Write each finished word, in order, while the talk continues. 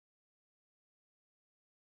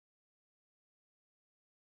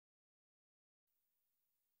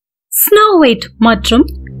Snow white மற்றும்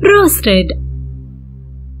rose red.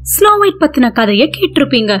 Snow white பத்தின கதைய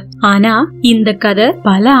கேட்டிருப்பீங்க. ஆனா இந்த கதை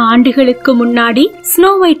பல ஆண்டுகளுக்கு முன்னாடி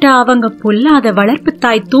ஸ்னோ ஒயிட்ட அவங்க பொல்லாத வளர்ப்பு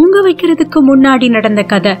தாய் தூங்க வைக்கிறதுக்கு முன்னாடி நடந்த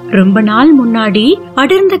கதை. ரொம்ப நாள் முன்னாடி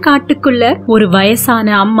அடர்ந்த காட்டுக்குள்ள ஒரு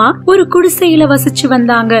வயசான அம்மா ஒரு குடிசையில வசிச்சு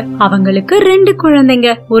வந்தாங்க. அவங்களுக்கு 2 குழந்தைங்க.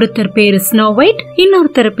 ஒருத்தர் பேரு ஸ்னோ ஒயிட்,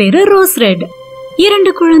 இன்னொருத்தர் பேரு ரோஸ் ரெட்.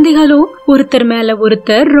 2 குழந்தைகளும் ஒருத்தர் மேல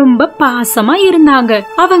ஒருத்தர் ரொம்ப பாசமா இருந்தாங்க.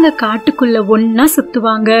 அவங்க காட்டுக்குள்ள ஒன்னா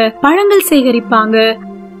சுத்துவாங்க, பழங்கள் சேகரிப்பாங்க.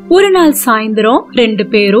 ஒரு நாள் சாயந்தரம் 2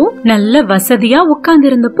 பேரும் நல்ல வசதியா உட்கார்ந்து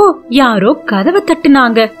இருந்தப்போ யாரோ கதவை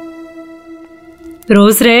தட்டுனாங்க.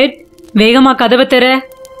 ரோஸ் ரெட், வேகமா கதவை தர,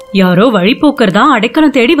 யாரோ வழிபோக்கர் தான்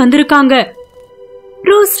அடைக்கலம் தேடி வந்திருக்காங்க.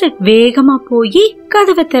 ரோஸ் ரெட் வேகமா போய்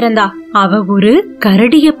கதவை திறந்தா. அவ ஒரு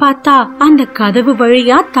கரடிய பார்த்தா. அந்த கதவு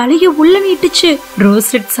வழியா தலைய உள்ள நீட்டுச்சு. ரோஸ்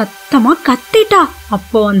ரெட் சத்தமா கத்திட்டா.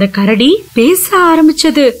 அப்போ அந்த கரடி பேச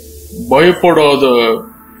ஆரம்பிச்சது. பயப்படாத,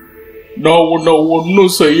 நான் உன்னை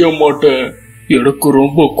ஒன்னும் செய்ய மாட்டேன். எனக்கு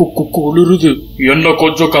ரொம்ப குளிருது, என்ன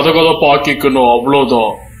கொஞ்சம் கதகதப்பாக்கிக்கணும்,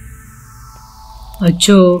 அவ்வளவுதான்.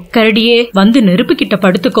 அச்சோ, கரடியே வந்து நெருப்பு கிட்ட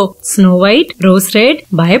படுத்துக்கோ. ஸ்னோ ஒயிட், ரோஸ் ரெட்,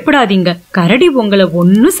 பயப்படாதீங்க. கரடி உங்களை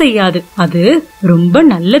ஒன்னும் செய்யாது. அது ரொம்ப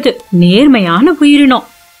நல்லது, நேர்மையான உயிரினம்.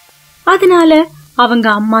 அதனால அவங்க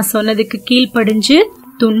அம்மா சொன்னதுக்கு கீழ்ப்படிஞ்சு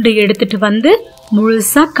துண்டு எடுத்துட்டு வந்து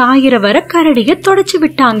முழுசா காயிற வர கரடிய தொடச்சு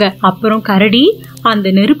விட்டாங்க. அப்புறம் கரடி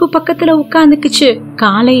அந்த நெருப்பு பக்கத்துல உட்கார்ந்துக்குச்சு.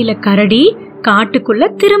 காலையில கரடி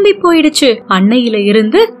காட்டுக்குள்ள திரும்பி போயிடுச்சு. அன்னையில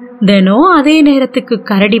இருந்து தினம் அதே நேரத்துக்கு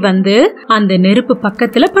கரடி வந்து அந்த நெருப்பு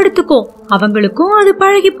பக்கத்துல படுத்துக்கும். அவங்களுக்கும் அது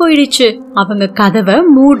பழகி போயிடுச்சு. அவங்க கதவை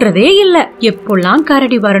மூடுறதே இல்ல. எப்பெல்லாம்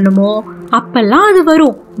கரடி வரணுமோ அப்பெல்லாம் அது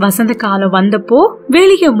வரும். வசந்த காலம் வந்தப்போ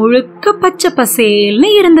வெளிய முழுக்க பச்சை பசேல்னு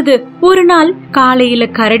இருந்தது. ஒரு நாள் காலையில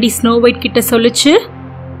கரடி ஸ்னோ ஒயிட் கிட்ட சொல்லுச்சு,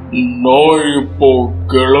 நான் இப்போ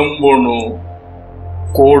கிளம்பணும்.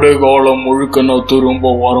 கோடை காலம் முழுக்க நான்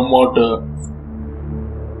திரும்ப வரமாட்டேன்.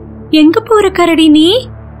 எங்க போற கரடி நீ?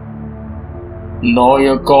 நான்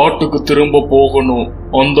என் காட்டுக்கு திரும்ப போகணும்.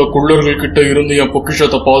 அந்த குள்ளர்கள் கிட்ட இருந்து என்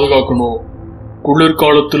பொக்கிஷத்தை பாதுகாக்கணும்.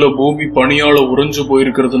 குளிர்காலத்துல பூமி பனியால உறைஞ்சு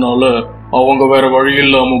போயிருக்கிறதுனால அவங்க வேற வழி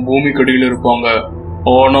இல்லாம பூமி கடியில இருப்பாங்க.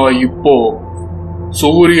 ஆனா இப்போ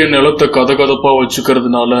சூரிய நிலத்தை கதகதப்பா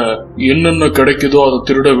வச்சுக்கிறதுனால என்னென்ன கிடைக்குதோ அதை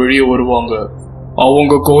திருட வெளியே வருவாங்க.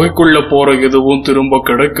 அவங்க குகைக்குள்ள போற எதுவும் திரும்ப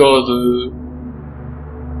கிடைக்காது.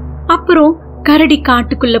 அப்புறம் கரடி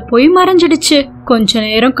காட்டுக்குள்ள போய் மறைஞ்சிடுச்சு. கொஞ்ச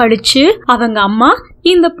நேரம் கழிச்சு அவங்க அம்மா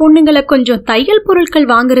இந்த பொண்ணுங்களை கொஞ்சம் தையல் பொருட்கள்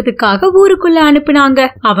வாங்குறதுக்காக ஊருக்குள்ள அனுப்புனாங்க.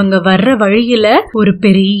 அவங்க வர்ற வழியில ஒரு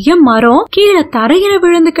பெரிய மரம் கீழே தரையில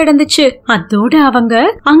விழுந்து கிடந்துச்சு. அதோட அவங்க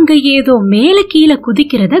அங்க ஏதோ மேல கீழே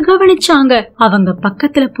குதிக்கிறத கவனிச்சாங்க. அவங்க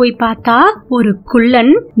பக்கத்துல போய் பார்த்தா ஒரு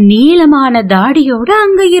குள்ளன் நீளமான தாடியோட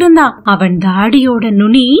அங்க இருந்தான். அவன் தாடியோட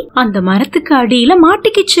நுனி அந்த மரத்துக்கு அடியில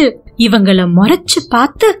மாட்டிக்கிச்சு. இவங்கள முறைச்சு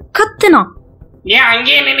பார்த்து கத்துனான். ஏன்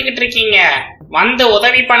அங்கேயே நின்னுகிட்டு இருக்கீங்க? வந்து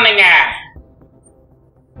உதவி பண்ணுங்க.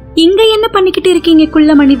 இங்க என்ன பண்ணிக்கிட்டு இருக்கீங்க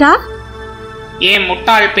குள்ள மனிதா? ஏன்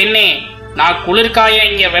முட்டாள் பெண்ணே, நான் குளிர்காய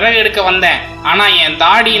இங்க விறகு எடுக்க வந்தேன். ஆனா என்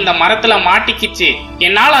தாடி இந்த மரத்துல மாட்டிக்கிச்சு.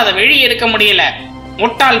 என்னால அதை வெளியே எடுக்க முடியல.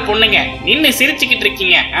 முட்டாள் பொண்ணுங்க, நின்னு சிரிச்சுக்கிட்டு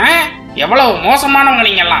இருக்கீங்க. எவ்வளவு மோசமானவங்க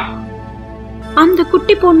நீங்க எல்லாம். அந்த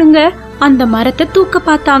குட்டி பொண்ணுங்க அந்த மரத்தை தூக்க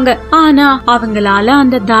பார்த்தாங்க. ஆனா அவங்களால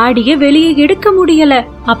அந்த தாடிய வெளியே எடுக்க முடியல.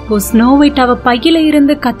 அப்போ ஸ்னோ ஒயிட் அவ பையில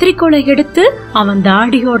இருந்து கத்திரிக்கோலை எடுத்து அவன்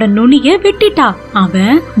தாடியோட நுனிய வெட்டிட்டா.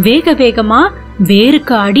 அவன் வேக வேகமா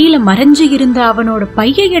வேருக்கு அடியில மறைஞ்சு இருந்த அவனோட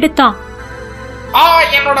பைய எடுத்தான்.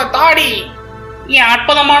 என்னோட தாடி! என்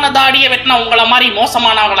அற்புதமான தாடிய வெட்டின உங்கள மாதிரி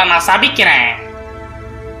மோசமானவங்களை நான் சபிக்கிறேன்.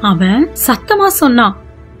 அவன் சத்தமா சொன்னான்.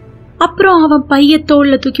 அப்புறம் அவன் பைய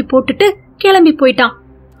தோல்ல தூக்கி போட்டுட்டு கிளம்பி போயிட்டான்.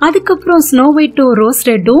 அதுக்கப்புறம் ஸ்னோ ஒயிட்டும் ரோஸ்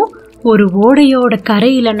ரெட்டும் ஒரு ஓடையோட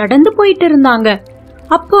கரையில நடந்து போயிட்டு இருந்தாங்க.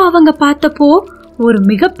 அப்போ அவங்க பார்த்தப்போ ஒரு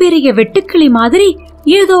மிகப்பெரிய வெட்டுக்கிளி மாதிரி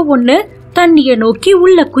ஏதோ ஒண்ணு தண்ணிய நோக்கி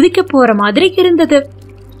உள்ள குதிக்க போற மாதிரி இருந்தது.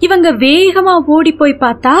 இவங்க வேகமா ஓடி போய்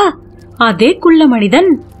பார்த்தா அதே குள்ள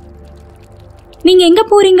மனிதன். நீங்க எங்க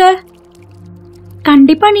போறீங்க?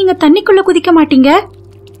 கண்டிப்பா நீங்க தண்ணிக்குள்ள குதிக்க மாட்டீங்க.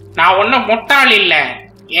 நான் ஒன்னும் முட்டாள் இல்ல.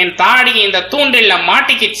 என் தாடி இந்த தூண்டில்ல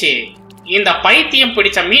மாட்டிக்கிச்சு. இந்த பைத்தியம்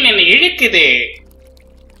பிடிச்ச மீன் என்ன இழுக்குது.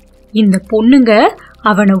 இந்த பொண்ணுங்க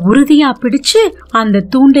அவனை உறுதியா பிடிச்சு அந்த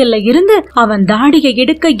தூண்டில்ல இருந்து அவன் தாடிய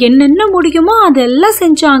எடுக்க என்னென்ன முடியுமோ அதெல்லாம்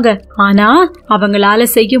செஞ்சாங்க. ஆனா அவங்களால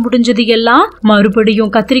செய்ய முடிஞ்சது எல்லாம்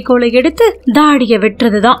மறுபடியும் கத்திரிக்கோலை எடுத்து தாடிய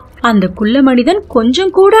வெட்டுறதுதான். அந்த குள்ள மனிதன்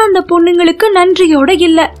கொஞ்சம் கூட அந்த பொண்ணுங்களுக்கு நன்றியோட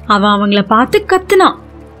இல்ல. அவன் அவங்கள பார்த்து கத்துனான்.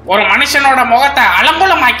 ஒரு மனுஷனோட முகத்தை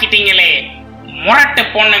அலங்கோலமாக்கிட்டீங்களே, முரட்டு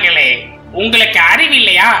பொண்ணுங்களே! உங்களுக்கு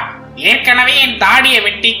அறிவில்லையா? ஏற்கனவே என் தாடியை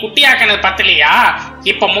வெட்டி குட்டியாக்கினது பத்தலையா?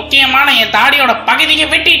 இப்ப முக்கியமான என் தாடியோட பகுதியை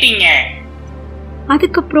வெட்டிட்டீங்க.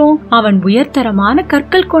 அதுக்கப்புறம் அவன் உயர்தரமான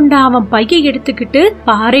கற்கள் கொண்ட அவன் பையை எடுத்துக்கிட்டு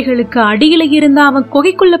பாறைகளுக்கு அடியில இருந்த அவன்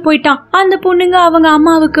குகைக்குள்ள போயிட்டான். அந்த பொண்ணுங்க அவங்க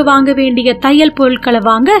அம்மாவுக்கு வாங்க வேண்டிய தையல் பொருட்களை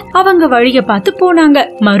வாங்க அவங்க வழிய பார்த்து போனாங்க.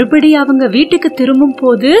 மறுபடி அவங்க வீட்டுக்கு திரும்பும்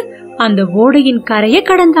போது அந்த ஓடையின் கரையை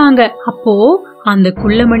கடந்தாங்க. அப்போ அந்த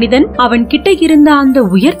குள்ள மனிதன் அவன் கிட்ட இருந்த அந்த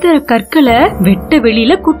உயர்தர கற்களை வெட்ட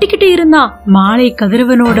வெளியில குட்டிக்கிட்டு இருந்தான். மாலை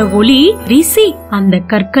கதிரவனோட ஒளி வீசி அந்த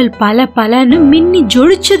கற்கள் பல பலன்னு மின்னி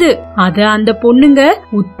ஜொலிச்சது. அத அந்த பொண்ணுங்க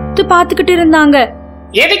உத்து பாத்துக்கிட்டு இருந்தாங்க.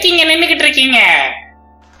 எதுக்கு இங்க நின்னுகிட்டு இருக்கீங்க?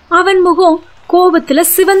 அவன் முகம் கோபத்துல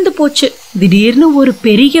சிவந்து போச்சு. திடீர்னு ஒரு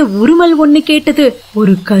பெரிய உருமல் ஒண்ணு கேட்டது.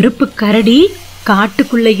 ஒரு கருப்பு கரடி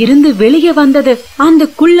காட்டுக்குள்ள இருந்து வெளியே வந்தது. அந்த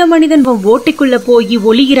குள்ள மனிதன் ஓட்டைக்குள்ள போய்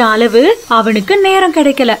ஒளிகிற அளவு அவனுக்கு நேரம்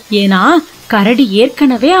கிடைக்கல. ஏன்னா கரடி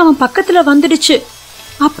ஏற்கனவே அவன் பக்கத்துல வந்துடுச்சு.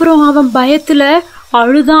 அப்புறம் அவன் பயத்துல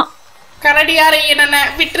அழுதான். கரடியார என்ன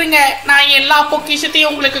விட்டுருங்க, நான் எல்லா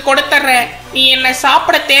பொக்கிஷத்தையும் உங்களுக்கு கொடுத்துறேன். நீ என்ன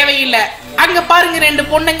சாப்பிட தேவையில்லை. அங்க பாருங்க 2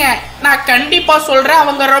 பொண்ணுங்க, நான் கண்டிப்பா சொல்றேன்,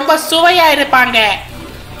 அவங்க ரொம்ப சுவையா இருப்பாங்க.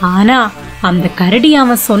 ஆனா அந்த கரடி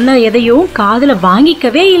அவன் சொன்ன எதையும் காதுல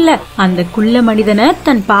வாங்கிக்கவே இல்ல. அந்த குள்ள மனிதனை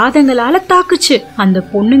தன் பாதங்களால தாக்குச்சு. அந்த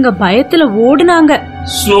பொண்ணுங்க பயத்துல ஓடுனாங்க.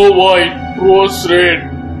 ஸ்னோ ஒயிட், ரோஸ் ரெட்,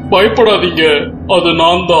 பயப்படாதீங்க, அது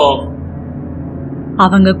நான் தான்.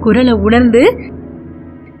 அவங்க குரலை உணர்ந்து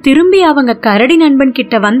திரும்பி அவங்க கரடி நண்பன்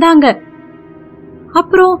கிட்ட வந்தாங்க.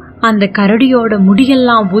 அப்புறம் அந்த கரடியோட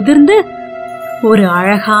முடியெல்லாம் உதிர்ந்து ஒரு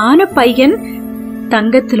அழகான பையன்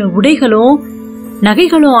தங்கத்துல உடைகளும்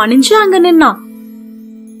நகைகளும் அணிஞ்சு அங்க நின்னான்.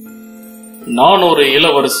 நான் ஒரு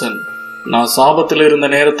இளவரசன். நான் சாபத்துல இருந்த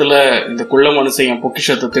நேரத்துல இந்த குள்ள மனுஷன் என்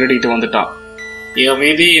பொக்கிஷத்தை திருடிட்டு வந்துட்டான். என்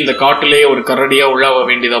வீதி இந்த காட்டிலேயே ஒரு கரடியா உள்ளாவ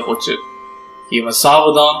வேண்டியதா போச்சு. இவன்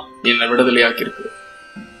சாவுதான் என்னை விடுதலையாக்கிருக்கு.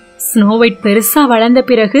 ஸ்னோ ஒயிட் பெருசா வளர்ந்த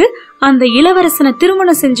பிறகு அந்த இளவரசனை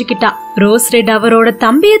திருமணம் செஞ்சுக்கிட்டா. ரோஸ் ரெட் அவரோட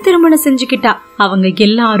தம்பிய திருமணம் செஞ்சுக்கிட்டா. அவங்க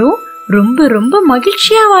எல்லாரும் ரொம்ப ரொம்ப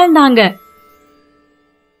மகிழ்ச்சியா வாழ்ந்தாங்க.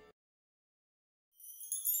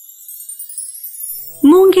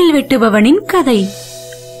 மூங்கில் வெட்டுபவனின் கதை.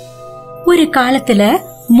 ஒரு காலத்துல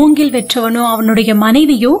மூங்கில் வெற்றவனும் அவனுடைய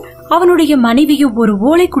மனைவியும் ஒரு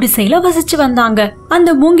ஓலை குடிசையில வசிச்சு வந்தாங்க. அந்த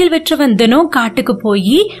மூங்கில் வெற்றவன் தினம் காட்டுக்கு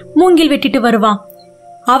போய் மூங்கில் வெட்டிட்டு வருவான்.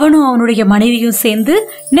 அவனும் அவனுடைய மனைவியும் சேர்ந்து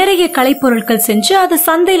நிறைய கலைப்பொருட்கள் செஞ்சு அதை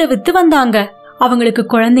சந்தையில வித்து வந்தாங்க. அவங்களுக்கு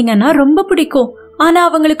குழந்தைங்கன்னா ரொம்ப பிடிக்கும். ஆனா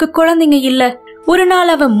அவங்களுக்கு குழந்தைங்க இல்ல. ஒரு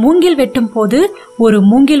நாள் அவன் மூங்கில் வெட்டும் போது ஒரு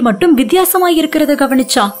மூங்கில் மட்டும் வித்தியாசமா இருக்கிறத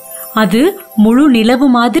கவனிச்சான். அது முழு நிலவு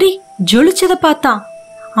மாதிரி ஜொலிச்சத பார்த்தான்.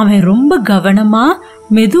 அவன் ரொம்ப கவனமா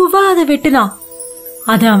மெதுவா அதை வெட்டினான்.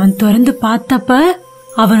 அத அவன் திறந்து பார்த்தப்ப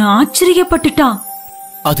அவன் ஆச்சரியப்பட்டுட்டான்.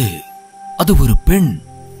 அது ஒரு பெண்.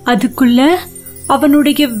 அதுக்குள்ள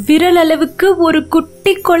அவனுடைய விரல் அளவுக்கு ஒரு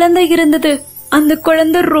குட்டி குழந்தை இருந்தது. அந்த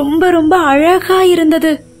குழந்தை ரொம்ப ரொம்ப அழகா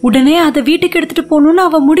இருந்தது. உடனே அதை வீட்டுக்கு எடுத்துட்டு போகணும்னு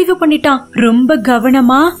அவன் முடிவு பண்ணிட்டான். ரொம்ப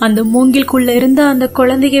கவனமா அந்த மூங்கில்குள்ள இருந்த அந்த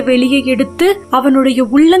குழந்தைய வெளியே எடுத்து அவனுடைய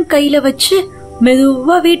உள்ளங்கையில வச்சு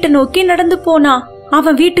மெதுவா வீட்டை நோக்கி நடந்து போனான்.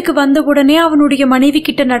 அவன் வீட்டுக்கு வந்த உடனே அவனுடைய மனைவி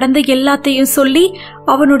கிட்ட நடந்த எல்லாத்தையும் சொல்லி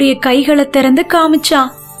அவனுடைய கைகளை திறந்து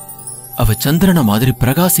காமிச்சான். அவ சந்திரன மாதிரி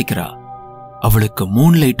பிரகாசிக்கிறா. அவளுக்கு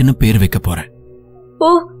மூன்லைட்னு பேர் வைக்க போறேன். ஓ,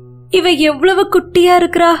 இவ எவ்வளவு குட்டியா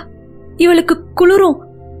இருக்கிறா. இவளுக்கு குளிரும்.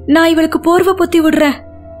 நான் இவளுக்கு போர்வை பொத்தி விடுறேன்.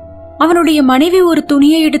 அவனுடைய மனைவி ஒரு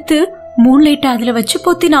துணியை எடுத்து மூன்லைட்ட அதுல வச்சு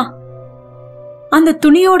பொத்தினா. அந்த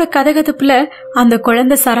துணியோட கதகதப்புல அந்த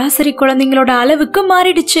குழந்தை சராசரி குழந்தைங்களோட அளவுக்கு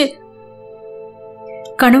மாறிடுச்சு.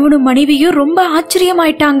 கணவனும் மனைவியும் ரொம்ப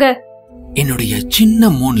ஆச்சரியமாயிட்டாங்க. என்னுடைய சின்ன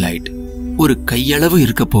மூன்லைட் ஒரு கையளவு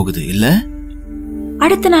இருக்க போகுது இல்ல?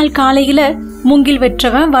 அடுத்த நாள் காலையில மூங்கில்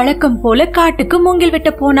வெற்றவன் வழக்கம் போல காட்டுக்கு மூங்கில் வெட்ட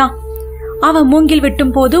போனான். அவன் மூங்கில்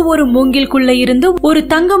வெட்டும் போது ஒரு மூங்கில்குள்ள இருந்து ஒரு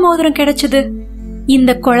தங்க மோதிரம் கிடைச்சது.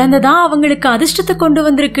 இந்த குழந்தைதான் அவங்களுக்கு அதிர்ஷ்டத்தை கொண்டு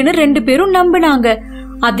வந்திருக்குன்னு 2 பேரும் நம்பினாங்க.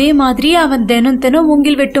 அதே மாதிரி அவன் தினம்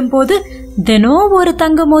மூங்கில் வெட்டும் போது தினம் ஒரு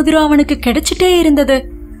தங்க மோதிரம் அவனுக்கு கிடைச்சிட்டே இருந்தது.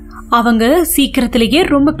 அவங்க சீக்கிரத்திலேயே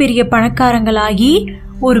ரொம்ப பெரிய பணக்காரங்களாகி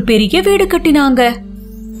ஒரு பெரிய வீடு கட்டினாங்க.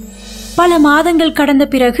 பல மாதங்கள் கடந்த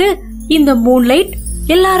பிறகு இந்த மூன்லைட்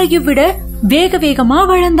எல்லாரையும் விட வேக வேகமா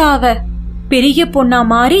வளர்ந்தாவ. பெரிய பொண்ணா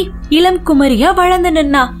மாறி இளம் குமரியா வளர்ந்து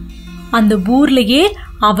நின்னா. அந்த ஊர்லயே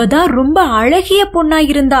அவதான் ரொம்ப அழகிய பொண்ணா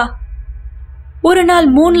இருந்தா. ஒரு நாள்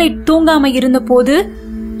மூன்லைட் தூங்காம இருந்த போது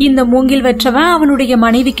இந்த மூங்கில் வெற்றவன் அவனுடைய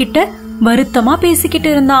மனைவி கிட்ட வருத்தமா பேசிக்கிட்டு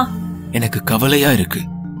இருந்தான். எனக்கு கவலையா இருக்கு.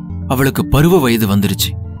 அவளுக்கு பருவ வயது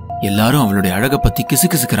வந்துருச்சு. எல்லாரும் அவளுடைய அழக பத்தி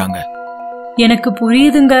கிசுகிசுக்கிறாங்க. எனக்கு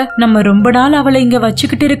புரியுதுங்க. நம்ம ரொம்ப நாள் அவளை இங்க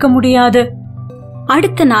வச்சுக்கிட்டு இருக்க முடியாது.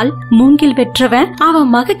 அடுத்த நாள் மூங்கில் வெற்றவன்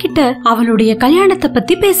அவன் மக கிட்ட அவளுடைய கல்யாணத்தை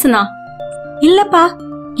பத்தி பேசினான். இல்லப்பா,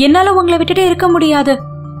 என்னால உங்களை விட்டுட்டே இருக்க முடியாது.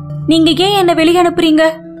 நீங்க ஏன் என்ன வெளியே அனுப்புறீங்க?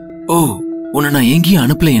 ஓ, உன்னை நான் எங்கேயும்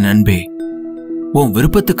அனுப்பல என் அன்பே. உன்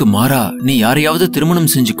விருப்பத்துக்கு மாறா நீ யாரையாவது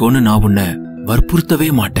திருமணம் செஞ்சுக்கோன்னு நான் உன்னை வற்புறுத்தவே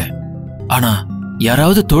மாட்டேன். ஆனா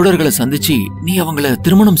யாராவது தோழர்களை சந்திச்சு நீ அவங்கள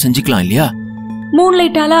திருமணம் செஞ்சுக்கலாம் இல்லையா?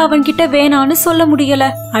 மூன்லைட்டால அவன்கிட்ட வேணான்னு சொல்ல முடியல.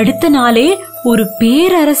 அடுத்த நாளே ஒரு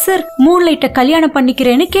பேரரசர் மூன்லைட்ட கல்யாணம்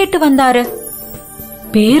பண்ணிக்கிறேன்னு கேட்டு வந்தாரு.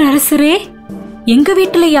 பேரரசரே, எங்க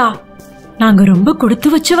வீட்டுலயா? நாங்க ரொம்ப கொடுத்து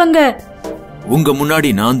வச்சவங்க. உங்க முன்னாடி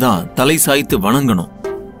நான் தான் தலை சாய்த்து வணங்கணும்.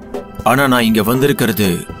 ஆனா நான் இங்க வந்திருக்கிறது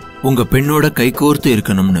உங்க பெண்ணோட கைகோர்த்து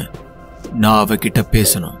இருக்கணும்னு. நான் அவகிட்ட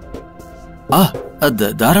பேசணும்.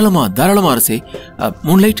 தாராளமா அரசே.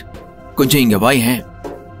 மூன்லைட், கொஞ்சம் இங்க வாயேன்.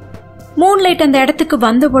 மூன்லைட் அந்த இடத்துக்கு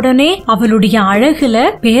வந்த உடனே அவளுடைய அழகுல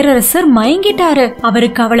பேரரசர் மயங்கிட்டாரு.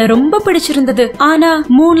 அவருக்கு அவளை ரொம்ப பிடிச்சிருந்தது. ஆனா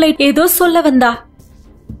மூன்லைட் ஏதோ சொல்ல வந்தா.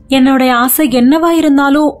 என்னோட ஆசை என்னவா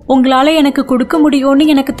இருந்தாலும் உங்களால எனக்கு கொடுக்க முடியும்னு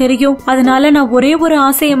எனக்கு தெரியும். அதனால நான் ஒரே ஒரு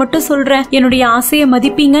ஆசையை மட்டும் சொல்றேன். என்னுடைய ஆசையை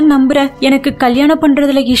மதிப்பீங்கன்னு நம்புறேன். எனக்கு கல்யாணம்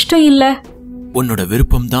பண்றதுல இஷ்டம் இல்ல. உன்னோட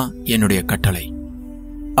விருப்பம் தான் என்னுடைய கட்டளை.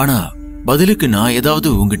 ஆனா பதிலுக்கு நான் ஏதாவது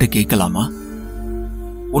உங்ககிட்ட கேட்கலாமா?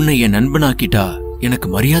 உன்னை என் நண்பனாக்கிட்டா எனக்கு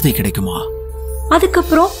மரியாதை கிடைக்குமா?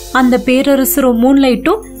 அதுக்கப்புறம் அந்த பேரரசரும்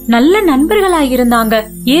மூன்லைட்டும் நல்ல நண்பர்களாயிருந்தாங்க.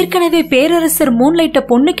 ஏற்கனவே பேரரசர் மூன்லைட்ட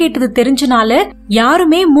பொண்ணு கேட்டது தெரிஞ்சனால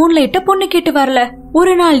யாருமே மூன்லைட்ட பொண்ணு கேட்டு வரல.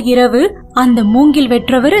 ஒரு நாள் இரவு அந்த மூங்கில்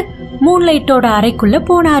வெற்றவரு மூன்லைட்டோட அறைக்குள்ள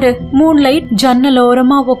போனாரு. மூன்லைட் ஜன்னல்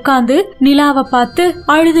ஓரமா உக்காந்து நிலாவை பார்த்து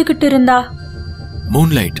அழுதுகிட்டு இருந்தா.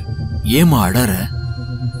 மூன்லைட், ஏமா அழற?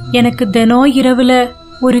 எனக்கு தினம் இரவுல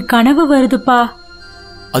ஒரு கனவு வருதுப்பா.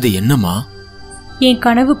 அது என்னமா? என்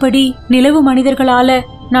கனவுப்படி நிலவு மனிதர்களால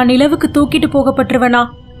நான் நிலவுக்கு தூக்கிட்டு போகப்பட்டுருவனா?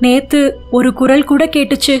 நேத்து ஒரு குரல் கூட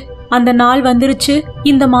கேட்டுச்சு. அந்த நாள் வந்துருச்சு.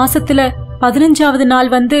 இந்த மாசத்துல 15வது நாள்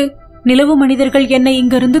வந்து நிலவு மனிதர்கள் என்னை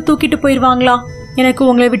இங்க இருந்து தூக்கிட்டு போயிருவாங்களாம். எனக்கு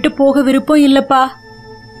உங்களை விட்டு போக விருப்பம் இல்லப்பா.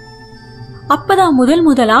 அப்பதான்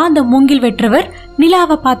முதலா அந்த மூங்கில் வெற்றவர்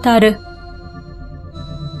நிலாவை பார்த்தாரு.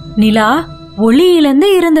 நிலா ஒளி இழந்து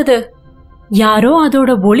இருந்தது. யாரோ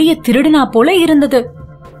அதோட ஒளிய திருடுனா போல இருந்தது.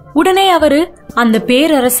 உடனே அவரு அந்த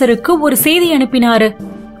பேரரசருக்கு ஒரு செய்தி அனுப்பினாரு.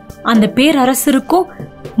 அந்த பேரரசருக்கும்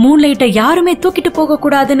மூன்லைட்ட யாருமே தூக்கிட்டு போக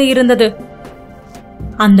கூடாதுன்னு இருந்தது.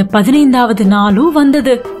 அந்த 15வது நாளும்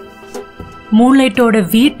வந்தது. மூன்லைட்டோட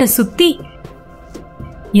வீட்டை சுத்தி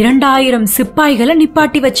 2000 சிப்பாய்களை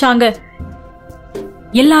நிப்பாட்டி வச்சாங்க.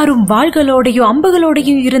 எல்லாரும் வாள்களோடையும்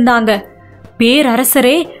அம்புகளோடையும் இருந்தாங்க.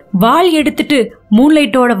 பேரரசரே வாள் எடுத்துட்டு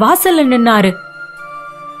மூன்லைட்டோட வாசல்ல நின்னாரு.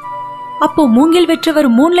 அப்போ மூங்கில் வெற்றவர்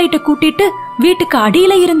மூன்லைட்ட கூட்டிட்டு வீட்டுக்கு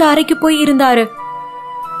அடியில இருந்த அறைக்கு போய் இருந்தாரு.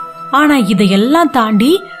 ஆனா இதையெல்லாம்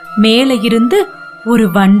தாண்டி மேல இருந்து ஒரு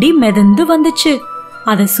வண்டி மிதந்து வந்துச்சு.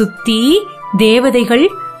 அத சுத்தி தேவதைகள்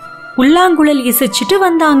புல்லாங்குழல் இசைச்சிட்டு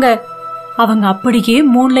வந்தாங்க. அவங்க அப்படியே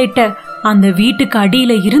மூன்லைட்ட அந்த வீட்டுக்கு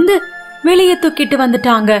அடியில இருந்து வெளியே தூக்கிட்டு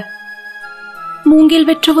வந்துட்டாங்க. மூங்கில்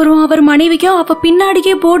வெற்றவரும் அவர் மனைவியும் அவ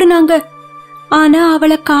பின்னாடியே போடுனாங்க. ஆனா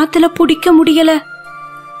அவளை காத்துல பிடிக்க முடியல.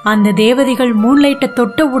 அந்த தேவதைகள் மூன்லைட்ட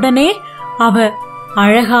தொட்ட உடனே அவ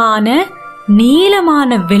அழகான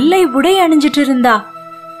நீலமான வெள்ளை உடை அணிஞ்சிட்டு இருந்தா.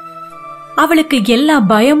 அவளுக்கு எல்லா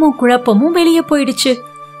பயமும் குழப்பமும் வெளியே போயிடுச்சு.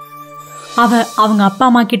 அவங்க அப்பா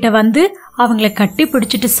அம்மா கிட்ட வந்து அவங்கள கட்டி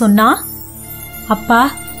பிடிச்சிட்டு சொன்னா, அப்பா,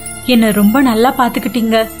 என்ன ரொம்ப நல்லா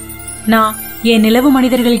பாத்துக்கிட்டீங்க. நான் என் நிலவு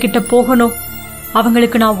மனிதர்கள் கிட்ட போகணும்.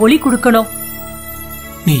 அவங்களுக்கு நான் ஒளி கொடுக்கணும்.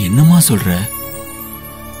 நீ என்னமா சொல்ற?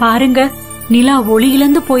 பாருங்க, நிலா ஒளி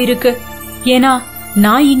இழந்து போயிருக்கு. ஏன்னா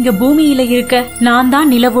நான் இங்க பூமியில இருக்க. நான் தான்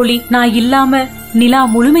நிலவொளி. நான் இல்லாம நிலா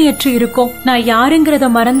முழுமையற்று இருக்கும். நான் யாருங்கிறத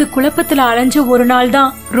மறந்து குழப்பத்துல அலைஞ்ச ஒரு நாள்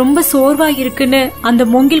தான் ரொம்ப சோர்வா இருக்குன்னு அந்த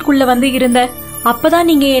மூங்கில்குள்ள வந்து இருந்த. அப்பதான்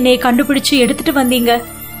நீங்க என்னைய கண்டுபிடிச்சு எடுத்துட்டு வந்தீங்க.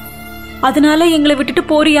 அதனால எங்களை விட்டுட்டு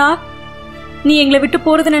போறியா? நீ எங்களை விட்டு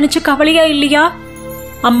போறது நினைச்சு கவலையா இல்லையா?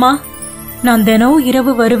 அம்மா, நான் தினம்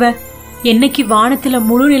இரவு வருவேன். என்னைக்கு வானத்துல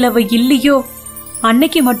முழு நிலவு இல்லையோ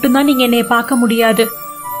அன்னைக்கு மட்டும்தான் நீங்க என்னைய பார்க்க முடியாது.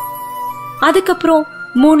 அதுக்கப்புறம்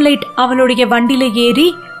மூன்லைட் அவளுடைய வண்டியில ஏறி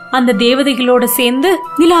அந்த தேவதைகளோட சேர்ந்து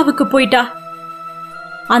நிலாவுக்கு போயிட்டா.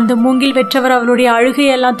 அந்த மூங்கில் வெற்றவர் அவளுடைய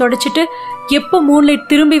அழுகையெல்லாம் தொடச்சிட்டு எப்போ மூன்லைட்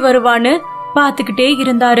திரும்பி வருவான்னு பாத்துக்கிட்டே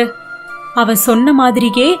இருந்தாரு. அவ சொன்ன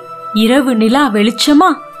மாதிரியே இரவு நிலா வெளிச்சமா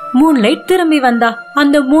மூன்லைட் திரும்பி வந்தா.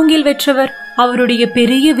 அந்த மூங்கில் வெற்றவர் அவருடைய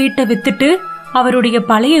பெரிய வீட்டை வித்துட்டு அவருடைய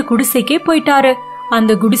பழைய குடிசைக்கே போயிட்டாரு.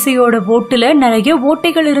 அந்த குடிசையோட ஓட்டுல நிறைய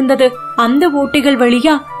ஓட்டைகள் இருந்தது. அந்த ஓட்டைகள்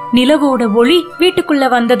வழியா நிலவோட ஒளி வீட்டுக்குள்ள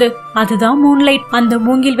வந்தது. அதுதான் மூன்லைட். அந்த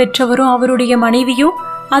மூங்கில் வெற்றவரும் அவருடைய மனைவியும்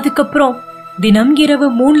அதுக்கப்புறம் தினம் இரவு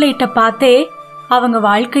மூன்லைட்ட பார்த்தே அவங்க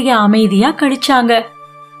வாழ்க்கைய அமைதியா கழிச்சாங்க.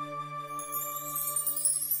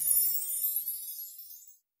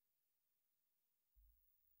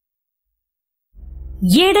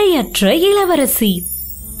 எடையற்ற இளவரசி.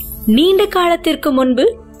 நீண்ட காலத்திற்கு முன்பு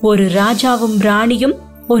ஒரு ராஜாவும் ராணியும்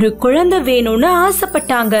ஒரு குழந்தை வேணும்னு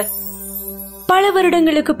ஆசைப்பட்டாங்க. பல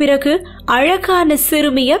வருடங்களுக்கு பிறகு அழகான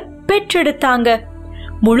சிறுமிய பெற்றெடுத்தாங்க.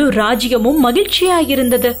 முழு ராஜ்யமும் மகிழ்ச்சியா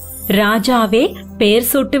இருந்தது. ராஜாவே பெயர்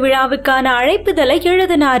சூட்டு விழாவுக்கான அழைப்புதலை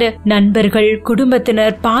எழுதினாரு. நண்பர்கள்,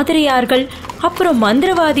 குடும்பத்தினர், பாதிரியார்கள், அப்புறம்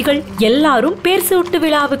மந்திரவாதிகள் எல்லாரும் பேர் சூட்டு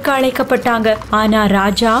விழாவுக்கு அழைக்கப்பட்டாங்க. ஆனா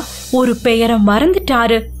ராஜா ஒரு பெயரை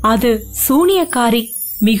மறந்துட்டாரு. அது சூனியக்காரி.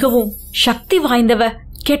 மிகவும் சக்தி வாய்ந்தவ,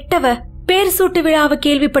 கெட்டவ. பேர் சூட்டு விழாவை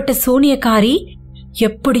கேள்விப்பட்ட சூனியக்காரி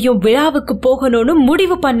எப்படியும் விழாவுக்கு போகணும்னு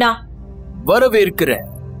முடிவு பண்ணா. வரவேற்கிற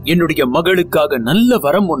என்னுடைய மகளுக்காக நல்ல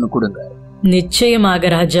வரம் ஒண்ணு கொடுங்க. நிச்சயமாக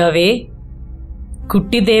ராஜாவே.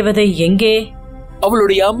 குட்டி தேவதை எங்கே?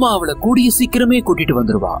 அவளுடைய அம்மா அவளை கூடிய சீக்கிரமே கூட்டிட்டு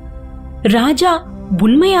வந்துருவா. ராஜா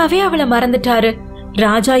உண்மையாவே அவளை மறந்துட்டாரு.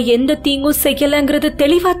 ராஜா எந்த தீங்கும் செய்யலங்கிறது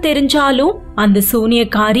தெளிவா தெரிஞ்சாலும் அந்த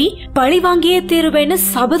சூனியக்காரி பழி வாங்கியே தீருவேன்னு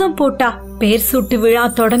சபதம் போட்டா. பேர் சூட்டு விழா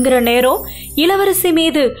தொடங்குற நேரம் இளவரசி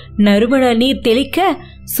மீது நறுமண நீர் தெளிக்க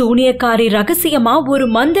சூனியக்காரி ரகசியமா ஒரு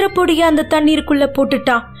மந்திர பொடிய அந்த தண்ணீருக்குள்ள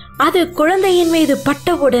போட்டுட்டா. அது குழந்தையின் மீது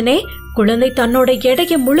பட்ட உடனே குழந்தை தன்னோட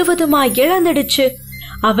எடையை முழுவதுமா இழந்துடுச்சு.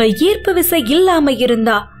 அவ ஈர்ப்பு விசை இல்லாம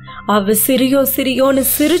இருந்தா. அவ சிரியோன்னு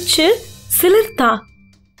சிரிச்சு சிலிர்த்தா.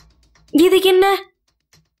 இது என்ன?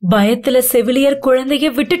 பயத்துல செவிலியர் குழந்தைய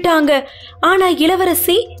விட்டுட்டாங்க. ஆனா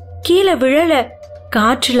இளவரசி கீழே விழல,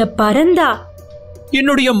 காற்றுல பறந்தா.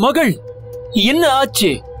 என்னுடைய மகள் என்ன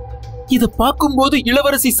ஆச்சு? இத பாக்கும்போது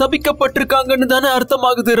இளவரசி சபிக்கப்பட்டிருக்காங்கன்னு தானே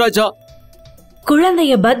அர்த்தமாகுது ராஜா.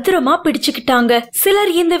 குழந்தைய பத்திரமா பிடிச்சுக்கிட்டாங்க.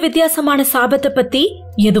 சிலர் இந்த வித்தியாசமான சாபத்தை பத்தி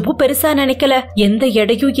எதுவும் பெருசா நினைக்கல. எந்த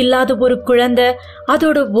எடையும் இல்லாத ஒரு குழந்தை,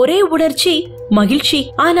 அதோட ஒரே உணர்ச்சி மகிழ்ச்சி.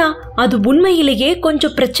 ஆனா அது உண்மையிலேயே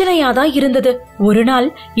கொஞ்சம் பிரச்சனையாதான் இருந்தது. ஒரு நாள்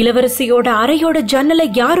இளவரசியோட அறையோட ஜன்னலை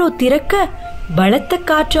யாரோ திறக்க பலத்த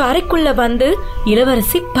காற்று அறைக்குள்ள வந்து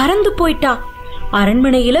இளவரசி பறந்து போயிட்டா.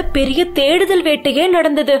 அரண்மனையில பெரிய தேடுதல் வேட்டையே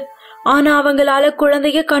நடந்தது. ஆனா அவங்களால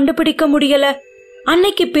குழந்தைய கண்டுபிடிக்க முடியல.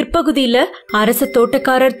 அன்னைக்கு பிற்பகுதியில அரச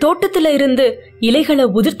தோட்டக்காரர் தோட்டத்துல இருந்து இலைகளை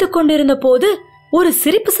உதிர்த்து கொண்டிருந்த போது ஒரு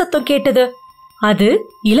சிரிப்பு சத்தம் கேட்டது. அது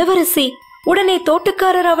இளவரசி. உடனே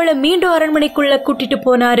தோட்டக்காரர் அவளை மீண்டும் அரண்மனைக்குள்ள கூட்டிட்டு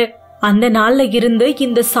போனாரு. அந்த நாள்ல இருந்து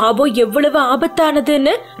இந்த சாபம் எவ்வளவு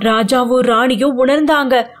ஆபத்தானதுன்னு ராஜாவும் ராணியும்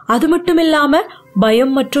உணர்ந்தாங்க. அது மட்டும் இல்லாம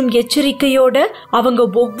பயம் மற்றும் எச்சரிக்கையோட அவங்க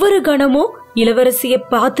ஒவ்வொரு கணமும் இளவரசிய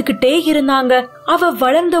பாத்துக்கிட்டே இருந்தாங்க. அவ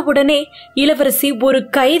வளர்ந்த உடனே இளவரசி ஒரு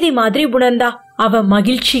கைதி மாதிரி உணர்ந்தா. அவ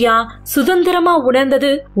மகிழ்ச்சியா சுதந்திரமா உணர்ந்தது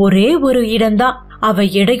ஒரே ஒரு இடம்தான். அவ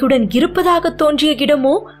எடையுடன் இருப்பதாக தோன்றிய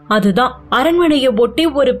இடமும் அதுதான். அரண்மனையை ஒட்டி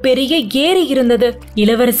ஒரு பெரிய ஏரி இருந்தது.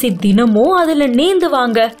 இளவரசி தினமும் அதுல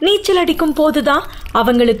நீந்துவாங்க. நீச்சல் அடிக்கும் போதுதான்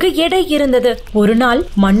அவங்களுக்கு எடை இருந்தது. ஒரு நாள்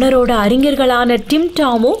மன்னரோட அறிஞர்களான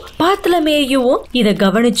டிம்டாமும் பாத்லமேயுவும் இத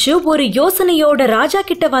கவனிச்சு ஒரு யோசனையோட ராஜா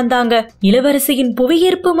கிட்ட வந்தாங்க. இளவரசியின்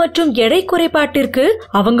புவியீர்ப்பு மற்றும் எடை குறைபாட்டிற்கு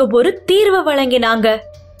அவங்க ஒரு தீர்வு வழங்கினாங்க.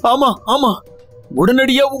 ஆமா ஆமா,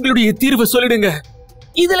 உடனடியா உங்களுடைய தீர்வு சொல்லிடுங்க.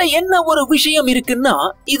 இதுல என்ன ஒரு விஷயம் இருக்குன்னா,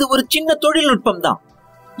 இது ஒரு சின்ன தொழில்நுட்பம் தான்.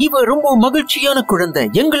 இவ ரொம்ப மகிழ்ச்சியான குழந்தை.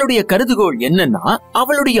 எங்களுடைய கருதுகோள் என்னன்னா,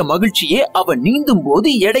 அவளுடைய மகிழ்ச்சியே அவ நீந்தும் போது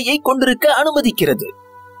எடையை கொண்டிருக்க அனுமதிக்கிறது.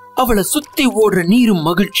 அவளை சுத்தி ஓடுற நீரும்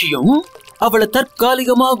மகிழ்ச்சியும் அவளை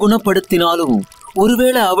தற்காலிகமா குணப்படுத்தினாலும்,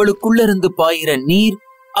 ஒருவேளை அவளுக்குள்ள இருந்து பாயிற நீர்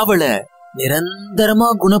அவளை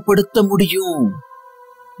நிரந்தரமா குணப்படுத்த முடியும்.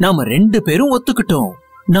 நாம 2 பேரும் ஒத்துக்கிட்டோம்.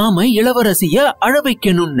 நாம இளவரசிய அழ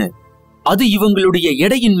வைக்கணும்னு. அது இவங்களுடைய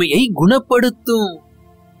எடையின்மையை குணப்படுத்தும்.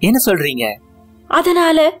 என்ன சொல்றீங்க?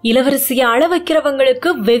 அதனால இளவரசிய அழ வைக்கிறவங்களுக்கு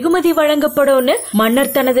வெகுமதி வழங்கப்படும்னு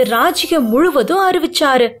மன்னர் தனது ராஜ்யம் முழுவதும்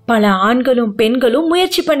அறிவிச்சாரு. பல ஆண்களும் பெண்களும்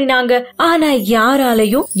முயற்சி பண்ணினாங்க. ஆனா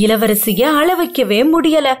யாராலையும் இளவரசிய அழ வைக்கவே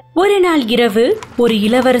முடியல. ஒரு நாள் இரவு ஒரு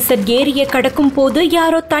இளவரசர் ஏரிய கடக்கும் போது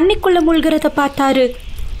யாரோ தண்ணிக்குள்ள மூழ்கிறத பார்த்தாரு.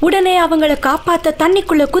 உடனே அவங்கள காப்பாத்த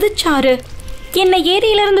தண்ணிக்குள்ள குதிச்சாரு. என்ன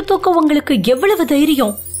ஏரியில இருந்து தூக்க உங்களுக்கு எவ்வளவு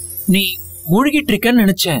தைரியம்? நீ மூழ்கிட்டு இருக்கன்னு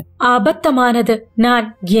நினைச்சேன். அபத்தமானது. நான்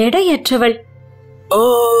எடையற்றவள். ஓ,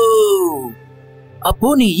 அப்போ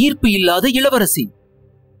நீ ஈர்ப்பு இல்லாத இளவரசி.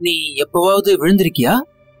 நீ எப்பவாவது விழுந்திருக்கியா?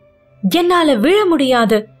 என்னால விழ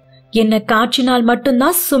முடியாது. என்ன காற்றினால்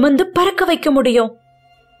மட்டும்தான் சுமந்து பறக்க வைக்க முடியும்.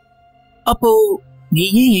 அப்போ நீ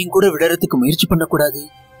ஏன் என் கூட விழறதுக்கு முயற்சி பண்ண கூடாது?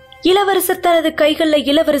 இளவரசர் தனது கைகள்ல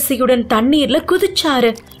இளவரசியுடன் தண்ணீர்ல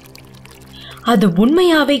குதிச்சாரு. அது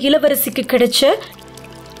உண்மையாவே இளவரசிக்கு கிடைச்ச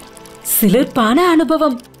சிலிர்ப்பான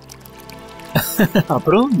அனுபவம்.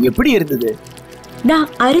 அப்புறம் எப்படி இருந்தது? நான்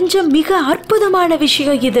அறிஞ்ச மிக அற்புதமான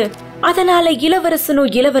விஷயம் இது. அதனால இளவரசனும்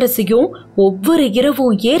இளவரசியும் ஒவ்வொரு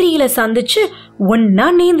இரவும் ஏரியில சந்திச்சு ஒன்னா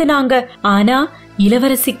நீந்தினாங்க. ஆனா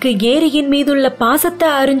இளவரசிக்கு ஏரியின் மீதுள்ள பாசத்தை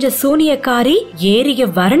அறிஞ்ச சூனியக்காரி ஏரிய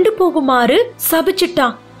வறண்டு போகுமாறு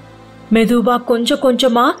சபிச்சிட்டான். மெதுவா கொஞ்சம்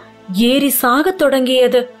கொஞ்சமா ஏரி சாக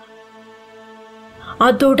தொடங்கியது.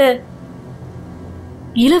 அதோட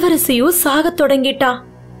இளவரசியும் சாக தொடங்கிட்டா.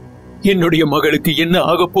 என்னுடைய மகளுக்கு என்ன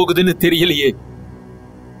ஆக போகுதுன்னு தெரியலையே.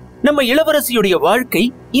 நம்ம இளவரசியுடைய வாழ்க்கை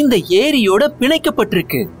இந்த ஏரியோட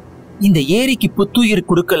பிணைக்கப்பட்டிருக்கு. இந்த ஏரிக்கு புத்துயிர்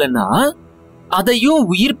கொடுக்கலன்னா அதையும்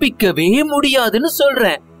உயிர்ப்பிக்கவே முடியாதுன்னு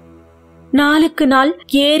சொல்றேன். நாளுக்கு நாள்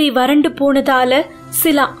ஏரி வறண்டு போனதால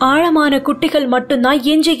சில ஆழமான குட்டிகள் மட்டும்தான்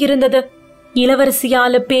எஞ்சி இருந்தது.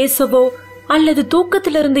 இளவரசியால பேசவோ அல்லது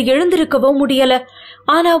தூக்கத்திலிருந்து எழுந்திருக்கவோ முடியல.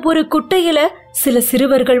 ஆனா ஒரு குட்டையில சில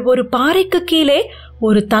சிறுவர்கள் ஒரு பாறைக்கு கீழே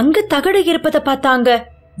ஒரு தங்க தகடு இருப்பதை பார்த்தாங்க.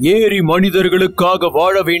 ஏரி மனிதர்களுக்காக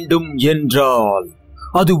வாழ வேண்டும் என்றால்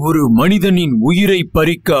அது ஒரு மனிதனின் உயிரை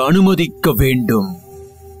பறிக்க அனுமதிக்க வேண்டும்.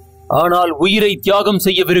 ஆனால் உயிரை தியாகம்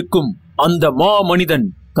செய்யவிருக்கும் அந்த மா மனிதன்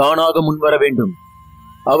தானாக முன்வர வேண்டும்.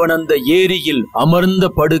 அவன் அந்த ஏரியில் அமர்ந்த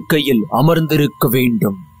படுக்கையில் அமர்ந்திருக்க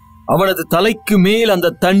வேண்டும். அவனது தலைக்கு மேல்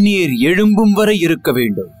அந்த தண்ணீர் எழும்பும் வரை இருக்க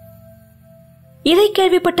வேண்டும். இதை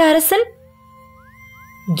கேள்விப்பட்ட அரசன்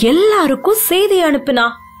எல்லாருக்கும் செய்தி அனுப்பினா.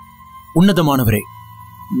 உன்னதமானவரே,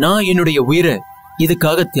 நான் என்னுடைய உயிரை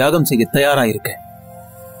இதுக்காக தியாகம் செய்ய தயாராயிருக்கேன்.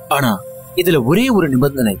 ஆனா இதுல ஒரே ஒரு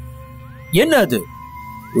நிபந்தனை. என்ன அது?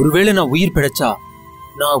 ஒருவேளை நான் உயிர் பிழைச்சா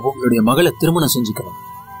நான் உங்களுடைய மகளை திருமணம் செஞ்சுக்கிறேன்.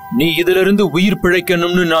 நீ இதுல இருந்து உயிர்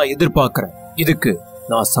பிழைக்கணும்னு நான் எதிர்பார்க்கிறேன். இதுக்கு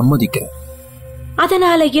நான் சம்மதிக்கிறேன்.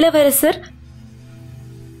 அதனால இளவரசர்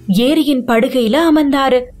ஏரியின் படுகையில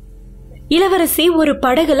அமர்ந்தாரு. இளவரசி ஒரு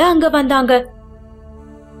படகுல அங்க வந்தாங்க.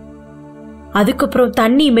 அதுக்கப்புறம்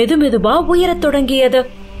தண்ணி மெதுமெதுவா உயரத் தொடங்கியது.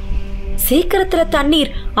 சீக்கிரத்துல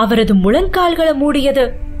தண்ணீர் அவரது முழங்கால்களை மூடியது.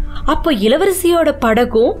 அப்ப இளவரசியோட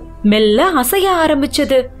படகும் மெல்ல அசைய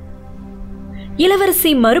ஆரம்பிச்சது.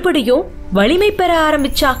 இளவரசி மறுபடியும் வலிமை பெற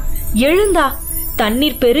ஆரம்பிச்சா. எழுந்தா.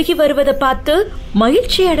 தண்ணீர் பெருகி வருவதை பார்த்து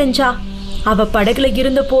மகிழ்ச்சி அடைஞ்சா. அவ படகுல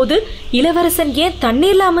இருந்த போது இளவரசன் ஏன்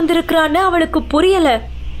தண்ணீர்ல அமர்ந்திருக்கிறான்னு அவளுக்கு புரியல.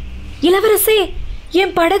 இளவரசே,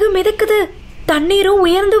 என் படகு மிதக்குது, தண்ணீரும்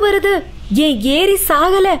உயர்ந்து வருது, என் ஏரி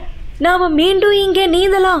சாகல, நாம மீண்டும் இங்கே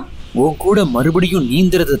நீந்தலாம். உன் கூட மறுபடியும்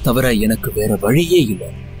நீந்துறதை தவிர எனக்கு வேற வழியே இல்லை.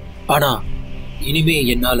 ஆனா இனிமே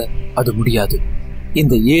என்னால அது முடியாது.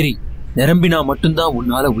 இந்த ஏரி நிரம்பினா மட்டும்தான்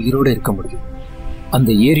உன்னால உயிரோட இருக்க முடியும்.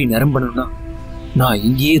 அந்த ஏரி நிரம்பணும்னா நான்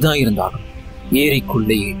இங்கேயே தான் இருந்தாகணும்.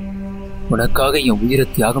 ஏரிக்குள்ளேயே உனக்காக என் உயிரை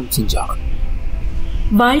தியாகம் செஞ்சாகணும்.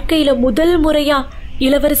 வாழ்க்கையில முதல் முறையா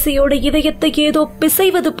இளவரசியோட இதயத்தை ஏதோ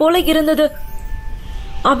பிசைவது போல இருந்தது.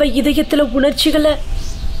 அவ இதயத்துல உணர்ச்சிகளை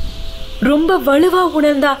ரொம்ப வலுவா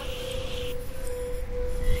உணர்ந்தா.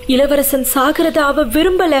 இளவரசன் சாகிறத அவ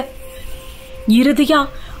விரும்பல. இறுதியா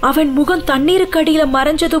அவன் முகம் தண்ணீருக்கு அடியில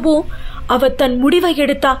மறைஞ்சதுவும் அவ தன் முடிவை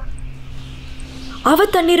எடுத்தா. அவ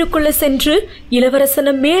தண்ணீருக்குள்ள சென்று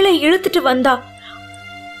இளவரசனை மேலே இழுத்துட்டு வந்தா.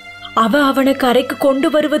 அவனை கரைக்கு கொண்டு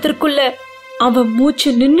வருவதற்குள்ள அவன் மூச்சு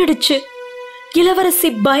நின்னுடுச்சு. இளவரசி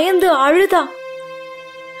பயந்து அழுதா.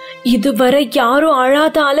 இதுவரை யாரும்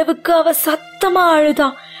அழாத அளவுக்கு அவ சத்தமா அழுதா.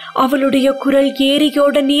 அவளுடைய குரல்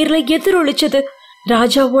ஏரியோட நீர்ல எதிரொலிச்சது.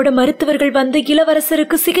 ராஜாவோட மருத்துவர்கள் வந்து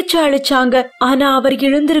இளவரசருக்கு சிகிச்சை அளிச்சாங்க. ஆனா அவர்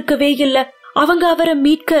எழுந்திருக்கவே இல்ல. அவங்க அவரை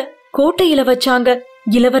மீட்க கோட்டையில வச்சாங்க.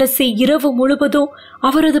 இளவரசி இரவு முழுவதும்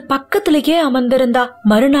அவரது பக்கத்திலேயே அமர்ந்திருந்தா.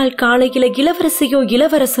 மறுநாள் காலையில இளவரசியும்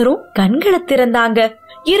இளவரசரும் கண்களை திறந்தாங்க.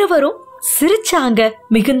 இருவரும் சிரிச்சாங்க.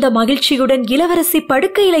 மிகுந்த மகிழ்ச்சியுடன் இளவரசி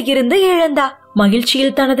படுக்கையில இருந்து எழுந்தா.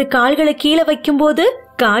 மகிழ்ச்சியில் தனது கால்களை கீழே வைக்கும் போது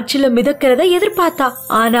காற்றில மிதக்கிறத எதிர்பார்த்தா.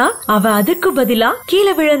 ஆனா அவ அதுக்கு பதிலா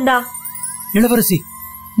கீழே விழுந்தா. இளவரசி,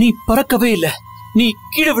 நீ பறக்கவே இல்ல, நீ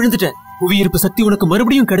கீழே விழுந்துட்ட. புவியீர்ப்பு சக்தி உனக்கு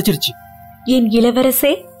மறுபடியும் கிடைச்சிருச்சு. என்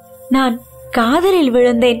இளவரசே, நான் காதலில்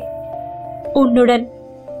விழுந்தேன் உன்னுடன்.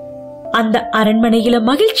 அந்த அரண்மனையில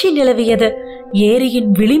மகிழ்ச்சி நிலவியது. ஏரியின்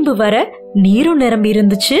விளிம்பு வர நீரும் நிரம்பி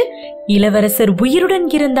இருந்துச்சு. இளவரசர் உயிருடன்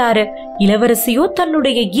இருந்தாரு. இளவரசியோ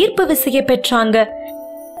தன்னுடைய ஈர்ப்பு விசையை பெற்றாங்க.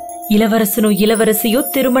 இளவரசனும் இளவரசியோ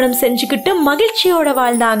திருமணம் செஞ்சுக்கிட்டு மகிழ்ச்சியோட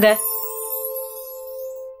வாழ்ந்தாங்க.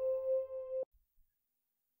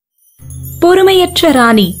 பொறுமையற்ற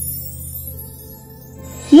ராணி.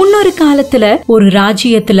 முன்னொரு காலத்துல ஒரு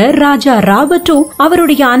ராஜ்யத்துல ராஜா ராபர்ட்டும்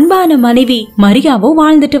அவருடைய அன்பான மனைவி மரியாவும்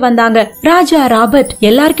வாழ்ந்துட்டு வந்தாங்க. ராஜா ராபர்ட்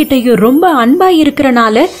எல்லார்கிட்டையும் ரொம்ப அன்பா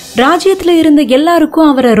இருக்கறனால ராஜ்யத்துல இருந்த எல்லாருக்கும்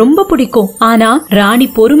அவரை ரொம்ப பிடிக்கும். ஆனா ராணி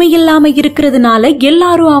பொறுமை இல்லாம இருக்கிறதுனால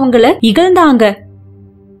எல்லாரும் அவங்கள இகழ்ந்தாங்க.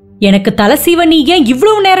 எனக்கு தலை சீவ நீ ஏன்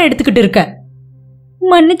இவ்வளவு நேரம் எடுத்துக்கிட்டு இருக்க?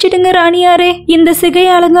 மன்னிச்சிடுங்க ராணியாரே, இந்த சிகை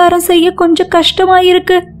அலங்காரம் செய்ய கொஞ்சம் கஷ்டமா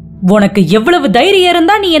இருக்கு. உனக்கு எவ்வளவு தைரியம்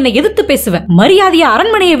இருந்தா நீ என்னை எதிர்த்து பேசுவ? மரியாதையா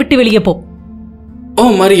அரண்மனையை விட்டு வெளியே போ. ஓ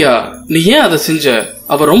மரியா, நீ ஏன் அதை செஞ்ச?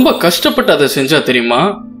 அவ ரொம்ப கஷ்டப்பட்டு அதை செஞ்சா தெரியுமா?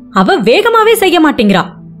 அவ வேகமாவே செய்ய மாட்டேங்கிறா.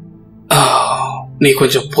 நீ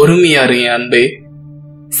கொஞ்சம் பொறுமையா இரு என் அன்பே.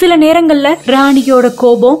 சில நேரங்கள்ல ராணியோட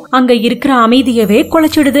கோபம் அங்க இருக்கிற அமைதியவே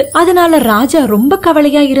குலைச்சிடுது. அதனால ராஜா ரொம்ப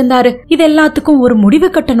கவலையா இருந்தாரு. இது எல்லாத்துக்கும் ஒரு முடிவு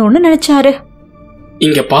கட்டணும்னு நினைச்சாரு.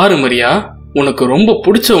 இங்க பாரு மரியா, உனக்கு ரொம்ப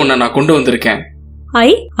பிடிச்ச ஒன்ன நான் கொண்டு வந்திருக்கேன். ஐ,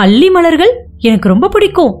 அல்லி மலர்கள் எனக்கு ரொம்ப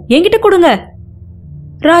பிடிக்கும், என்கிட்ட கொடுங்க.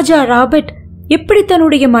 ராஜா ராபர்ட் எப்படி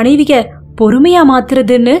தன்னுடைய மனைவிய பொறுமையா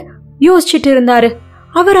மாத்துறதுன்னு யோசிச்சுட்டு இருந்தாரு.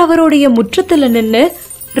 அவர் அவருடைய முற்றத்துல நின்னு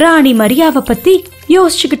ராணி மரியாவை பத்தி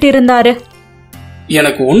யோசிச்சுக்கிட்டு இருந்தாரு.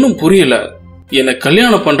 எனக்கு ஒன்னும் புரியல. என்ன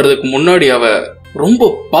கல்யாணம் பண்றதுக்கு முன்னாடி அவ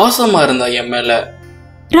ரொம்ப பாசமா இருந்தா என் மேல.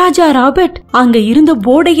 ராஜா ராபர்ட் அங்க இருந்த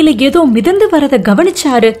போடையில ஏதோ மிதந்து வரத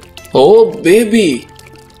கவனிச்சாரு. ஓ பேபி,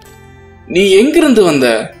 நீ எங்கிருந்து வந்த?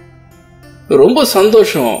 ரொம்ப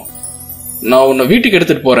சந்தோஷம். நான் உன்னை வீட்டுக்கு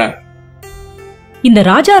எடுத்துட்டு போறேன். இந்த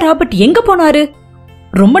ராஜா ராபர்ட் எங்க போனாரு?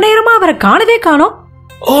 ரொம்ப நேரமா அவரை காணவே காணோம்.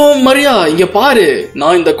 ஓ மரியா, இங்க பாரு,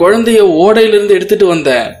 நான் இந்த குழந்தைய ஓடையில இருந்து எடுத்துட்டு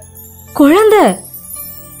வந்தேன். குழந்தை?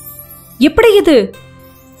 எப்படி இது?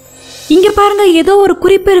 இங்க பாருங்க, ஏதோ ஒரு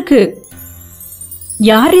குறிப்பு இருக்கு.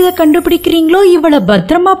 யார் இத கண்டுபிடிக்கிறீங்களோ இவளை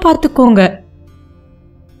பத்திரமா பார்த்துக்கோங்க.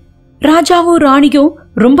 ராஜாவும் ராணியும்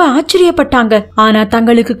ரொம்ப ஆச்சரியப்பட்டாங்க. ஆனா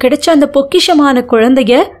தங்களுக்கு கிடைச்ச அந்த பொக்கிஷமான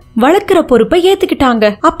குழந்தைய வளர்க்கிற பொறுப்பை ஏத்துக்கிட்டாங்க.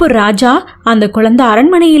 அப்போ ராஜா அந்த குழந்தை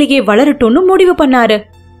அரண்மனையிலேயே வளரட்டும்னு முடிவு பண்ணாரு.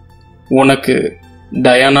 உனக்கு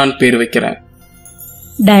டயானான்னு பேர் வைக்கிறேன்.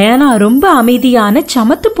 டயானா ரொம்ப அமைதியான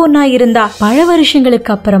சமத்து பொண்ணா இருந்தா. பல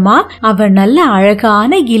வருஷங்களுக்கு அப்புறமா அவ நல்ல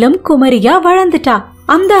அழகான இளம் குமரியா வளர்ந்துட்டா.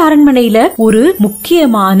 அந்த அரண்மனையில ஒரு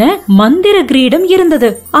முக்கியமான மந்திர கிரீடம் இருந்தது.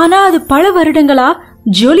 ஆனா அது பல வருடங்களா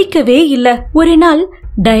ஜொலிக்கவே இல்ல. ஒரு நாள்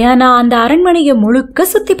டயானா அந்த அரண்மனைய முழுக்க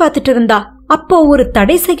சுத்தி பார்த்துட்டு இருந்தா. அப்போ ஒரு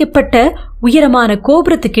தடை செய்யப்பட்ட உயரமான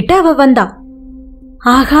கோபுரத்துக்கிட்ட அவ வந்தா.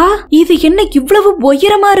 ஆகா, இது என்ன இவ்வளவு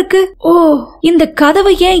உயரமா இருக்கு? ஓ, இந்த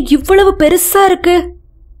கதவு ஏன் இவ்வளவு பெருசா இருக்கு?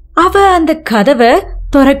 அவ அந்த கதவை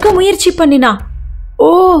திறக்க முயற்சி பண்ணினா. ஓ,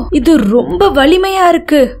 இது ரொம்ப வலிமையா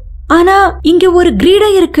இருக்கு. ஆனா இங்க ஒரு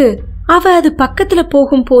கிரீடம் இருக்கு. அவ அது பக்கத்துல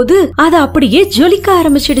போகும்போது அது அப்படியே ஜொலிக்க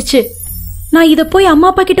ஆரம்பிச்சிடுச்சு. நான் இத போய் அம்மா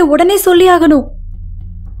அப்பா கிட்ட உடனே சொல்லி ஆகணும்.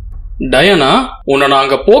 டயானா, உன்னை நான்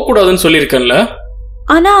அங்க போக கூடாதுன்னு சொல்லிருக்கேன்ல.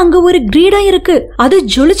 ஆனா அங்க ஒரு கிரீடம் இருக்கு, அது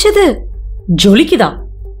ஜொலிச்சது. ஜொலிக்குதா?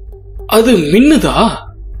 அது மின்னுதா?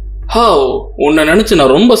 ஹாவ், உன்னை நினைச்சு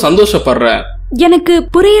நான் ரொம்ப சந்தோஷப்படுறேன். எனக்கு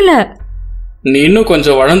புரியல. நீ இன்னும்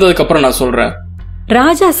கொஞ்சம் வளர்ந்ததுக்கு அப்புறம் நான் சொல்றேன்.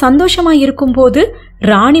 ராஜா சந்தோஷமா இருக்கும் போது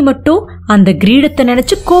ராணி மட்டும் அந்த கிரீடத்தை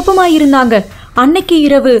நினைச்சு கோபமா இருந்தாங்க. அன்னைக்கு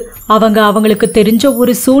இரவு அவங்களுக்கு தெரிஞ்ச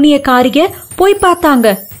ஒரு சூனியக்காரிய போய் பார்த்தாங்க.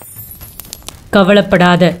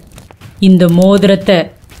 கவலைப்படாத, இந்த மோதிரத்தை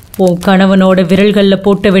உன் கணவனோட விரல்கள்ல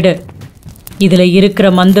போட்டு விடு. இதுல இருக்கிற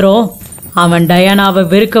மந்திரம் அவன் டயானாவை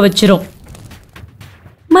வெறுக்க வச்சிரும்.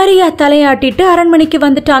 மரியா தலையாட்டிட்டு அரண்மனைக்கு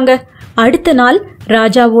வந்துட்டாங்க. அடுத்த நாள்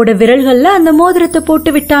ராஜாவோட விரல்கள்ல அந்த மோதிரத்தை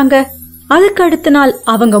போட்டு விட்டாங்க. அதுக்கு அடுத்த நாள்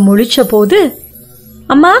அவங்க முழிச்ச போது,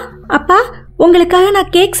 அம்மா அப்பா, உங்களுக்காக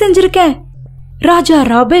நான் கேக் செஞ்சிருக்கேன். ராஜா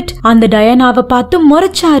ராபர்ட் அந்த டயானாவை பார்த்து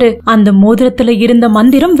முறைச்சாரு. அந்த மோதிரத்துல இருந்த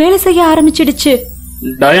மந்திரம் வேலை செய்ய ஆரம்பிச்சிடுச்சு.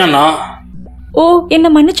 டயானா, ஓ என்ன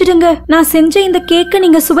மன்னிச்சிடுங்க, நான் செஞ்ச இந்த கேக்க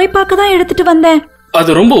நீங்க சுவை பார்க்க தான் எடுத்துட்டு வந்தேன்.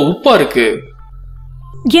 அது ரொம்ப உப்பா இருக்கு.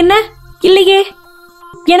 என்ன? இல்லையே,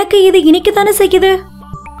 எனக்கு இது இனிக்கத்தானே செய்யுது.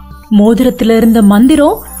 மோதிரத்துல இருந்த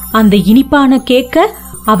மந்திரம் அந்த இனிப்பான கேக்க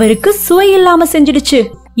அவருக்கு சுவை இல்லாம செஞ்சிடுச்சு.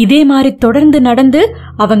 இதே மாதிரி தொடர்ந்து நடந்து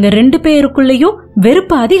அவங்க 2 பேருக்குள்ளயும்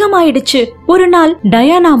வெறுப்பு அதிகமாயிடுச்சு. ஒரு நாள்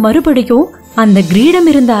டயானா மறுபடியும் அந்த கிரீடம்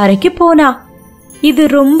இருந்த அறைக்கு போனா. இது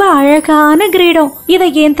ரொம்ப அழகான கிரீடம், இதை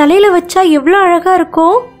என் தலையில வச்சா எவ்வளவு அழகா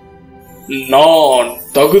இருக்கும். நான்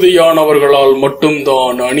தகுதியானவர்களால்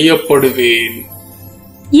மட்டும்தான் அணியப்படுவேன்.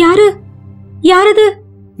 யாரது?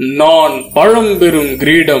 நான் பழம்பெரும்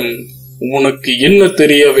கிரீடம். உனக்கு என்ன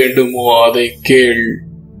தெரிய வேண்டுமோ அதை கேள்.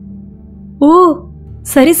 ஓ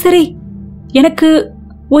சரி சரி, எனக்கு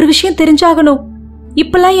ஒரு விஷயம் தெரிஞ்சாகணும்.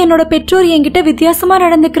 இப்பெல்லாம் என்னோட பெற்றோர் என்கிட்ட வித்தியாசமா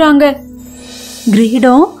நடந்துக்கிறாங்க.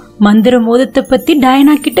 கிரீடம் மந்திர மோதத்தை பத்தி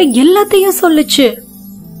டயானா கிட்ட எல்லாத்தையும் சொல்லுச்சு.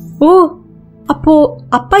 ஓ, அப்போ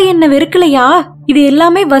அப்பா என்ன வெறுக்கலையா? இது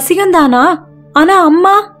எல்லாமே வசியம்தானா? ஆனா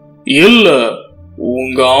அம்மா? இல்ல,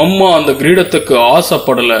 உங்க அம்மா அந்த கிரீடத்துக்கு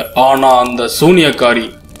ஆசைப்படல. ஆனா அந்த சூனியக்காரி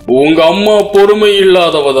உங்க அம்மா பொறுமை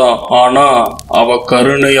இல்லாதவதான். ஆனா அவ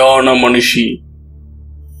கருணையான மனுஷி.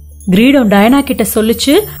 கிரீடம் டயானா கிட்ட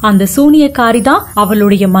சொல்லுச்சு, அந்த சூனியக்காரி தான்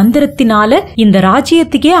அவளுடைய மந்திரத்தினால இந்த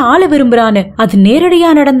ராஜ்யத்துக்கே ஆள விரும்புறான்னு. அது நேரடியா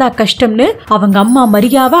நடந்தா கஷ்டம்னு அவங்க அம்மா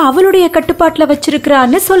மரியாவை அவளுடைய கட்டுப்பாட்டுல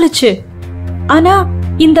வச்சிருக்கிறான்னு சொல்லுச்சு. ஆனா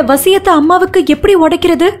இந்த வசியத்தை அம்மாவுக்கு எப்படி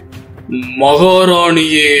உடைக்கிறது?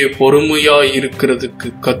 மகாராணியே பொறுமையா இருக்கிறதுக்கு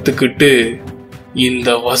கத்துக்கிட்டு இந்த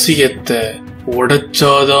வசியத்தை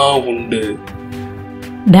உடைச்சாதான் உண்டு.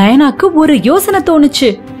 டயானாக்கு ஒரு யோசனை தோணுச்சு.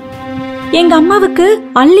 எங்க அம்மாவுக்கு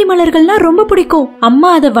அள்ளி மலர்கள்னா ரொம்ப பிடிக்கும். அம்மா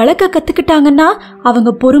அதை வளர்க்க கத்துக்கிட்டாங்கன்னா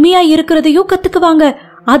அவங்க பொறுமையா இருக்கிறதையும் கத்துக்குவாங்க.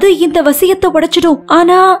 அது இந்த வசியத்தை உடைச்சிடும்.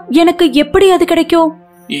 ஆனா எனக்கு எப்படி அது கிடைக்கும்?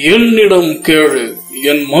 என்னிடம் கேளு,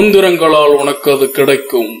 என் மந்திரங்களால் உனக்கு அது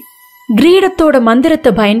கிடைக்கும். கிரீடத்தோட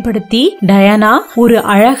மந்திரத்தை பயன்படுத்தி டயானா ஒரு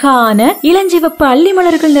அழகான இளஞ்சிவப்பு அள்ளி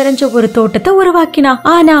மலர்கள் நிறைஞ்ச ஒரு தோட்டத்தை உருவாக்கினா.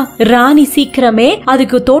 ஆனா ராணி சீக்கிரமே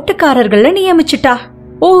அதுக்கு தோட்டக்காரர்களை நியமிச்சுட்டா.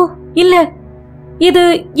 ஓ இல்ல, இது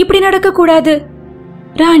இப்படி நடக்க கூடாது.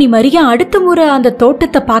 ராணி மரியா அடுத்த முறை அந்த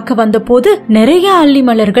தோட்டத்தை பார்க்க வந்த போது நிறைய அள்ளி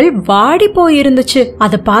மலர்கள் வாடி போயிருந்துச்சு.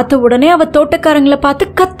 அத பார்த்த உடனே அவ தோட்டக்காரங்களை பார்த்து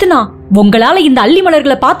கத்துனா, உங்களால இந்த அள்ளி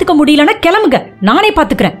மலர்களை பாத்துக்க முடியலன்னா கிளம்புங்க, நானே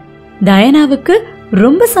பாத்துக்கிறேன். டயானாவுக்கு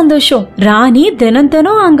ரொம்ப சந்தோஷம். ராணி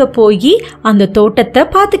தினம் அங்க போய் அந்த தோட்டத்தை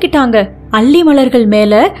பாத்துக்கிட்டாங்க. அள்ளி மலர்கள்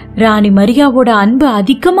மேல ராணி மரியாவோட அன்பு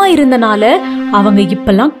அதிகமா இருந்தனால அவங்க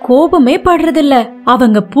இப்பெல்லாம் கோபமே படுறதில்ல.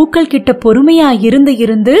 அவங்க பூக்கள் கிட்ட பொறுமையா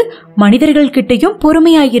இருந்து மனிதர்கள் கிட்டையும்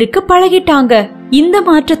பொறுமையா இருக்க பழகிட்டாங்க. இந்த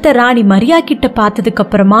மாற்றத்தை ராணி மரியா கிட்ட பார்த்ததுக்கு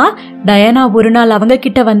அப்புறமா டயானா ஒரு நாள் அவங்க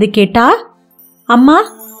கிட்ட வந்து கேட்டா, அம்மா,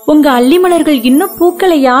 உங்க அள்ளி மலர்கள் இன்னும்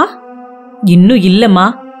பூக்கலையா? இன்னும் இல்லம்மா,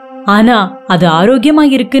 ஆனா அது ஆரோக்கியமா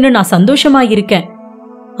இருக்குன்னு நான் சந்தோஷமா இருக்கேன்.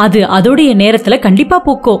 அது அதோடைய நேரத்துல கண்டிப்பா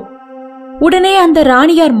பூக்கும். உடனே அந்த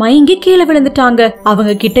ராணியார் மயங்கி கீழே விழுந்துட்டாங்க.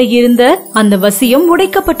 அவங்க கிட்ட இருந்த அந்த வசியம்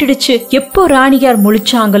உடைக்கப்பட்டுடுச்சு. எப்போ ராணியார்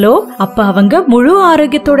முழிச்சாங்களோ அப்ப அவங்க முழு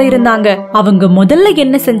ஆரோக்கியத்தோட இருந்தாங்க. அவங்க முதல்ல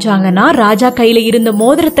என்ன செஞ்சாங்கன்னா, ராஜா கையில இருந்த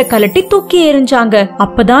மோதிரத்தை கலட்டி தூக்கி எறிஞ்சாங்க.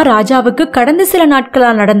 அப்பதான் ராஜாவுக்கு கடந்த சில நாட்களா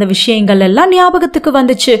நடந்த விஷயங்கள் எல்லாம் ஞாபகத்துக்கு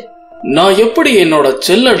வந்துச்சு. நான் எப்படி என்னோட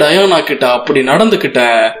செல்ல டயானா கிட்ட அப்படி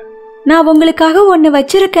நடந்துகிட்டேன்? நான் உங்களுக்காக ஒண்ணு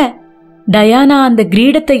வச்சிருக்கேன். டயானா அந்த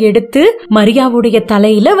கிரீடத்தை எடுத்து மரியாவுடைய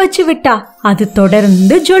தலையில வச்சு விட்டா. அது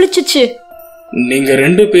தொடர்ந்து ஜொலிச்சுச்சு. நீங்க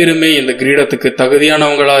 2 பேருமே இந்த கிரீடத்துக்கு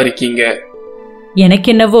தகுதியானவங்களா இருக்கீங்க. எனக்கு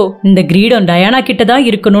என்னவோ இந்த கிரீடம் டயானா கிட்டதான்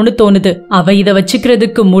இருக்கணும்னு தோணுது. அவ இத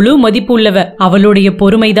வச்சுக்கிறதுக்கு முழு மதிப்பு உள்ளவ. அவளுடைய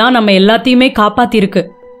பொறுமைதான் நம்ம எல்லாத்தையுமே காப்பாத்திருக்கு.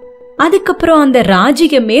 அதுக்கப்புறம் அந்த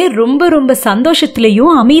ராஜ்யமே ரொம்ப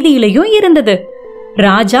சந்தோஷத்திலையும் அமைதியிலையும் இருந்தது.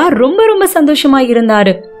 ராஜா ரொம்ப சந்தோஷமா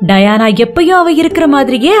இருந்தாரு. டயானா எப்பயும் அவ இருக்கிற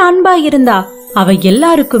மாதிரியே அன்பா இருந்தா. அவ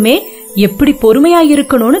எல்லாருக்குமே எப்படி பொறுமையா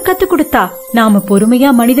இருக்கணும்னு கத்து கொடுத்தா. நாம பொறுமையா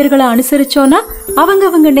மனிதர்களை அனுசரிச்சோம்னா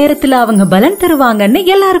அவங்க நேரத்துல அவங்க பலன் தருவாங்கன்னு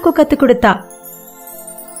எல்லாருக்கும் கத்து கொடுத்தா.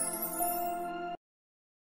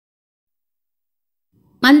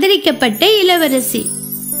 மந்திரிக்கப்பட்ட இளவரசி.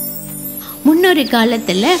 முன்னொரு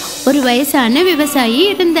காலத்துல ஒரு வயசான விவசாயி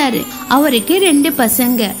இருந்தாரு. அவருக்கு 2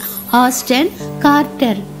 பசங்க, ஆஸ்டன்,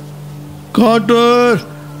 கார்ட்டர். கார்ட்டர்,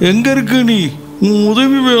 எங்க இருக்கு நீ? உன்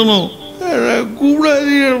உதவி வேணும்.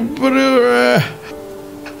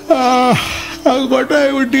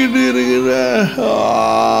 கொட்டாய் விட்டிட்டு இருக்கிற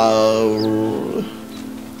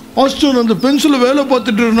ஆஸ்டன், அந்த பென்சில வேலை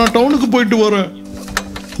பார்த்துட்டு நான் டவுனுக்கு போயிட்டு வரேன்.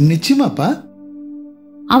 நிச்சயமாப்பா.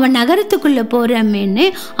 அவன் நகரத்துக்குள்ள போறமேன்னு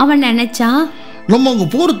அவன் நினைச்சான். நம்ம அங்க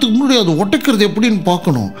போறதுக்கு முன்னாடி அதை ஒட்டைக்கிறது எப்படின்னு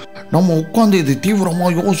பார்க்கணும். நம்ம உட்காந்து இது தீவிரமா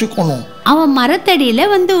யோசிக்கணும். அவன் மரத்தடியில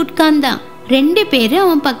வந்து உட்கார்ந்தான். 2 பேரும்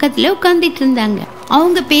அவன் பக்கத்துல உட்கார்ந்துட்டு இருந்தாங்க.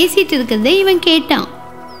 அவங்க பேசிட்டு இருக்கிறத இவன் கேட்டான்.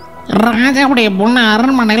 ராஜாவுடைய பொண்ணு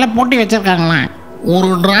அரண்மனையில போட்டி வச்சிருக்காங்களா?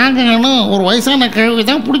 ஒரு டிராகனும் ஒரு வயசான கிழவி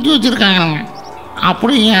தான் பிடிச்சி வச்சிருக்காங்க.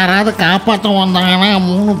 அப்படி யாராவது காப்பாற்ற வந்தாங்கன்னா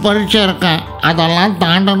 3 பரீட்சை இருக்கேன், அதெல்லாம்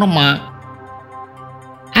தாண்டணுமா?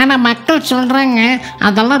 ஆனால் மக்கள் சொல்கிறாங்க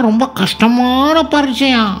அதெல்லாம் ரொம்ப கஷ்டமான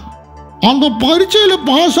பரீட்சையாம். அந்த பரீட்சையில்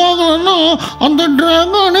பாஸ் ஆகலன்னா அந்த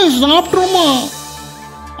டிராகனே சாப்பிட்ருமா?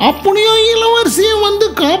 அப்படியே இளவரசியை வந்து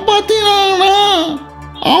காப்பாற்றினாங்கன்னா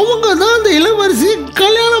அவங்க தான் அந்த இளவரசியை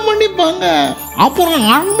கல்யாணம் பண்ணிப்பாங்க. அப்புறம்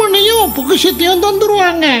அரண்மனையும் பொக்கிஷத்தையும்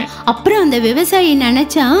தந்துருவாங்க. அப்புறம் அந்த விவசாயி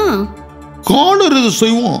நினைச்சான், காடர் இதை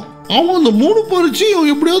செய்வான். அவன் அந்த 3 பரீட்சையும்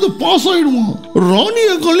எப்படியாவது பாஸ் ஆயிடுவான்.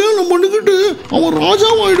 ராணியை கல்யாணம் பண்ணிக்கிட்டு அவன்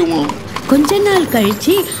ராஜாவாயிடுவான். கொஞ்ச நாள்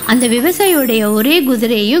கழிச்சு அந்த விவசாயியோடைய ஒரே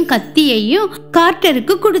குதிரையும் கத்தியையும்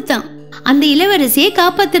கார்ட்டருக்கு கொடுத்தான். அந்த இளவரசியை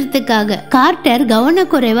காப்பாத்துறதுக்காக கார்ட்டர்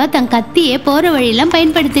கவனக்குறைவா தன் கத்தியை போற வழியெல்லாம்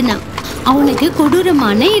பயன்படுத்தினான். அவனுக்கு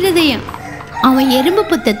கொடூரமான இருதயம். அவன் எறும்பு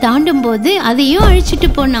புத்தை தாண்டும் போது அதையும் அழிச்சிட்டு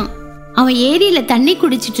போனான். அவன் ஏரியில தண்ணி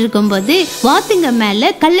குடிச்சிட்டு இருக்கும் போது வாத்துங்க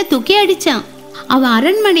மேல கல்ல தூக்கி அடிச்சான். அவன்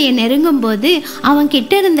அரண்மனையை நெருங்கும் போது அவன்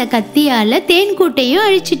கிட்ட இருந்த கத்தியால தேன் கூட்டையும்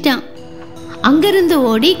அழிச்சிட்டான். அங்கிருந்து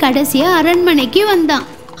ஓடி கடைசியா அரண்மனைக்கு வந்தான்.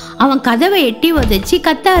 அவன் கதவை எட்டி உதைச்சி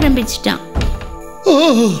கத்த ஆரம்பிச்சிட்டான்.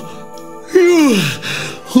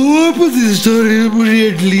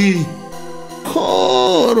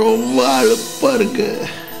 ரொம்ப அழுப்பா இருக்கு.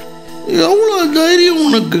 எவ்வளோ தைரியம்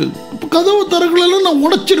உனக்கு? கதவு திறக்கலன்னு நான்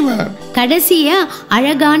உடைச்சிடுவேன். கடைசியா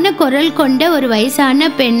அழகான குரல் கொண்ட ஒரு வயசான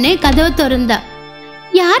பெண்ணு கதவு திறந்தா.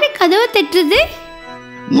 யாரு கதவு தட்டுறது?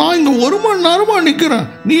 நான் இங்க 1 மணி நேரமா நிக்கிறேன்.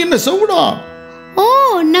 நீ என்ன செவிடா? ஓ,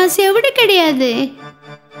 நான் செவிடு கிடையாது.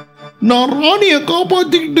 நான் ராணியை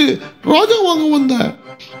காப்பாத்திக்கிட்டு ராஜா வாங்க வந்தேன்.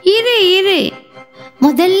 இரு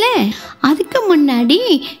முதல்ல அதுக்கு முன்னாடி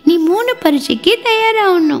நீ 3 பரீட்சைக்கு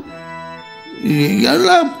தயாராகணும்.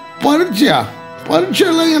 எல்லாம்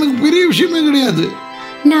பரீட்சையெல்லாம் எனக்கு பெரிய விஷயமே கிடையாது.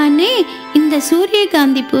 நானு இந்த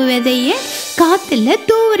சூரியகாந்தி பூ விதைய காத்துல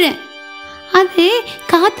தூவுறேன். அது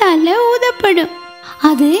காத்தால ஊதப்படும்.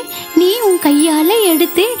 அது நீ உன் கையால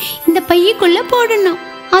எடுத்து இந்த பையக்குள்ள போடணும்.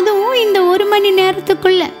 அதுவும் இந்த 1 மணி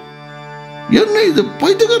நேரத்துக்குள்ள. என்ன இது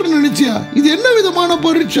பைத்தியக்காரன் நினைச்சியா? இது என்ன விதமான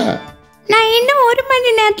பரீட்சை? நான் இன்னும் 1 மணி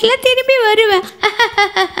நேரத்துல திரும்பி வருவேன்.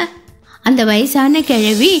 அந்த வயசான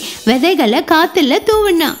கிழவி விதைகளை காத்துல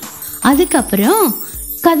தூவினா. அதுக்கப்புறம்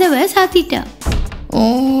கதவை சாத்திட்டா.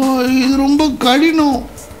 இது ரொம்ப கடினம்.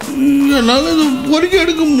 என்னால இது பொறுக்கி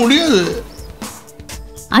எடுக்க முடியாது.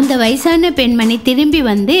 அந்த வயசான பெண்மணி திரும்பி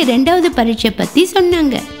வந்து 2வது பரீட்சை பத்தி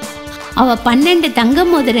சொன்னாங்க. அவ 12 தங்க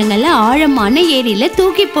மோதிரங்களை ஆழமான ஏரியில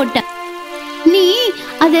தூக்கி போட்டா. நீ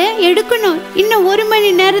அதை எடுக்கணும் இன்னும் 1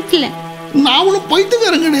 மணி நேரத்துல. நான் ஒன்றும்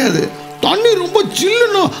பைத்தியக்காரன் கிடையாது. தண்ணி ரொம்ப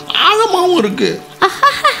சில்லுன்னு ஆழமாவும் இருக்கு.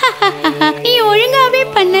 நீ ஒழுங்காவே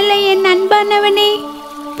பண்ணல என் அன்பானவனே.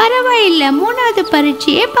 பரவாயில்ல, 3வது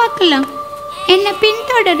பரீட்சையே பார்க்கலாம். என்ன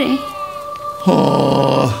பின்தொடரு.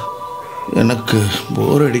 எனக்கு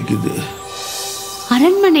போர் அடிக்குது.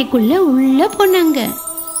 அரண்மனைக்குள்ள உள்ள போனாங்க.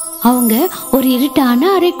 அவங்க ஒரு இருட்டான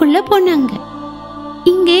அறைக்குள்ள போனாங்க.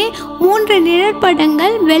 இங்கே 3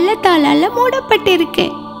 நிழற்படங்கள் வெள்ளத்தாளால மூடப்பட்டிருக்கு.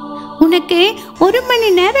 உனக்கு 1 மணி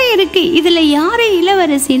நேரம் இருக்கு. இதுல யாரை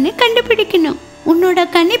இளவரசின்னு கண்டுபிடிக்கணும். உன்னோட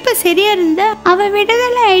கணிப்பு சரியா இருந்தா அவ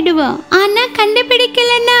விடுதலை ஆயிடுவா. ஆனா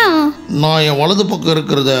கண்டுபிடிக்கலன்னா நான் என் வலது பக்கம்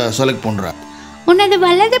இருக்கிறத செலக்ட் பண்றேன். உனது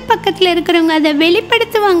வலது பக்கத்துல இருக்கிறவங்க அதை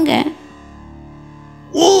வெளிப்படுத்துவாங்க.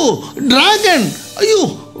 ஓ, டிராகன்! ஐயோ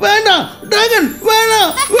வேண்டாம், டிராகன்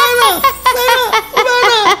வேண்டாம், வேண்டாம்,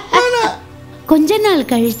 வேண்டாம். கொஞ்ச நாள்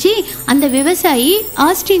கழிச்சு அந்த விவசாயி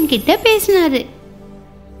ஆஸ்டின் கிட்ட பேசினாரு.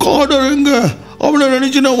 காடருங்க, அவனை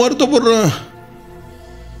நினைச்சு நான் வருத்தப்படுறேன்.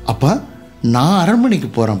 அப்பா, நான் அரண்மனைக்கு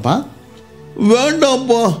போறேன்ப்பா.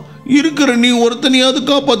 வேண்டாம்ப்பா, இருக்கிற நீ ஒருத்தனையாவது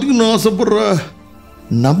காப்பாத்திக்கணும்னு ஆசைப்படுற.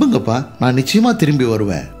 நம்புங்கப்பா, நான் நிச்சயமா திரும்பி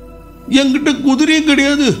வருவேன். என்கிட்ட குதிரையும்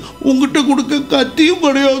கிடையாது, உங்ககிட்ட கொடுக்க கத்தியும்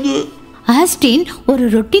கிடையாது. ஆஸ்டின் ஒரு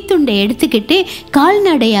ரொட்டி துண்டை எடுத்துக்கிட்டு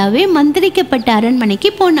கால்நடையாவே மந்திரிக்கப்பட்ட அரண்மனைக்கு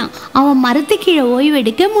போனான். அவன் மரத்து கீழே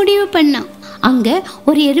ஓய்வெடுக்க முடிவு பண்ணான். அங்க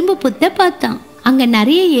ஒரு எறும்பு புத்தை பார்த்தான். அங்க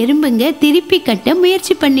நிறைய எறும்புங்க திருப்பி கட்ட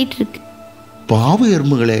முயற்சி பண்ணிட்டு இருக்கு. பாவ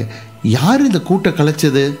எறும்புகளே, யார் இந்த கூட்டை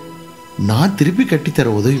கலைச்சது? நான் திருப்பி கட்டித்தர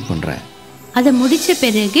உதவி பண்றேன். அதை முடிச்ச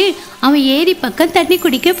பிறகு அவன் ஏரி பக்கம் தண்ணி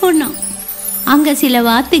குடிக்க போனான். அங்க சில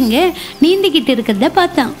வாத்துங்க நீந்திக்கிட்டு இருக்கிறத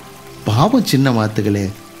பார்த்தான். பாவம் சின்ன வாத்துகளே,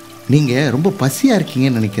 நீங்க ரொம்ப பசியா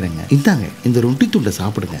இருக்கீங்கன்னு நினைக்கிறேங்க. இந்தாங்க, இந்த ரொட்டி துண்டை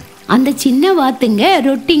சாப்பிடுங்க. அந்த சின்ன வாத்துங்க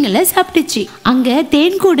ரொட்டிங்களை சாப்பிட்டுச்சு. அங்க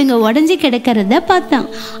தேன் கூடுங்க உடஞ்சி கிடக்கிறத பார்த்தான்.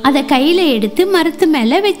 அதை கையில எடுத்து மரத்து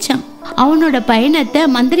மேல வச்சான். அவனோட பயணத்தை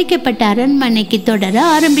மந்திரிக்கப்பட்ட அரண்மனைக்கு தொடர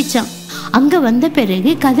ஆரம்பிச்சான். அங்க வந்த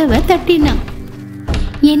பிறகு கதவை தட்டினான்.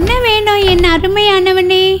 என்ன வேணும் என்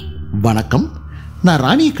அருமையானவனே? வணக்கம், நான்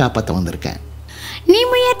ராணியை காப்பாற்ற வந்திருக்கேன். நீ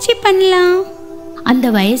முயற்சி பண்ணலாம். அந்த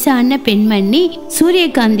வயசான பெண்மணி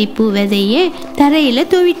சூரியகாந்தி பூ விதைய தரையில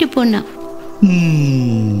தூவிட்டு போனான்.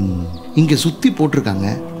 இங்க சுத்தி போட்டிருக்காங்க.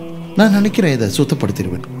 நான் நினைக்கிறேன் இதை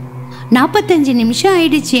சுத்தப்படுத்திடுவேன். 45 நிமிஷம்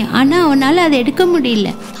ஆயிடுச்சு. ஆனா அவனால அதை எடுக்க முடியல.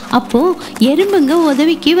 அப்போ எறும்புங்க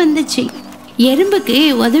உதவிக்கு வந்துச்சு. எறும்புக்கு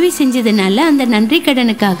உதவி செஞ்சதுனால அந்த நன்றி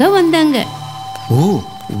கடனுக்காக வந்தாங்க. ஓ,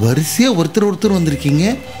 வரிசையா ஒருத்தர் வந்திருக்கீங்க.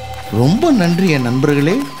 ரொம்ப நன்றி என்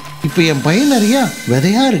நண்பர்களே. இப்ப என் பையன் நிறைய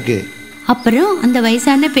விதையா இருக்கு. அப்புறம் அந்த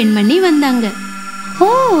வயசான பெண்மணி வந்தாங்க. ஓ,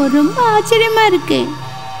 ரொம்ப ஆச்சரியமா இருக்கு.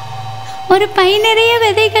 ஒரு பை நிறைய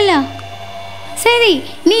விதைகளா? சரி,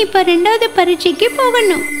 நீ இப்ப 2வது பரீட்சைக்கு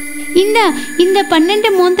போகணும். இந்த 12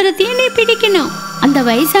 மோந்திரத்தையும் நீ பிடிக்கணும். அந்த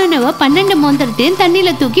வயசானவ 12 மோந்திரத்தையும் தண்ணியில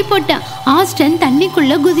தூக்கி போட்டான். ஆஸ்டன்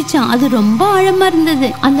தண்ணிக்குள்ள குதிச்சான். அது ரொம்ப ஆழமா இருந்தது.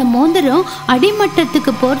 அந்த மோந்திரம்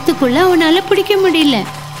அடிமட்டத்துக்கு போறதுக்குள்ள அவனால பிடிக்க முடியல.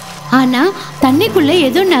 ஆனா தண்ணிக்குள்ள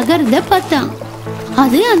ஏதோ நகர்த பார்த்தான்.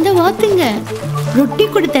 அது அந்த வாத்துங்க. ரொட்டி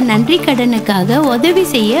கொடுத்த நன்றி கடனுக்காக உதவி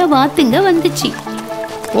செய்ய வாத்துங்க வந்துச்சு.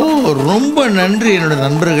 ஓ, ரொம்ப நன்றி என்னோட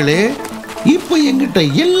நண்பர்களே. இப்போ என்கிட்ட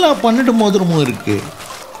எல்லா 12 மோதிரமும் இருக்கு.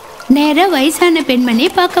 நேரா வயசான பெண்மணி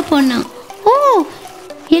பார்க்க போனான். ஓ,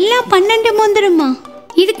 எல்லாம் 12 மோந்திரமா?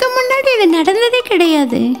 இதுக்கு முன்னாடி இது நடந்ததே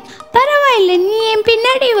கிடையாது. பரவாயில்ல, நீ என்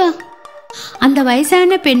பின்னாடி வா. அந்த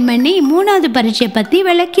வயசான பெண்மணி 3வது பரீட்சை பத்தி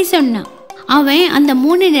விளக்கி சொன்னான். அவன் அந்த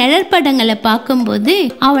 3 நிழற்படங்களை பார்க்கும்போது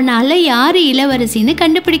அவனால யாரு இளவரசின்னு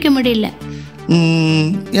கண்டுபிடிக்க முடியல.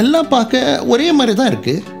 எல்லாம் பார்க்க ஒரே மாதிரி தான்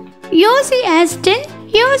இருக்கு. யோசி ஆஸ்டன்,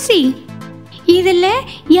 யோசி. இதுல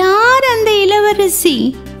யார் அந்த இளவரசி?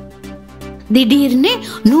 திடீர்னு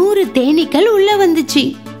 100 தேனீக்கள் உள்ள வந்துச்சு.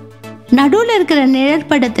 நடுவுல இருக்கிற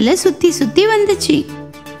நிழற்படத்துல சுத்தி சுத்தி வந்துச்சு.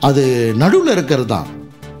 அது நடுவுல இருக்கிறதா?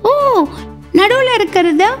 ஓ, நடுவுல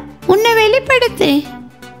இருக்கிறதா? உன்னை வெளிப்படுத்து.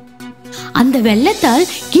 அந்த வெள்ளத்தால்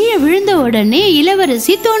கீழே விழுந்த உடனே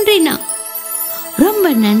இளவரசி தோன்றினா. ரொம்ப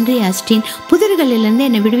நன்றி ஆஸ்டின், புதிர்களிலிருந்து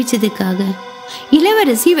என்னை விடுவிச்சதுக்காக.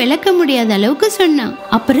 இளவரசி விளக்க முடியாத அளவுக்கு சொன்னான்.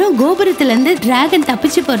 அப்புறம் கோபுரத்துல இருந்து டிராகன்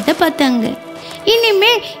தப்பிச்சு போறத பார்த்தாங்க.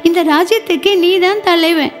 இனிமே இந்த ராஜ்யத்துக்கு நீ தான்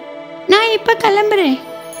தலைவன். நான் இப்ப கிளம்புறேன்.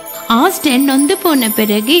 ஆஸ்டன் நொந்து போன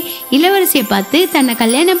பிறகு இளவரசியை பார்த்து தன்னை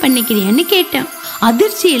கல்யாணம் பண்ணிக்கிறியான்னு கேட்டான்.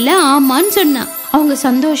 அதிர்ச்சியில ஆமான்னு சொன்னான். அவங்க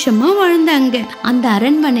சந்தோஷமா வாழ்ந்தாங்க. அந்த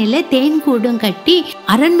அரண்மனையில தேன் கூடும் கட்டி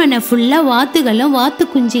அரண்மனை ஃபுல்லா வாத்துகளும் வாத்து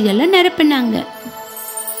குஞ்சிகளும் நிரப்பினாங்க.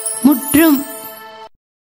 முற்றும்.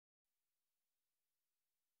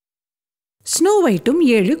 ஸ்னோ ஒயிட்டும்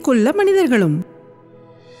 7 குள்ள மனிதர்களும்.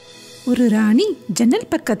 ஒரு ராணி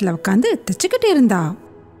ஜன்னல் பக்கத்துல உட்காந்து தச்சுக்கிட்டு இருந்தா.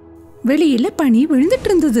 வெளியில பனி விழுந்துட்டு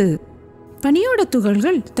இருந்தது. பனியோட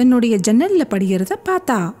துகள்கள் தன்னுடைய ஜன்னல்ல படிகிறத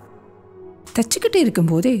பார்த்தா. தச்சுக்கிட்டு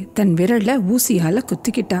இருக்கும்போதே தன் விரல்ல ஊசியால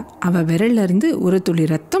குத்திக்கிட்டா. அவ விரல்ல இருந்து ஒரு துளி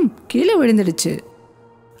ரத்தம் கீழே விழுந்துடுச்சு.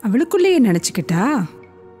 அவளுக்குள்ளேயே நினைச்சுக்கிட்டா,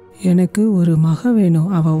 எனக்கு ஒரு மக வேணும்.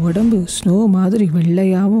 அவ உடம்பு ஸ்னோ மாதிரி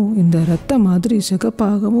வெள்ளையாவும் இந்த ரத்த மாதிரி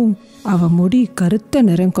சிகப்பாகவும் அவ முடி கருத்த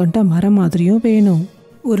நிறம் கொண்ட மரம் மாதிரியும் வேணும்.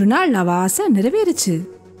 ஒரு நாள் அவ ஆசை நிறைவேறுச்சு.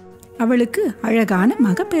 அவளுக்கு அழகான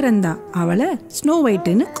மக பிறந்தா. அவளை ஸ்னோ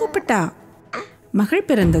ஒயிட்னு கூப்பிட்டா. மகள்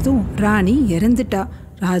பிறந்ததும் ராணி இறந்துட்டா.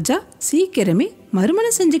 ராஜா சீக்கிரமே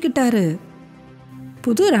மறுமணம் செஞ்சுக்கிட்டாரு.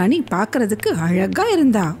 புது ராணி பார்க்கறதுக்கு அழகா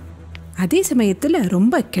இருந்தா. அதே சமயத்துல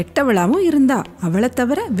ரொம்ப கெட்டவளாவும் இருந்தா. அவளை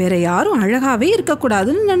தவிர வேற யாரும் அழகாவே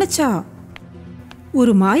இருக்கக்கூடாதுன்னு நினைச்சா.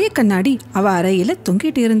 ஒரு மாய கண்ணாடி அவ அறையில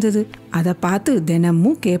தொங்கிட்டு இருந்தது. அதை பார்த்து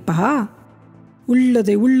தினமும் கேப்பா,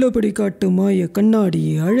 உள்ளதை உள்ளபடி காட்டு மாய கண்ணாடி,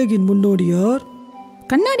 அழகின் முன்னோடியார்.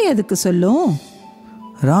 கண்ணாடி அதுக்கு சொல்லும்,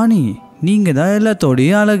 ராணி நீங்க தான்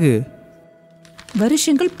எல்லாத்தோடைய அழகு.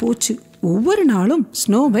 வருஷங்கள் போச்சு. ஒவ்வொரு நாளும்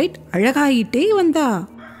ஸ்னோ ஒயிட் அழகாயிட்டே வந்தா.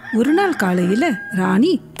 ஒரு நாள் காலையில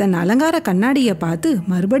ராணி தன் அலங்கார கண்ணாடியை பார்த்து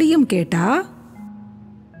மறுபடியும் கேட்டா,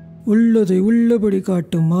 உள்ளதை உள்ளபடி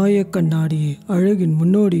காட்டும் மாய கண்ணாடி, அழகின்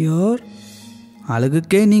முன்னோடியார்.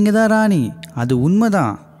 அழகுக்கே நீங்க தான் ராணி, அது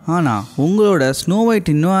உண்மைதான். ஆனா உங்களோட ஸ்னோ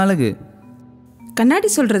ஒயிட் இன்னும் அழகு. கண்ணாடி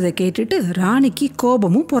சொல்றத கேட்டுட்டு ராணிக்கு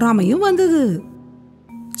கோபமும் பொறாமையும் வந்தது.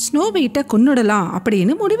 ஸ்னோ ஒயிட்டை கொன்னுடலாம்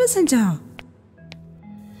அப்படின்னு முடிவு செஞ்சா.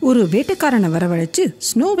 ஒரு வேட்டைக்காரனை வரவழைச்சு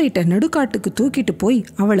ஸ்னோ ஒயிட்டை நடுக்காட்டுக்கு தூக்கிட்டு போய்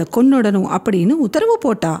அவளை கொன்னுடணும் அப்படின்னு உத்தரவு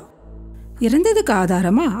போட்டா. இறந்ததுக்கு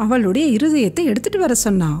ஆதாரமா அவளுடைய இருதயத்தை எடுத்துட்டு வர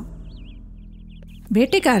சொன்னான்.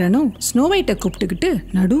 வேட்டைக்காரனும் ஸ்னோ ஒயிட்டை கூப்பிட்டுக்கிட்டு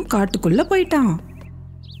நடு காட்டுக்குள்ள போயிட்டான்.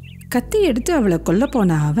 கத்தி எடுத்து அவளை கொல்ல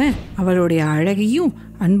போன அவன் அவளுடைய அழகையும்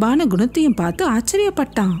அன்பான குணத்தையும் பார்த்து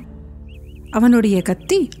ஆச்சரியப்பட்டான். அவனுடைய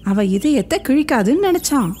கத்தி அவ இதயத்தை கிழிக்காதுன்னு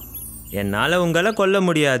நினைச்சான். என்னால் உங்களை கொல்ல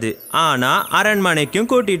முடியாது, ஆனால் அரண்மனைக்கும்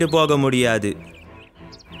கூட்டிகிட்டு போக முடியாது.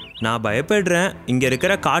 நான் பயப்படுறேன், இங்கே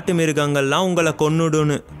இருக்கிற காட்டு மிருகங்கள்லாம் உங்களை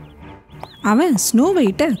கொன்னுடுன்னு. அவன் ஸ்னோ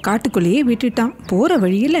ஒயிட்டை காட்டுக்குள்ளேயே விட்டுட்டான். போற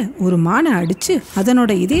வழியில ஒரு மானை அடிச்சு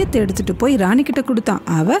அதனோட இதயத்தை எடுத்துட்டு போய் ராணி கிட்ட கொடுத்தான்.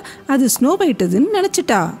 அவ அது ஸ்னோ ஒயிட்டுதுன்னு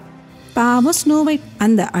நினைச்சிட்டா. பாவம் ஸ்னோ ஒயிட்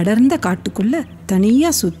அந்த அடர்ந்த காட்டுக்குள்ள தனியா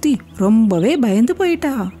சுத்தி ரொம்பவே பயந்து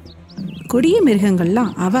போயிட்டா. கொடிய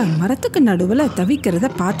மிருகங்கள்லாம் அவ மரத்துக்கு நடுவுல தவிக்கிறத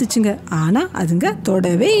பார்த்துச்சுங்க. ஆனா அதுங்க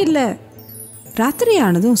தொடவே இல்லை. ராத்திரி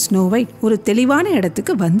ஆனதும் ஸ்னோ ஒயிட் ஒரு தெளிவான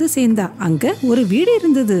இடத்துக்கு வந்து சேர்ந்தா. அங்க ஒரு வீடு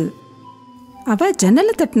இருந்தது. அவ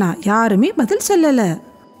ஜன்னலை தட்டினா, யாருமே பதில் சொல்லல.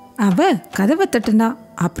 அவ கதவை தட்டினா,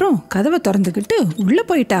 அப்புறம் கதவை திறந்துக்கிட்டு உள்ள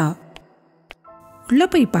போயிட்டா. உள்ள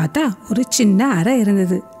போய் பார்த்தா ஒரு சின்ன அறை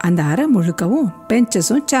இருந்தது. அந்த அறை முழுக்கவும்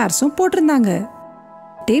பெஞ்சஸும் சேர்ஸும் போட்டிருந்தாங்க.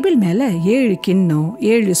 டேபிள் மேல 7 கிண்ணம்,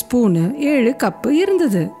 7 ஸ்பூனு, 7 கப்பு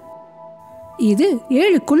இருந்தது. இது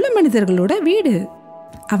 7 குள்ள மனிதர்களோட வீடு.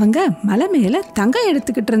 அவங்க மலை மேல தங்கம்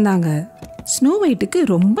எடுத்துக்கிட்டு இருந்தாங்க. ஸ்னோ ஒயிட்டுக்கு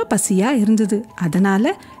ரொம்ப பசியா இருந்தது.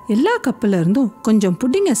 அதனால எல்லா கப்புல இருந்தும் கொஞ்சம்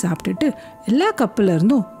புட்டிங்க சாப்பிட்டுட்டு எல்லா கப்புல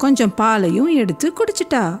இருந்தும் கொஞ்சம் பாலையும் எடுத்து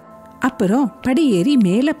குடிச்சிட்டா. அப்புறம் படி ஏறி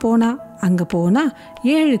மேல போனா. அங்க போனா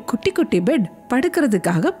 7 குட்டி குட்டி பெட்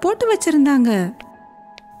படுக்கிறதுக்காக போட்டு வச்சிருந்தாங்க.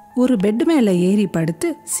 ஒரு பெட் மேல ஏறி படுத்து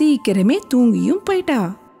சீக்கிரமே தூங்கியும் போயிட்டா.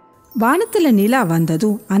 வானத்துல நிலா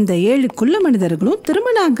வந்ததும் அந்த 7 குள்ள மனிதர்களும்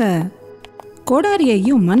திரும்பினாங்க.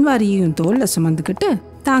 கோடாரியையும் மண்வாரியையும் தோல்ல சுமந்துக்கிட்டு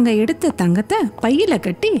தாங்க எடுத்த தங்கத்தை பையில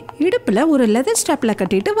கட்டி இடுப்புல ஒரு லெதர் ஸ்ட்ராப்ல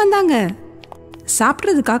கட்டிட்டு வந்தாங்க.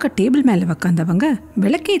 சாப்பிட்றதுக்காக டேபிள் மேல உக்காந்தவங்க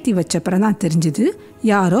விளக்கேத்தி வச்சப்பறம் தான் தெரிஞ்சது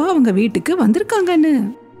யாரோ அவங்க வீட்டுக்கு வந்திருக்காங்கன்னு.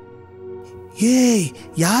 ஏய்,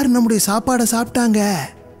 யார் நம்முடைய சாப்பாடை சாப்பிட்டாங்க?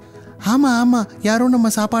 ஆமா ஆமா, யாரோ நம்ம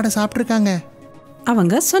சாப்பாடை சாப்பிட்ருக்காங்க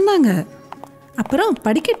அவங்க சொன்னாங்க. அப்புறம்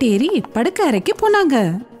படிக்கட்டேறி படுக்கை அறைக்கு போனாங்க.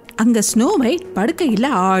 அங்க ஸ்னோ ஒயிட் படுக்கையில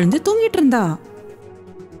ஆழ்ந்து தூங்கிட்டு இருந்தா.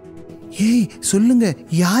 ஏய் சொல்லுங்க,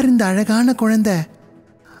 யார் இந்த அழகான குழந்தை?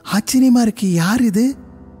 ஆச்சரியமா இருக்கு, யார் இது?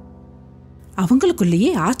 அவங்களுக்குள்ளேயே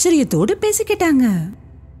ஆச்சரியத்தோடு பேசிக்கிட்டாங்க.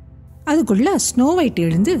 அதுக்குள்ள ஸ்னோ ஒயிட்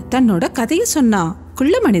எழுந்து தன்னோட கதையை சொன்னா.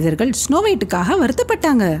 குள்ள மனிதர்கள் ஸ்னோ ஒயிட்டுக்காக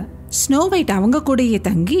வருத்தப்பட்டாங்க. ஸ்னோ ஒயிட் அவங்க கூடயே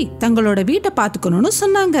தங்கி தங்களோட வீட்டை பார்த்துக்கணும்னு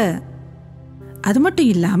சொன்னாங்க. அது மட்டும்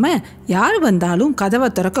இல்லாம யார் வந்தாலும் கதவை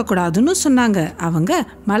திறக்க கூடாதுன்னு சொன்னாங்க. அவங்க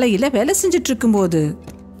மலையில வேலை செஞ்சிட்டு இருக்கும்போது,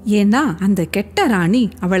 ஏன்னா அந்த கெட்ட ராணி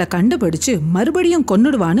அவளை கண்டுபிடிச்சு மறுபடியும்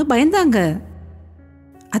கொன்னுடுவான்னு பயந்தாங்க.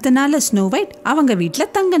 அதனால ஸ்னோ ஒயிட் அவங்க வீட்டுல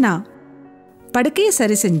தங்கினா. படுக்கையை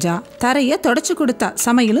சரி செஞ்சா, தரைய தொடச்சு கொடுத்தா,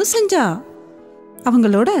 சமையலும் செஞ்சா.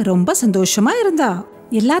 அவங்களோட ரொம்ப சந்தோஷமா இருந்தா.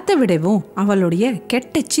 எல்லாத்த விடவும் அவளுடைய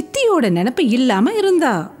கெட்ட சித்தியோட நினைப்பு இல்லாம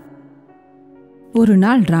இருந்தா. ஒரு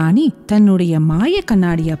நாள் ராணி தன்னுடைய மாய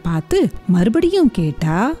கண்ணாடிய பார்த்து மறுபடியும்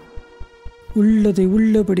கேட்டா, உள்ளதை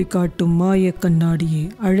உள்ளபடி காட்டும் மாய கண்ணாடியே,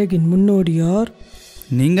 அழகின் முன்னோடியார்?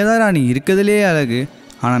 நீங்கள் தான் ராணி இருக்கிறதுலே அழகு.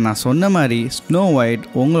 ஆனால் நான் சொன்ன மாதிரி ஸ்னோ ஒயிட்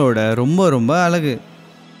உங்களோட ரொம்ப ரொம்ப அழகு.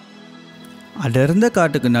 அடர்ந்த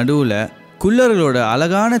காட்டுக்கு நடுவில் குள்ளர்களோட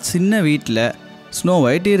அழகான சின்ன வீட்டில் ஸ்னோ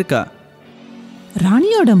ஒயிட் இருக்கா.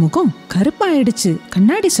 ராணியோட முகம் கருப்பாயிடுச்சு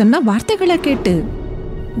கண்ணாடி சொன்ன வார்த்தைகளை கேட்டு.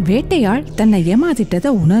 வேட்டையாள் தன்னை ஏமாத்திட்டதை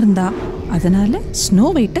உணர்ந்தா. அதனால ஸ்னோ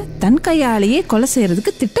ஒயிட்டை தன் கையாலேயே கொலை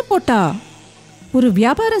செய்யறதுக்கு திட்டம் போட்டா. ஒரு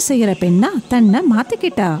வியாபாரம் செய்யற பெண்ணா தன்னை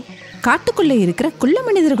மாத்திக்கிட்டா. காட்டுக்குள்ள இருக்கிற குள்ள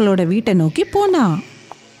மனிதர்களோட வீட்டை நோக்கி போனா.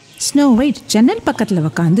 ஸ்னோ ஒயிட் ஜன்னல் பக்கத்துல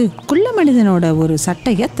உக்காந்து குள்ள மனிதனோட ஒரு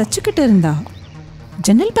சட்டைய தச்சுக்கிட்டு இருந்தா.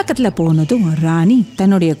 ஜன்னல் பக்கத்துல போனதும் ராணி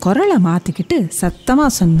தன்னுடைய குரலை மாத்திக்கிட்டு சத்தமா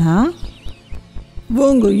சொன்னா,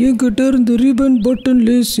 வாங்க, என்கிட்ட இருந்து ரிபன், பட்டன்,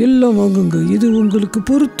 லேஸ் எல்லாம் வாங்குங்க. இது உங்களுக்கு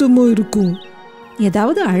பொருத்தமா இருக்கும்.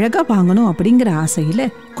 ஏதாவது அழகா வாங்கணும் அப்படிங்கிற ஆசையில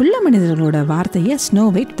குள்ள மனிதர்களோட வார்த்தைய ஸ்னோ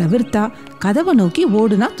ஒயிட் தவிர்த்தா. கதவை நோக்கி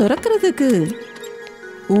ஓடுனா திறக்கிறதுக்கு.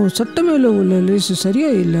 ஓ, சட்ட மேல உள்ள லேஸ்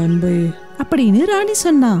சரியா இல்லை அன்பே அப்படின்னு ராணி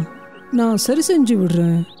சொன்னா. நான் சரி செஞ்சு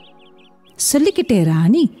விடுறேன் சொல்லிக்கிட்டே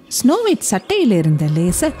ராணி ஸ்னோ ஒயிட் சட்டையில இருந்த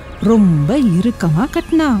லேச ரொம்ப இறுக்கமா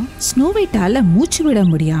கட்டினா. ஸ்னோ ஒயிட்டால மூச்சு விட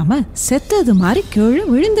முடியாம செத்தது மாதிரி கீழே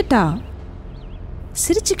விழுந்துட்டா.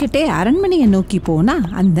 சிரிச்சுக்கிட்டே அரண்மனையை நோக்கி போனா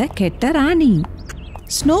அந்த கெட்ட ராணி.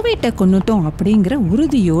 ஸ்னோ ஒயிட்டை கொன்னுட்டோம் அப்படிங்கிற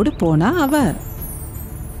உறுதியோடு போனா அவ.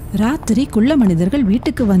 ராத்திரி குள்ள மனிதர்கள்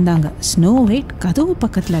வீட்டுக்கு வந்தாங்க. ஸ்னோ ஒயிட் கதவு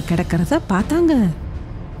பக்கத்துல கிடக்கிறத பார்த்தாங்க.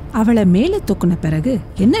 அவளை மேலே தூக்குன பிறகு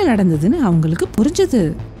என்ன நடந்ததுன்னு அவங்களுக்கு புரிஞ்சது.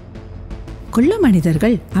 குள்ள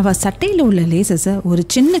மனிதர்கள் அவ சட்டையில உள்ள லேசஸ ஒரு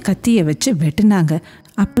சின்ன கத்திய வச்சு வெட்டினாங்க.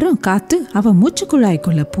 அப்புறம் காத்து அவ மூச்சு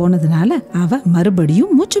குழாய்க்குள்ள போனதுனால அவ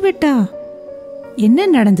மறுபடியும் மூச்சு விட்டா. என்ன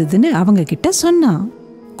நடந்ததுன்னு அவங்க கிட்ட சொன்னா.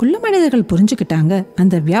 குள்ள மனிதர்கள் புரிஞ்சுக்கிட்டாங்க,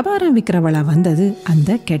 அந்த வியாபாரம் விற்கிறவளா வந்தது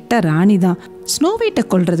அந்த கெட்ட ராணி தான். ஸ்னோ ஒயிட்டை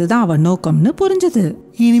கொல்றதுதான் அவ நோக்கம்னு புரிஞ்சது.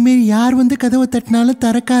 இனிமேல் யார் வந்து கதவை தட்டினாலும்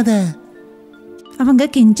திறக்காத. அவங்க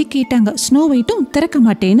கெஞ்சி கேட்டாங்க. ஸ்னோ ஒயிட்டும் திறக்க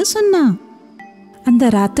மாட்டேன்னு சொன்னா. அந்த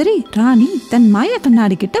ராத்திரி ராணி தன் மாய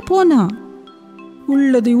கண்ணாடி கிட்ட போனா.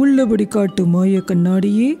 உள்ளதை உள்ளபடி காட்டும் மாய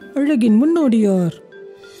கண்ணாடியே, அழகின் முன்னோடியார்?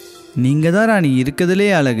 நீங்கள் தான் ராணி இருக்கிறதுலே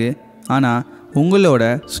அழகு. ஆனால் உங்களோட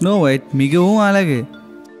ஸ்னோ ஒயிட் மிகவும் அழகு.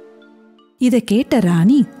 இதை கேட்ட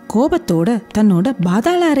ராணி கோபத்தோட தன்னோட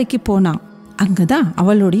பாதாள அறைக்கு போனா. அங்கதான்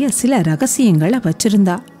அவளுடைய சில ரகசியங்களை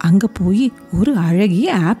வச்சிருந்தா. அங்க போய் ஒரு அழகிய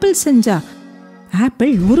ஆப்பிள் செஞ்சா.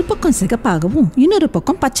 ஆப்பிள் ஒரு பக்கம் சிகப்பாகவும் இன்னொரு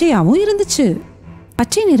பக்கம் பச்சையாகவும் இருந்துச்சு.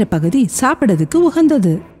 பச்சை நிற பகுதி சாப்பிடறதுக்கு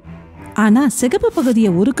உகந்தது. ஆனா சிகப்பு பகுதியை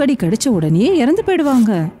ஒரு கடி கடிச்ச உடனே இறந்து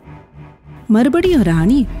போயிடுவாங்க. மறுபடியும்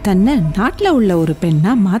ராணி தன்னை நாட்டில் உள்ள ஒரு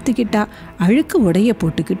பெண்ணா மாத்திக்கிட்டா. அழுக்கு உடைய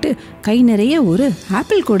போட்டுக்கிட்டு கை நிறைய ஒரு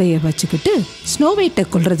ஆப்பிள் கூடைய வச்சுக்கிட்டு ஸ்னோ ஒயிட்டை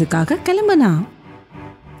கொல்றதுக்காக கிளம்புனா.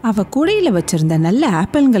 அவ கூடையில வச்சிருந்த நல்ல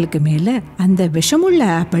ஆப்பிள்களுக்கு மேல அந்த விஷமுள்ள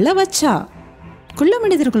ஆப்பிளை வச்சா. குள்ள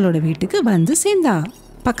மனிதர்களோட வீட்டுக்கு வந்து சேர்ந்தா.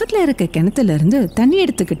 பக்கத்துல இருக்க கிணத்துல இருந்து தண்ணி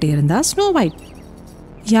எடுத்துக்கிட்டு இருந்தா ஸ்னோ ஒயிட்.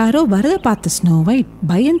 யாரோ வரத பார்த்த ஸ்னோ ஒயிட்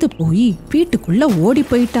பயந்து போய் வீட்டுக்குள்ள ஓடி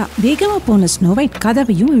போயிட்டா. வேகமா போன ஸ்னோ ஒயிட்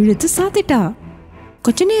கதவையும் இழுத்து சாத்திட்டா.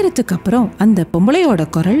 கொஞ்ச நேரத்துக்கு அப்புறம் அந்த பொம்பளையோட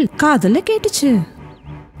குரல் காதுல கேட்டுச்சு.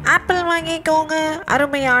 ஆப்பிள் வாங்கிக்கோங்க,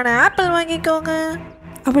 அருமையான ஆப்பிள் வாங்கிக்கோங்க.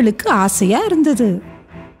 அவளுக்கு ஆசையா இருந்தது.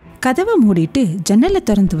 கதவை மூடிட்டு ஜன்னலை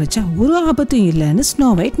திறந்து வச்சா ஒரு ஆபத்தும் இல்லைன்னு ஸ்னோ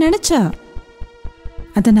ஒயிட் நினைச்சா.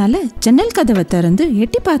 அதனால ஜன்னல் கதவை திறந்து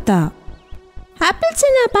எட்டி பார்த்தா. ஆப்பிள்ஸ்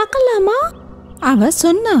நான் பார்க்கலாமா? அவ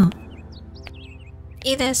சொன்னா.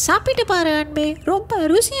 இதை சாப்பிட்டு பாரு அன்பே, ரொம்ப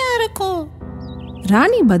ருசியா இருக்கும்.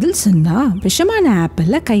 ராணி பதில் சொன்னா, விஷமான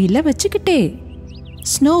ஆப்பிள கையில வச்சுக்கிட்டே.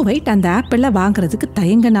 ஸ்னோ ஒயிட் அந்த ஆப்பிள வாங்குறதுக்கு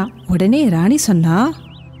தயங்கினா. உடனே ராணி சொன்னா,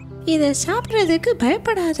 இதை சாப்பிட்றதுக்கு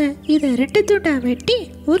பயப்படாத. இதை 2 துண்டா வெட்டி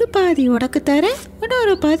ஒரு பாதி உனக்கு தரேன்,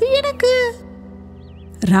 இன்னொரு பாதி எனக்கு.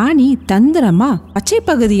 ராணி தந்திரமா பச்சை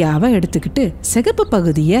பகுதியை அவ எடுத்துக்கிட்டு சிகப்பு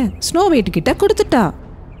பகுதிய ஸ்னோ ஒயிட் கிட்ட கொடுத்துட்டா.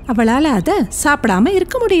 அவளால அதை சாப்பிடாம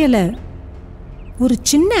இருக்க முடியல. ஒரு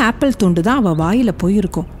சின்ன ஆப்பிள் துண்டு தான் அவ வாயில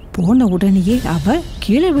போயிருக்கும். போன உடனேயே அவ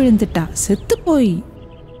கீழே விழுந்துட்டா, செத்து போய்.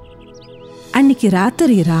 அன்னைக்கு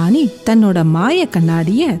ராத்திரி ராணி தன்னோட மாய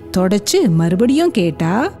கண்ணாடிய தொடச்சு மறுபடியும்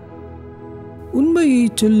கேட்டா, உண்மையை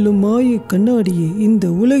சொல்லும் மாய கண்ணாடியே, இந்த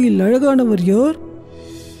உலகில் அழகானவர் யார்?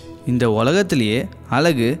 இந்த உலகத்திலேயே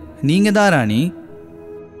அழகு நீங்க தான் ராணி.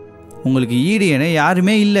 உங்களுக்கு ஈடு என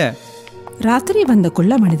யாருமே இல்லை. ராத்திரி வந்த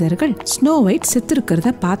குள்ள மனிதர்கள் ஸ்னோ ஒயிட் செத்துருக்கிறத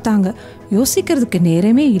பார்த்தாங்க. யோசிக்கிறதுக்கு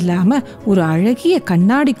நேரமே இல்லாம ஒரு அழகிய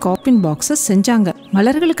கண்ணாடி காப்பின் பாக்ஸ செஞ்சாங்க.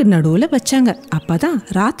 மலர்களுக்கு நடுவுல வச்சாங்க. அப்பதான்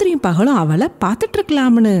ராத்திரியும் பகலும் அவளை பார்த்துட்டு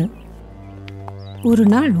இருக்கலாம்னு. ஒரு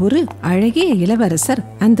நாள் ஒரு அழகிய இளவரசர்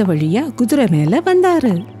அந்த வழியா குதிரை மேல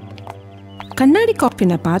வந்தாரு. கண்ணாடி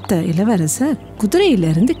காப்பினை பார்த்த இளவரசர்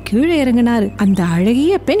குதிரையிலிருந்து கீழே இறங்கினாரு. அந்த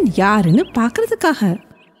அழகிய பெண் யாருன்னு பாக்குறதுக்காக.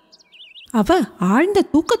 அவ ஆழ்ந்த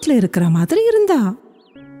தூக்கத்துல இருக்கிற மாதிரி இருந்தா.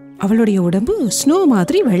 அவளுடைய உடம்பு ஸ்னோ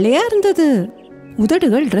மாதிரி வெள்ளையா இருந்தது.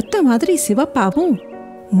 உதடுகள் ரத்த மாதிரி சிவப்பாவும்,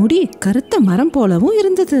 முடி கருத்த மரம் போலவும்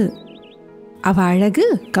இருந்தது. அவ அழகு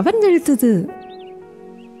கவர்ந்தெழுத்தது.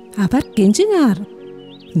 அவர் கெஞ்சினார்,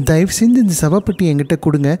 தயவு செஞ்சு இந்த சவப்பெட்டி என்கிட்ட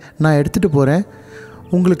கொடுங்க, நான் எடுத்துட்டு போறேன்.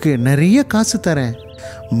 உங்களுக்கு நிறைய காசு தரேன்.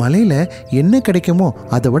 மலையில் என்ன கிடைக்குமோ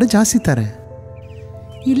அதை விட ஜாஸ்தி தரேன்.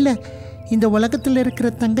 இல்லை, இந்த உலகத்தில் இருக்கிற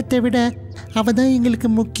தங்கத்தை விட அவ தான் எங்களுக்கு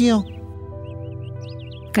முக்கியம்.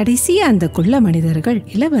 கடைசியா அந்த குள்ள மனிதர்கள்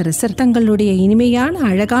இளவரசர் தங்களுடைய இனிமையான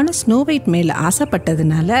அழகான ஸ்னோ ஒயிட் மேல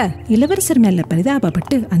ஆசைப்பட்டதுனால இளவரசர் மேல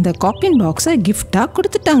பரிதாபப்பட்டு அந்த காப்பின் பாக்ஸை கிஃப்டா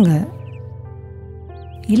கொடுத்துட்டாங்க.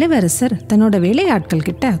 இளவரசர் தன்னோட வேலையாட்கள்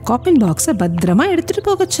கிட்ட காப்பின் பாக்ஸை பத்திரமா எடுத்துட்டு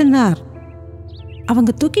போக சொன்னார்.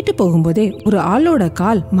 அவங்க தூக்கிட்டு போகும்போதே ஒரு ஆளோட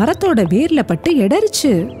கால் மரத்தோட வேர்ல பட்டு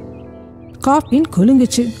எடறிச்சு. காப்பின்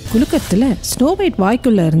குலுங்குச்சு. குலுக்கத்துல ஸ்னோ ஒயிட்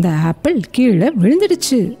வாய்க்குள்ள இருந்த ஆப்பிள் கீழே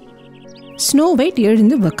விழுந்துடுச்சு. ஸ்னோ ஒயிட்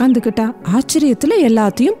எழுந்து உக்காந்துக்கிட்டா. ஆச்சரியத்துல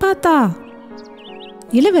எல்லாத்தையும் பார்த்தா.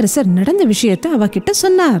 இளவரசர் நடந்த விஷயத்த அவகிட்ட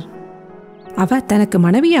சொன்னார். அவ தனக்கு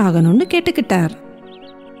மனைவி ஆகணும்னு கேட்டுக்கிட்டார்.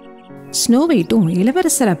 ஸ்னோ ஒயிட்டும்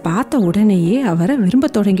இளவரசரை பார்த்த உடனேயே அவரை விரும்ப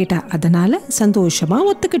தொடங்கிட்டா. அதனால சந்தோஷமா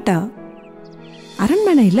ஒத்துக்கிட்டா.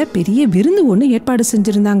 அரண்மனையில பெரிய விருந்து ஒண்ணு ஏற்பாடு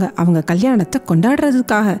செஞ்சிருந்தாங்க. அவங்க கல்யாணத்தை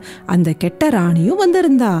கொண்டாடுறதுக்காக. அந்த கெட்ட ராணியும்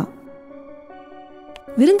வந்திருந்தா.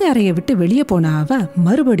 விருந்து அறையை விட்டு வெளியே போன அவ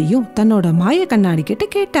மறுபடியும் தன்னோட மாய கண்ணாடி கிட்ட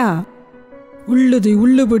கேட்டா, உள்ளதை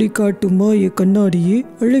உள்ளபடி காட்டும் மாய கண்ணாடியே,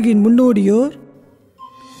 அழகின் முன்னோடியார்?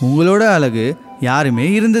 உங்களோட அழகு யாருமே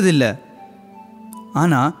இருந்ததில்ல.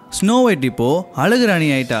 ஆனா ஸ்னோ ஒயிட் இப்போ அழகு ராணி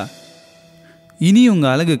ஆயிட்டா. இனி உங்க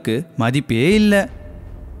அழகுக்கு மதிப்பே இல்லை.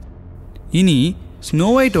 இனி ஸ்னோ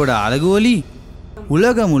ஒயிட்டோட அழகு ஒலி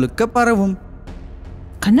உலகம் முழுக்க பரவும்.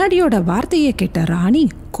 கண்ணாடியோட வார்த்தையை கேட்ட ராணி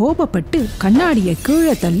கோபப்பட்டு கண்ணாடியை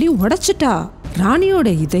கீழே தள்ளி உடைச்சிட்டா. ராணியோட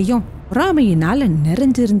இதயம் பொறாமையினால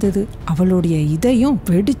நிறைஞ்சிருந்தது. அவளுடைய இதயம்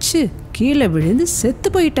வெடிச்சு கீழே விழுந்து செத்து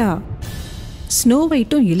போயிட்டா. ஸ்னோ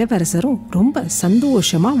ஒயிட்டும் இளவரசரும் ரொம்ப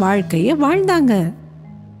சந்தோஷமா வாழ்க்கைய வாழ்ந்தாங்க.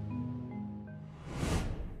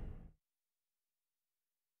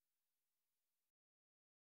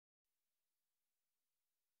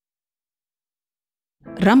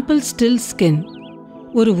 ரம்பிள்ஸ்டில்ஸ்கின்.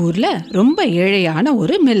 ஒரு ஊர்ல ரொம்ப ஏழையான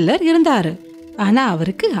ஒரு மில்லர் இருந்தாரு. ஆனா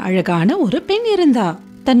அவருக்கு அழகான ஒரு பெண் இருந்தா.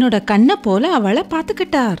 தன்னோட கண்ணை போல அவளை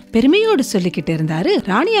பாத்துக்கிட்டார். பெருமையோடு சொல்லிக்கிட்டு இருந்தாரு,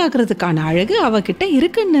 ராணி ஆகிறதுக்கான அழகு அவகிட்ட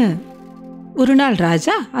இருக்குன்னு. ஒரு நாள்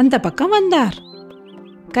ராஜா அந்த பக்கம் வந்தார்.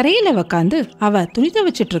 கரையில உக்காந்து அவ துணி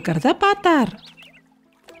துவைச்சிட்டு இருக்கிறத பார்த்தார்.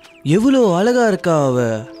 எவ்வளோ அழகா இருக்கா அவ,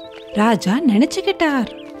 ராஜா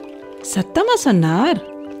நினைச்சுக்கிட்டார். சத்தமா சொன்னார்,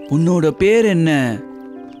 உன்னோட பேர் என்ன?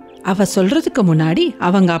 அவ சொல்றதுக்கு முன்னாடி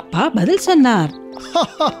அவங்க அப்பா பதில் சொன்னார்.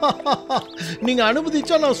 நீங்க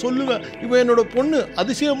அனுமதிச்சா நான் சொல்லுவேன், இவ என்னோட பொண்ணு,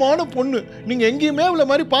 அதிசயமான பொண்ணு. நீங்க எங்கேயுமே அவளை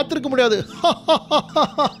மாதிரி பார்த்திருக்க முடியாது.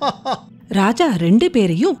 ராஜா 2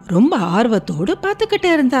 பேரையும் ரொம்ப ஆர்வத்தோடு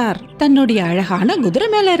பார்த்துக்கிட்டு இருந்தார். தன்னுடைய அழகான குதிரை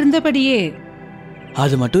மேல இருந்தபடியே.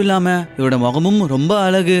 அது மட்டும் இல்லாம இவட முகமும் ரொம்ப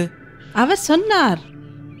அழகு, அவர் சொன்னார்.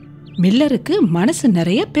 மில்லருக்கு மனசு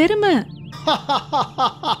நிறைய பெருமை.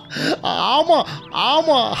 ஆமா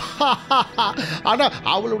ஆமா, ஆனா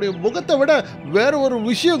அவளுடைய முகத்தை விட வேற ஒரு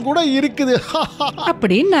விஷயம் கூட இருக்குது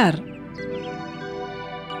அப்படின்னார்.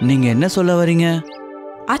 நீங்க என்ன சொல்ல வரீங்க?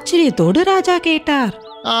 ஆச்சரியத்தோடு ராஜா கேட்டார்.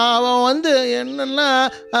 அவன் வந்து என்னன்னா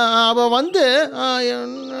அவன் வந்து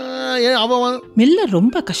அவன் மில்லர்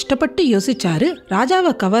ரொம்ப கஷ்டப்பட்டு யோசிச்சாரு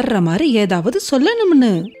ராஜாவை கவர்ற மாதிரி ஏதாவது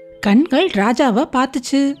சொல்லணும்னு. கண்கள் ராஜாவை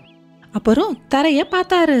பார்த்துச்சு. அப்புறம் தரைய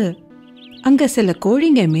பார்த்தாரு. அங்க சில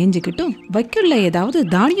கோழிங்க மேய்ஞ்சுக்கிட்டும் வைக்கோல்ல ஏதாவது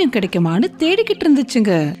தானியம் கிடைக்குமான்னு தேடிக்கிட்டு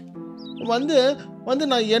இருந்துச்சுங்க. வந்து வந்து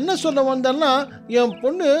நான் என்ன சொல்ல வந்தேன்னா, என்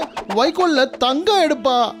பொண்ணு வைக்கோல்ல தங்கம்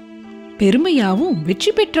எடுப்பா. பெருமையாவும்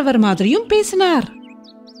வெற்றி பெற்றவர் மாதிரியும் பேசினார்.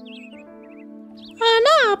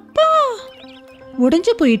 ஆனா அப்பா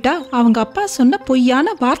உடைஞ்சு போயிட்டா அவங்க அப்பா சொன்ன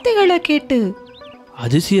பொய்யான வார்த்தைகளை கேட்டு.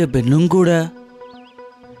 அதிசய பெண்ணும் கூட.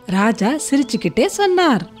 ராஜா சிரிச்சுக்கிட்டே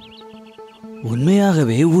சொன்னார்.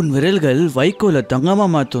 உண்மையாகவே உன் விரல்கள் வைக்கோல தங்கமா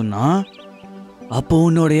மாத்தோம்னா அப்போ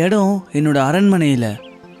உன்னோட இடம் என்னோட அரண்மனையில.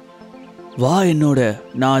 வா என்னோட,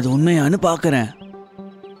 நான் அது உண்மையானு பாக்குறேன்.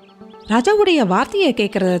 ராஜாவுடைய வார்த்தையை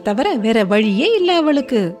கேட்கறத தவிர வேற வழியே இல்லை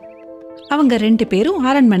அவளுக்கு. அவங்க 2 பேரும்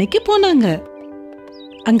அரண்மனைக்கு போனாங்க.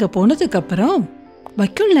 அங்க போனதுக்கு அப்புறம்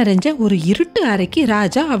வைக்கோல் நிறைஞ்ச ஒரு இருட்டு அறைக்கு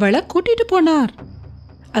ராஜா அவளை கூட்டிட்டு போனார்.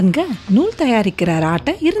 அங்க நூல் தயாரிக்கிற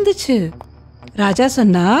ஆட்டை இருந்துச்சு. ராஜா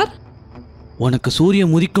சொன்னார், உனக்கு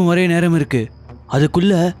சூரியன் உதிக்கும் வரை நேரம் இருக்கு.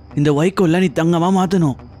 அதுக்குள்ள இந்த வைக்கோல்ல நீ தங்கமா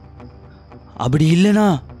மாத்தணும். அப்படி இல்லைனா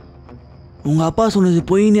உங்க அப்பா சொன்னது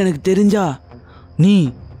பொய்ன்னு எனக்கு தெரிஞ்சா நீ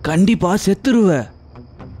கண்டிப்பா செத்துருவ.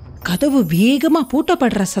 கதவு வேகமா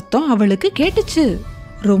பூட்டப்படுற சத்தம் அவளுக்கு கேட்டுச்சு.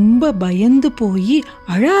 ரொம்ப பயந்து போய்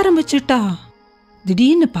அழ ஆரம்பிச்சுட்டா.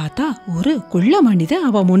 திடீர்னு பார்த்தா ஒரு குள்ள மனிதன்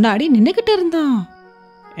அவ முன்னாடி நின்னுகிட்டு இருந்தான்.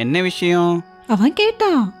 என்ன விஷயம்? அவன்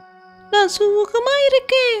கேட்டான். நான் சுகமா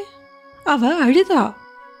இருக்கேன். அவ அழுதா.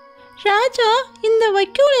 ராஜா இந்த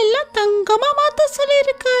வைக்கோல் எல்லாம் தங்கமா மாத்த சொல்லி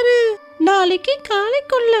இருக்காரு. நாளைக்கு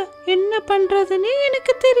காலைக்குள்ள என்ன பண்றதுன்னு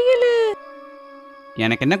எனக்கு தெரியல.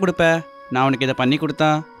 எனக்கு என்ன கொடுப்ப? நான் உனக்கு இதை பண்ணி கொடுத்தா?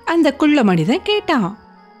 அந்த குள்ள மனிதன் கேட்டான்.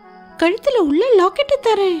 கழுத்துல உள்ள லாக்கெட்டு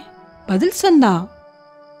தரேன் பதில் சொன்னான்.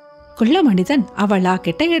 குள்ள மனிதன் அவ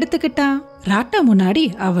லாக்கெட்டை எடுத்துக்கிட்டான். ராட்டா முன்னாடி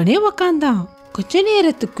அவனே உக்காந்தான். கொஞ்ச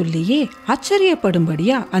நேரத்துக்குள்ளேயே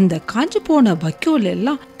ஆச்சரியப்படும்படியா அந்த காஞ்சு போன வைக்கோல்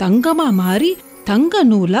எல்லாம் தங்கமா மாறி தங்க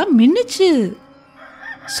நூலா மின்னுச்சு.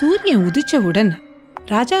 சூரியன் உதிச்சவுடன்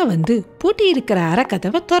ராஜா வந்து பூட்டி இருக்கிற அறை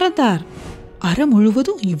கதவை திறந்தார். அறை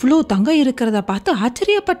முழுவதும் இவ்வளோ தங்கம் இருக்கிறத பார்த்து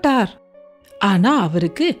ஆச்சரியப்பட்டார். ஆனா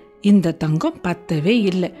அவருக்கு இந்த தங்கம் பத்தவே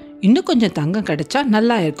இல்லை. இன்னும் கொஞ்சம் தங்கம் கிடைச்சா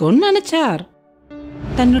நல்லா இருக்கும்னு நினைச்சார்.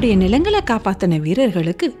 தன்னுடைய நிலங்களை காப்பாத்தின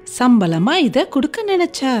வீரர்களுக்கு சம்பளமா இத கொடுக்க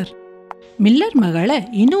நினைச்சார். மில்லர் மகளை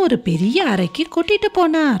இன்னும் ஒரு பெரிய அறைக்கு கூட்டிட்டு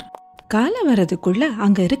போனார். காலை வரதுக்குள்ள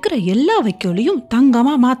அங்க இருக்கிற எல்லா வைக்கோலையும்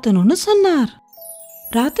தங்கமா மாத்தணும்னு சொன்னார்.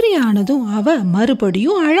 ராத்திரி ஆனதும் அவ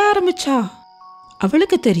மறுபடியும் அழ ஆரம்பிச்சா.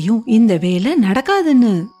 அவளுக்கு தெரியும் இந்த வேலை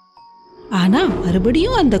நடக்காதுன்னு. ஆனா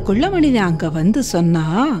மறுபடியும் அந்த குள்ள மனிதன் அங்க வந்து சொன்னா,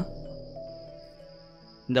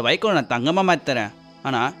 இந்த வைக்கோல் நான் தங்கமா மாத்தி தரேன்.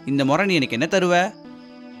 ஆனா இந்த முறை நீ எனக்கு என்ன தருவ?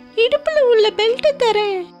 இடுப்புல உள்ள பெல்ட்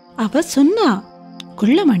தரேன் அவ சொன்னா.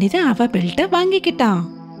 குள்ள மனிதன் அவ பெல்ட்டை வாங்கிக்கிட்டான்.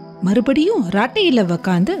 மறுபடியும் ராட்டையில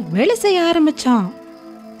உக்காந்து வேலை செய்ய ஆரம்பிச்சான்.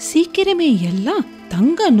 சீக்கிரமே எல்லாம்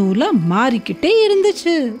தங்க நூலா மாறிக்கிட்டே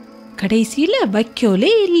இருந்துச்சு. கடைசியில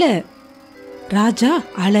வைக்கோலே இல்ல. ராஜா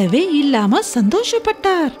அளவே இல்லாம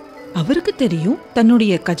சந்தோஷப்பட்டார். அவருக்கு தெரியும்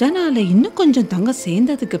தன்னுடைய கஜானால இன்னும் கொஞ்சம் தங்கம்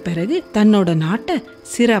சேர்ந்ததுக்கு பிறகு தன்னோட நாட்டை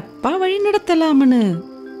சிறப்பா வழி நடத்தலாம்னு.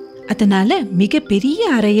 அதனால மிக பெரிய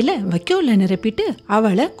அறையில வைக்கோல நிரப்பிட்டு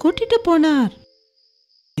அவளை கூட்டிட்டு போனார்.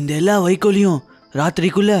 இந்த எல்லா வைக்கோலையும்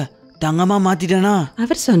ராத்திரிக்குள்ள தங்கமா மாத்திட்டனா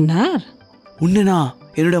அவர் சொன்னார். உன்னை நான்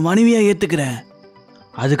என்னோட மனைவியா ஏத்துக்கிறேன்.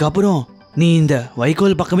 அதுக்கப்புறம் நீ இந்த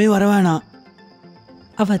வைக்கோல் பக்கமே வர வேணாம்.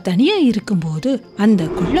 அவ தனியா இருக்கும்போது அந்த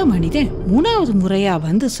குள்ள மனிதன் 3வது முறையா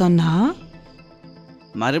வந்து சொன்னா,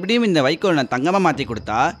 மறுபடியும் இந்த வைக்கோல் நான் தங்கமா மாத்தி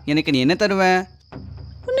கொடுத்தா எனக்கு நீ என்ன தருவ?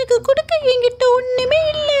 உனக்கு கொடுக்க என்கிட்ட ஒண்ணுமே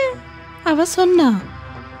இல்ல அவ சொன்னா.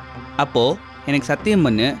 அப்போ எனக்கு சத்தியம்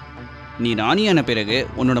பண்ணு, நீ ராணியான பிறகு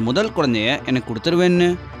உன்னோட முதல் குழந்தைய எனக்கு கொடுத்துருவேன்னு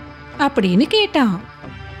அப்படின்னு கேட்டான்.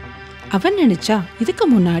 அவன் நினைச்சா இதுக்கு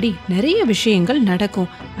முன்னாடி நிறைய விஷயங்கள்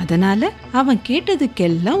நடக்கும். அதனால அவன்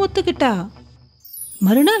கேட்டதுக்கெல்லாம் ஒத்துக்கிட்டா.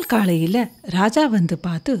 மறுநாள் காலையில ராஜா வந்து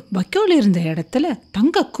பார்த்து வைக்கோல் இருந்த இடத்துல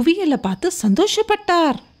தங்க குவியலை பார்த்து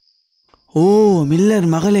சந்தோஷப்பட்டார். ஓ மில்லர்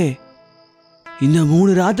மகளே, இந்த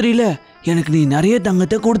 3 ராத்திரியில எனக்கு நீ நிறைய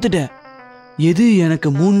தங்கத்தை கொடுத்துட்ட. எது எனக்கு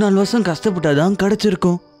 3-4 வருஷம் கஷ்டப்பட்டாதான்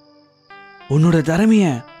கிடைச்சிருக்கும். உன்னோட திறமைய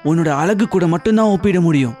உன்னோட அழகு கூட மட்டும்தான் ஒப்பிட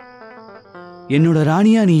முடியும். என்னோட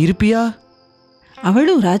ராணியா நீ இருப்பியா?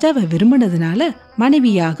 அவளும் ராஜாவை விரும்பினதுனால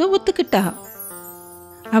மனைவியாக ஒத்துக்கிட்டா.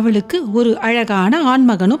 அவளுக்கு ஒரு அழகான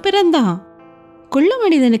ஆண்மகனும் பிறந்தான். குள்ள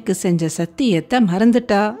மனிதனுக்கு செஞ்ச சத்தியத்தை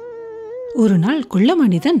மறந்துட்டா. ஒரு நாள் குள்ள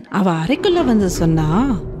மனிதன் அவ அறைக்குள்ள வந்து சொன்னா,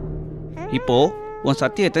 இப்போ உன்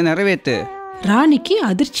சத்தியத்தை நிறைவேத்து. ராணிக்கு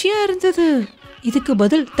அதிர்ச்சியா இருந்தது. இதுக்கு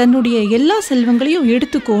பதில் தன்னுடைய எல்லா செல்வங்களையும்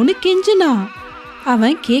எடுத்துக்கோன்னு கெஞ்சினா.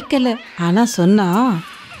 அவன் கேட்கல. ஆனா சொன்னா,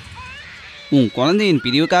 உன் குழந்தையின்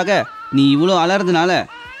பிரிவுக்காக நீ இவ்வளோ அலறதுனால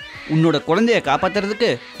உன்னோட குழந்தைய காப்பாத்துறதுக்கு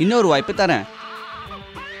இன்னொரு வாய்ப்பு தரேன்.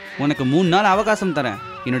 உனக்கு 3 நாள் அவகாசம் தரேன்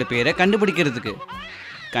என்னோட பேரை கண்டுபிடிக்கிறதுக்கு.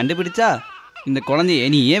 கண்டுபிடிச்சா இந்த குழந்தைய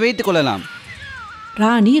நீயே வைத்துக் கொள்ளலாம்.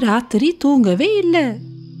 ராணி ராத்திரி தூங்கவே இல்லை.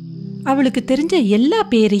 அவளுக்கு தெரிஞ்ச எல்லா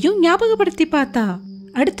பேரையும் ஞாபகப்படுத்தி பார்த்தா.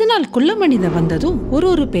 அடுத்த நாள் குள்ள மனிதன் வந்ததும்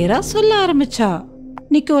ஒரு பேரா சொல்ல ஆரம்பிச்சா.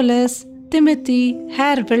 நிக்கோலஸ், திமத்தி,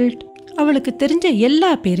 ஹேர்வெல்ட். அவளுக்கு தெரிஞ்ச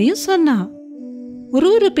எல்லா பேரையும் சொன்னா.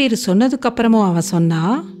 ஒரு பேரு சொன்னதுக்கு அப்புறமும் அவன் சொன்னா,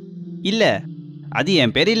 இல்ல அது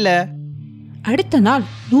என் பேர் இல்ல. அடுத்த நாள்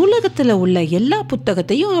நூலகத்துல உள்ள எல்லா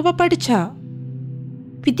புத்தகத்தையும் அவ படிச்சா.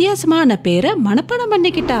 வித்தியாசமான பேரை மனப்பாடம்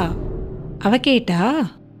பண்ணிக்கிட்டா. அவ கேட்டா,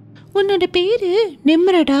 உன்னோட பேரு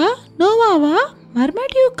நிம்ரடா, நோவாவா,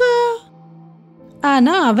 மர்மடியூக்கா?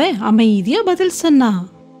 ஆனா அவன் அமைதியா பதில் சொன்னான்,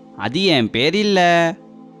 அது என் பேர் இல்ல.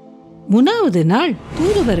 3வது நாள்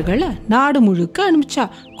தூதுவர்களை நாடு முழுக்க அனுப்பிச்சா.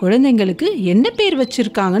 குழந்தைங்களுக்கு என்ன பேர்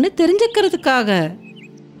வச்சிருக்காங்கன்னு தெரிஞ்சுக்கிறதுக்காக.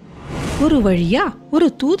 ஒரு வழியா ஒரு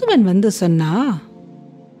தூதுவன் வந்து சொன்னா,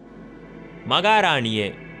 மகாராணியே,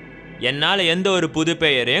 என்னால எந்த ஒரு புது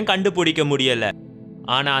பெயரையும் கண்டுபிடிக்க முடியல.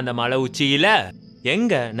 ஆனா அந்த மலை உச்சியில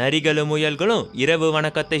எங்க நரிகளும் முயல்களும் இரவு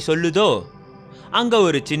வணக்கத்தை சொல்லுதோ அங்க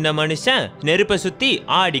ஒரு சின்ன மனுஷன் நெருப்பை சுத்தி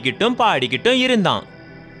ஆடிக்கிட்டும் பாடிக்கிட்டும் இருந்தான்.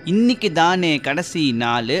 இன்னைக்கு தானே கடைசி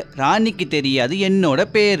நாள். ராணிக்கு தெரியாது என்னோட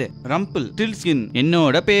பேரு ரம்பிள் டில்ஸ்கின்.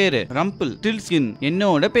 என்னோட பேரு ரம்பிள் டில்ஸ்கின்.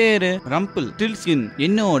 என்னோட பேரு ரம்பிள் டில்ஸ்கின்.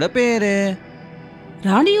 என்னோட பேரு.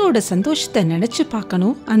 ராணியோட சந்தோஷத்தை நினைச்சு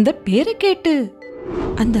பார்க்கணும் அந்த பேரை கேட்டு.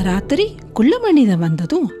 அந்த ராத்திரி குள்ள மனிதன்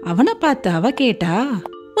வந்ததும் அவனை பார்த்து அவ கேட்டா,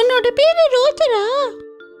 உன்னோட பேரு ரோஜரா?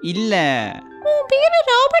 இல்ல. உன் பேரு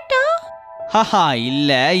ராபர்ட்டா? ஹஹா,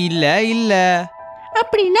 இல்ல இல்ல இல்ல.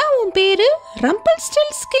 அப்படின்னா உன் பேரு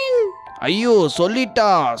ரம்பிள்ஸ்டில்ஸ்கின். ஐயோ,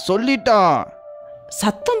 சொல்லிட்டா.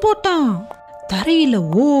 சத்தம் போட்டான். தரையில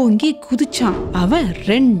ஓங்கி குதிச்சான். அவன்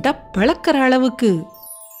 2 பழக்கிற அளவுக்கு.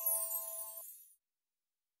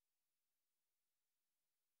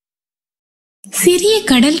 சிறிய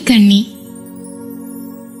கடல் கன்னி.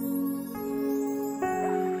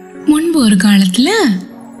 முன்பு ஒரு காலத்துல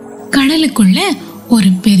கடலுக்குள்ள ஒரு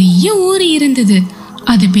பெரிய ஊர் இருந்தது.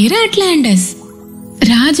 அது பேரு அட்லாண்டஸ்.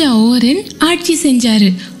 ராஜா ஓரன் ஆட்சி செஞ்சாரு.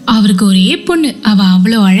 அவருக்கு ஒரே பொண்ணு. அவ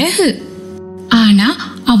அவ்வளோ அழகு. ஆனா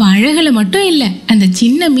அவ அழகுல மட்டும் இல்ல, அந்த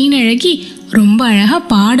சின்ன மீன் அழகி ரொம்ப அழகா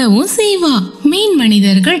பாடவும் செய்வா. மீன்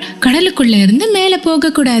மனிதர்கள் கடலுக்குள்ள இருந்து மேல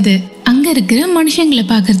போக கூடாது. அங்க இருக்கிற மனுஷங்களை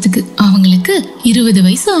பாக்குறதுக்கு. அவங்களுக்கு 20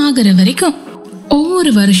 வயசு ஆகுற வரைக்கும்.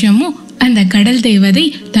 ஒவ்வொரு வருஷமும் அந்த கடல் தேவதை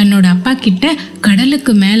தன்னோட அப்பா கிட்ட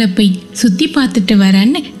கடலுக்கு மேல போய் சுத்தி பார்த்துட்டு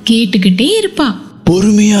வரன்னு கேட்டுக்கிட்டே இருப்பா.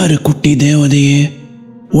 பொறுமையா இரு குட்டி தேவதையே,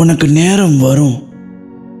 உனக்கு நேரம் வரும்.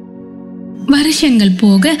 வருஷங்கள்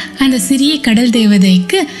போக அந்த சிறிய கடல்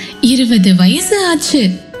தேவதைக்கு 20 வயசு ஆச்சு.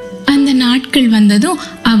 அந்த நாட்கள் வந்ததும்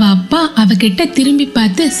அவ அப்பா அவகிட்ட திரும்பி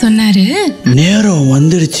பார்த்து சொன்னாரு, நேரம்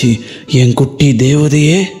வந்துடுச்சு என் குட்டி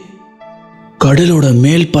தேவதையே. கடலோட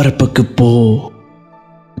மேல் பரப்புக்கு போ.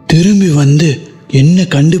 திரும்பி வந்து என்ன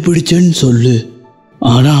கண்டுபிடிச்சேன்னு சொல்லு.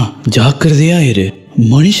 ஆனா ஜாக்கிரதையா இரு.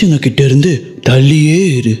 மனுஷங்க கிட்ட இருந்து தள்ளியே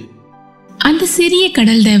இரு. அந்த சிறிய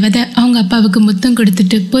கடல் தேவதை அவங்க அப்பாவுக்கு முத்தம்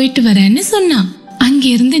கொடுத்துட்டு போயிட்டு வரேன்னு சொன்னான்.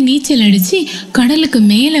 அங்கிருந்து நீச்சல் அடிச்சு கடலுக்கு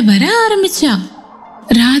மேல வர ஆரம்பிச்சா.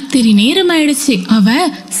 ராத்திரி நேரம் ஆயிடுச்சு. அவ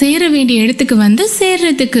சேர வேண்டிய இடத்துக்கு வந்து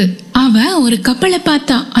சேர்றதுக்கு. அவ ஒரு கப்பலை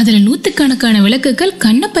பார்த்தா. அதுல 100கணக்கான விளக்குகள்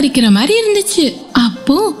கண்ணை பறிக்கிற மாதிரி இருந்துச்சு.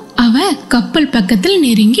 அப்போ அவ கப்பல் பக்கத்துல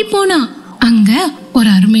நெருங்கி போனா. அங்க ஒரு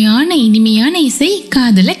அருமையான இனிமையான இசை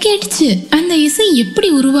காதுல கேட்டுச்சு. அந்த இசை எப்படி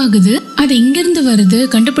உருவாகுது, அது எங்க இருந்து வருது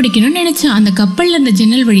கண்டுபிடிக்கணும்னு நினைச்சா. அந்த கப்பல்ல இருந்த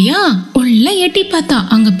ஜன்னல் வழியா உள்ள எட்டி பார்த்தா.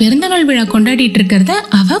 அங்க பிறந்தநாள் விழா கொண்டாடிட்டு இருக்கிறத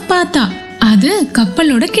அவ பார்த்தா. அது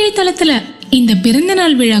கப்பலோட கீழ்த்தளத்துல. இந்த பிறந்த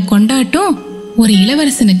நாள் விழா கொண்டாட்டம் ஒரு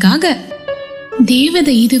இளவரசனுக்காக.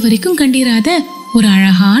 தேவதை இது வரைக்கும் கண்டிராத ஒரு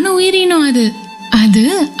அழகான உயிரினம் அது. அது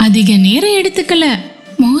அதிக நேரம் எடுத்துக்கல.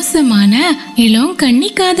 மோசமான இளம் கண்ணி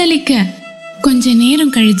காதலிக்க. கொஞ்ச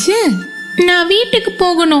நேரம் கழிச்சு, நான் வீட்டுக்கு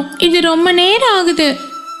போகணும், இது ரொம்ப நேரம் ஆகுது.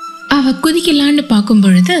 அவ குதிக்கலான்னு பார்க்கும்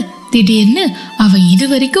பொழுது திடீர்னு அவ இது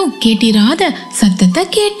வரைக்கும் கேட்டிராத சத்தத்தை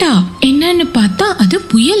கேட்டா. என்னன்னு பார்த்தா அது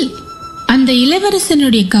புயல். அந்த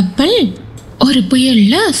இளவரசனுடைய கப்பல் ஒரு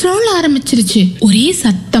புயல்ல சுழல ஆரம்பிச்சிருச்சு. ஒரே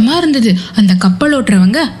சத்தமா இருந்தது. அந்த கப்பல்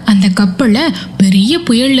ஓட்டுறவங்க அந்த கப்பலை பெரிய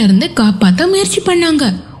புயல்ல இருந்து காப்பாத்த முயற்சி பண்ணாங்க.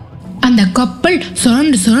 அந்த கப்பல்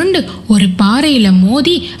சுரண்டு சுரண்டு ஒரு பாறையில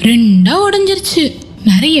மோதி 2ஆ உடைஞ்சிருச்சு.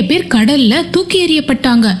 நிறைய பேர் கடல்ல தூக்கி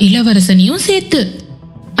எறியப்பட்டாங்க, இளவரசனையும் சேர்த்து.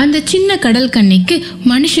 அந்த சின்ன கடல் கன்னிக்கு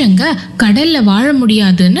மனுஷங்க கடல்ல வாழ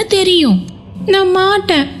முடியாதுன்னு தெரியும். நான்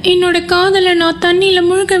மாட்டேன், என்னோட காதலை நான் தண்ணியில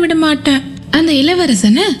முழுக்க விட மாட்டேன். அந்த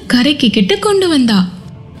இளவரசனை கரைக்கு கிட்ட கொண்டு வந்தா.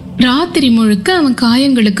 ராத்திரி முழுக்க அவன்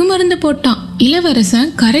காயங்களுக்கு மருந்து போட்டான்.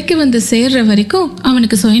 இளவரசன் கரைக்கு வந்து சேர்ற வரைக்கும்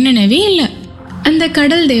அவனுக்கு சுயநினைவே இல்லை. அந்த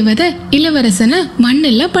கடல் தேவதை இளவரசனை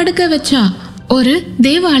மண்ணுல படுக்க வச்சா. ஒரு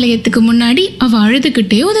தேவாலயத்துக்கு முன்னாடி அவ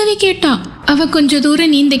அழுதுகிட்டே உதவி கேட்டா. அவ கொஞ்ச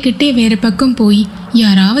தூரம் நீந்திக்கிட்டே வேற பக்கம் போய்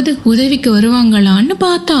யாராவது உதவிக்கு வருவாங்களான்னு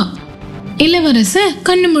பார்த்தா. இளவரச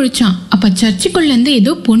கண்ணு முழிச்சான். அப்ப சர்ச்சுக்குள்ள இருந்து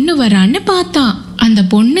ஏதோ பொண்ணு வரான்னு பார்த்தான். அந்த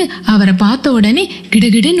பொண்ணு அவரை பார்த்த உடனே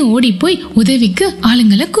கிடுகிடுன்னு ஓடி போய் உதவிக்கு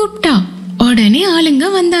ஆளுங்களை கூப்பிட்டா. உடனே ஆளுங்க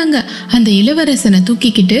வந்தாங்க. அந்த இளவரசனை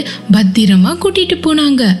தூக்கிக்கிட்டு பத்திரமா கூட்டிட்டு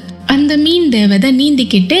போனாங்க. அந்த மீன் தேவதை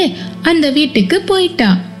நீந்திக்கிட்டே அந்த வீட்டுக்கு போயிட்டா.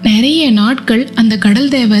 நிறைய நாட்கள் அந்த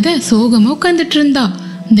கடல் தேவதை சோகமா உட்கார்ந்துட்டு இருந்தா.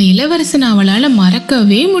 இந்த இளவரசனை அவளால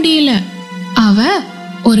மறக்கவே முடியல. அவ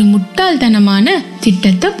ஒரு முட்டாள்தனமான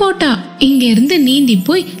திட்டத்தை போட்டா. இங்க இருந்து நீந்தி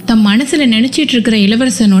போய் தம் மனசுல நினைச்சிட்டு இருக்கிற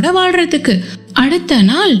இளவரசனோட வாழ்றதுக்கு. அடுத்த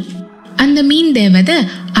நாள் அந்த மீன் தேவதை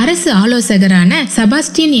அரசு ஆலோசகரான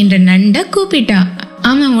செபாஸ்டியன் என்ற நண்டை கூப்பிட்டா.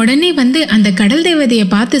 அவன் உடனே வந்து அந்த கடல் தேவதைய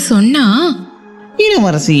பார்த்து சொன்னா,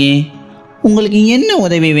 இளவரசியே, உங்களுக்கு என்ன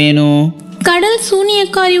உதவி வேணும்? கடல்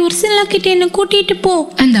சூனியக்காரி உர்சிலா கிட்ட என்ன கூட்டிட்டு போ.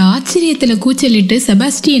 அந்த ஆச்சரியத்துல கூச்சலிட்டு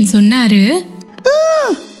செபாஸ்டியன் சொன்னாரு,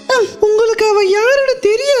 உங்களுக்கு அவ யாருன்னு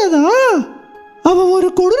தெரியாதா? அவ ஒரு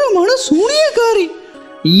கொடூரமான சூனியக்காரி.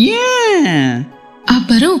 ஏன்?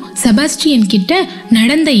 அப்புறம் செபாஸ்டியன் கிட்ட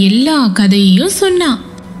நடந்த எல்லா கதையையும் சொன்னான்.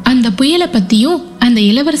 அந்த புயலை பத்தியும் அந்த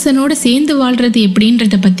இளவரசனோட சேர்ந்து வாழ்றது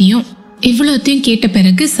எப்படின்றத பத்தியும். இவ்வளோத்தையும் கேட்ட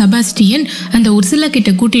பிறகு செபாஸ்டியன் அந்த உர்சிலா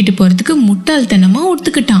கிட்ட கூட்டிட்டு போறதுக்கு முட்டாள்தனமா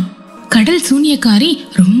ஒத்துக்கிட்டான். கடல் சூனியக்காரி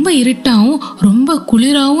ரொம்ப இருட்டாவும் ரொம்ப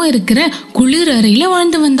குளிராவும் இருக்கிற குளிர் அறையில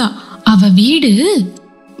வாழ்ந்து வந்தா. அவ வீடு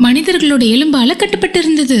மனிதர்களோட எலும்பால கட்டப்பட்டு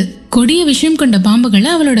இருந்தது. கொடிய விஷயம் கொண்ட பாம்புகளை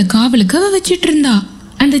அவளோட காவலுக்கு அவ வச்சிட்டு இருந்தா.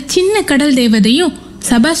 அந்த சின்ன கடல் தேவதையும்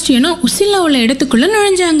செபாஸ்டியனும் உர்சிலாவோட இடத்துக்குள்ள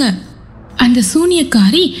நுழைஞ்சாங்க. அந்த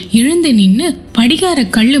சூனியக்காரி எழுந்து நின்னு படிகார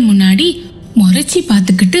கல்லு முன்னாடி முறைச்சி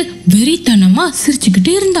பார்த்துக்கிட்டு வெறித்தனமா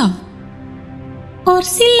சிரிச்சுக்கிட்டு இருந்தா.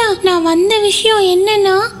 உர்சிலா, நான் வந்த விஷயம்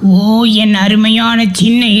என்னன்னா, ஓ என் அருமையான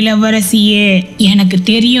சின்ன இளவரசியே, எனக்கு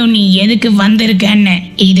தெரியும் நீ எதுக்கு வந்திருக்கன்னு.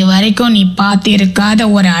 இது வரைக்கும் நீ பார்த்திருக்காத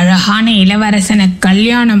ஒரு அழகான இளவரசனை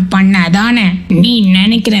கல்யாணம் பண்ணதானே நீ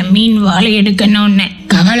நினைக்கிற மீன் வாழை எடுக்கணும்னு.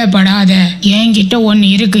 கவலைப்படாத, என்கிட்ட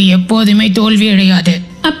ஒன்னு இருக்கு, எப்போதுமே தோல்வி அடையாது.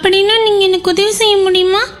 அப்படின்னா நீங்க எனக்கு உதவி செய்ய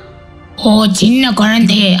முடியுமா? ஓ சின்ன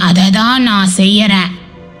குழந்தை, அதை தான் நான் செய்யறேன்.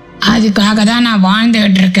 அதுக்காக தான் நான்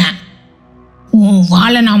வாழ்ந்துகிட்டு இருக்கேன். உன்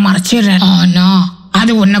வாழை நான் மறைச்சிடுறேன், ஆனா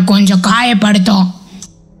அது உன்னை கொஞ்சம் காயப்படுத்தும்.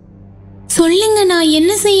 சொல்லுங்க, நான்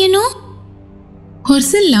என்ன செய்யணும்?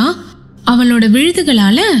 உர்சிலா அவளோட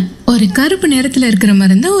விழுதுகளால ஒரு கருப்பு நிறத்துல இருக்கிற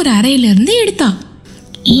மருந்த ஒரு அறையில இருந்து எடுத்தா.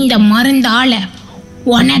 இந்த மருந்தால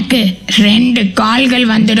உனக்கு 2 கால்கள்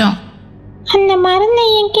வந்துடும். அந்த மருந்தை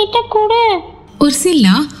என்கிட்ட கூட.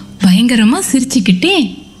 உர்சிலா பயங்கரமா சிரிச்சுக்கிட்டே,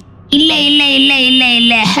 இல்ல இல்ல இல்ல இல்ல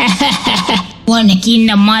இல்ல உனக்கு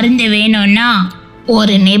இந்த மருந்து வேணும்னா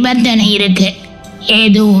ஒரு நிபந்தனை இருக்கு.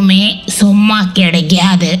 எதுவுமே சும்மா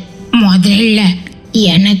கிடைக்காது, முதல்ல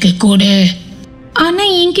எனக்கு கொடு. ஆனா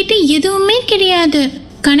என்கிட்ட எதுவுமே கிடையாது.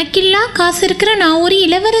 கணக்கில்லா காசு இருக்கிற நான் ஒரு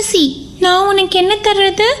இளவரசி. நான் உனக்கு என்ன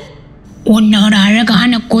தர்றது? உன்னோட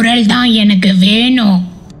அழகான குரல் தான் எனக்கு வேணும்.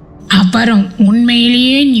 அப்புறம்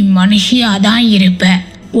உண்மையிலேயே நீ மனுஷியாதான் இருப்ப.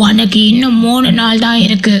 உனக்கு இன்னும் 3 நாள் தான்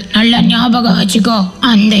இருக்கு, நல்லா ஞாபகம் வச்சுக்கோ.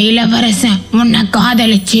 அந்த இளவரசன் உன்னை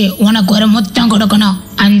காதலிச்சு உனக்கு ஒரு முத்தம் கொடுக்கணும்.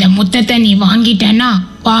 அந்த முத்தத்தை நீ வாங்கிட்டனா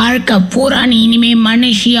வாழ்க்கை பூரா நீ இனிமே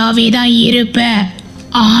மனுஷியாவே தான் இருப்ப.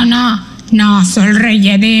 ஆனா நான் சொல்ற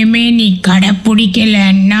எதையுமே நீ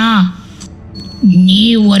கடைப்பிடிக்கலன்னா நீ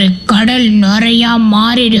ஒரு கடல் நுரையா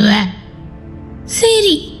மாறிடுவ.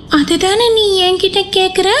 சரி, அதுதானே நீ என்கிட்ட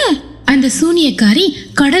கேக்குற? அந்த சூனியக்காரி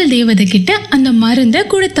கடல் தேவதை கிட்ட அந்த மருந்த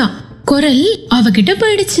கொடுத்தா. குரல் அவகிட்ட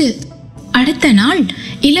போயிடுச்சு. அடுத்த நாள்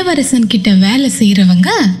இளவரசன் கிட்ட வேலை செய்யறவங்க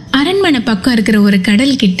அரண்மனை பக்கம் இருக்கிற ஒரு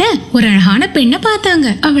கடல் கிட்ட ஒரு அழகான பெண்ணை பார்த்தாங்க.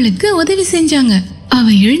 அவளுக்கு உதவி செஞ்சாங்க. அவ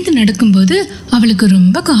எழுந்து நடக்கும்போது அவளுக்கு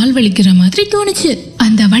ரொம்ப கால் வலிக்கிற மாதிரி தோணுச்சு.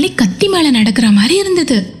 அந்த வலி கத்தி மேல நடக்கிற மாதிரி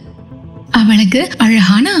இருந்தது. அவளுக்கு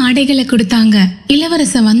அழகான ஆடைகளை கொடுத்தாங்க.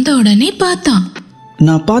 இளவரசன் வந்த உடனே பார்த்தான்.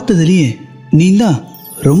 நான் பார்த்ததுலயே நீதான்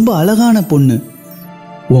ரொம்ப அழகான பொண்ணு.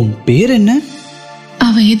 உன் பேர் என்ன?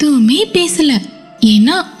 அவ எதுவுமே பேசல.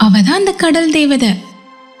 ஏன்னா அவதான் அந்த கடல் தேவதை.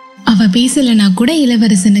 அவ பேசலனா கூட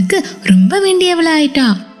இளவரசனுக்கு ரொம்ப வேண்டியவளா ஆயிட்டா.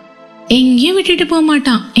 எங்கேயும் விட்டுட்டு போக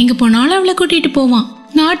மாட்டான். எங்க போனாலும் அவளை கூட்டிட்டு போவான்.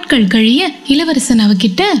 நாட்கள் கழிய இளவரசன்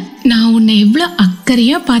அவகிட்ட நான் உன்னை எவ்வளவு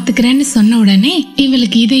அக்கறையா பாத்துக்கிறேன்னு சொன்ன உடனே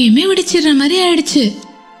இவளுக்கு இதையுமே விடிச்சிடுற மாதிரி ஆயிடுச்சு.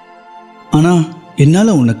 ஆனால்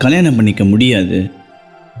என்னால் உன்னை கல்யாணம் பண்ணிக்க முடியாது.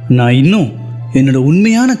 நான் இன்னும் என்னோட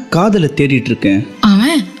உண்மையான காதலை தேடிட்டு இருக்கேன்.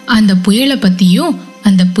 அவன் அந்த புயலை பத்தியும்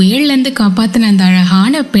அந்த புயல்ல இருந்து காப்பாத்தின அந்த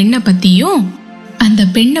அழகான பெண்ணை பத்தியும் அந்த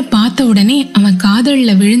பெண்ணை பார்த்த உடனே அவன்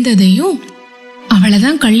காதல்ல விழுந்ததையும்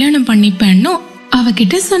அவளைதான் கல்யாணம் பண்ணிப்பேன்னு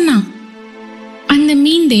அவகிட்ட சொன்னான். அந்த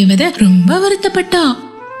மீன் தேவதை ரொம்ப வருத்தப்பட்டா.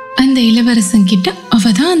 அந்த இளவரசன் கிட்ட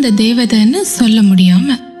அவதான் அந்த தேவதைன்னு சொல்ல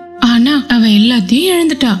முடியாம. ஆனா அவ எல்லாத்தையும்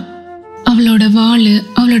இழந்துட்டா. அவளோட வாளு,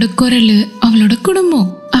 அவளோட குரலு, அவளோட குடும்பம்,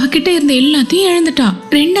 அவகிட்ட இருந்த எல்லாத்தையும் இழந்துட்டா.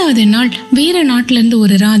 2வது நாள் வேற நாட்டுல இருந்து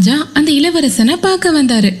ஒரு ராஜா அந்த இளவரசனை பார்க்க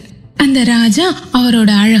வந்தாரு. அந்த ராஜா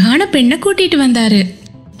அவரோட அழகான பெண்ணை கூட்டிட்டு வந்தாரு.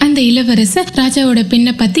 அந்த இளவரசர் ராஜாவோட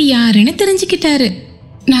பெண்ணை பத்தி யாருன்னு தெரிஞ்சுக்கிட்டாரு.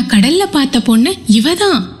 நான் கடல்ல பார்த்த பொண்ணு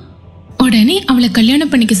இவதான். உடனே அவளை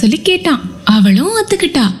கல்யாணம் பண்ணிக்க சொல்லி கேட்டான். அவளும்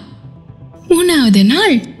ஒத்துக்கிட்டா. 3வது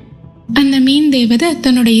நாள் அந்த மீன் தேவதை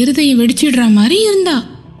தன்னோட இருதயம் வெடிச்சிடுற மாதிரி இருந்தா.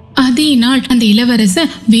 அதே நாள் அந்த இளவரச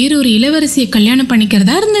வேறொரு இளவரசிய கல்யாணம்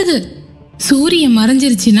பண்ணிக்கிறதா இருந்தது. சூரியன்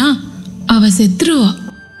மறைஞ்சிருச்சுன்னா அவ செத்துருவா.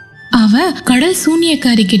 அவ கடல்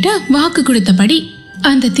சூனியக்காரி கிட்ட வாக்கு கொடுத்தபடி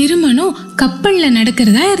அந்த திருமணம் கப்பல்ல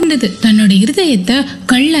நடக்கிறதா இருந்தது. தன்னோட இருதயத்தை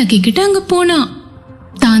கல்லாக்கிக்கிட்டு அங்க போனா.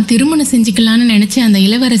 தான் திருமணம் செஞ்சுக்கலான்னு நினைச்ச அந்த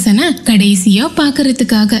இளவரசனை கடைசியா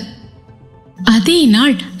பாக்குறதுக்காக. அதே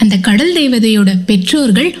நாள் அந்த கடல் தேவதையோட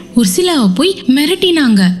பெற்றோர்கள் உர்சிலாவை போய்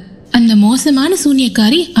மிரட்டினாங்க. அந்த மோசமான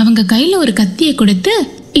சூனியக்காரி அவங்க கையில ஒரு கத்தியை கொடுத்து,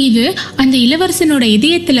 இது அந்த இளவரசனோட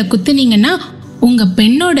இதயத்துல குத்துனீங்கன்னா உங்க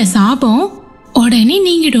பெண்ணோட சாபம் உடனே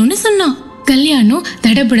நீங்கிடும்னு சொன்னான். கல்யாணம்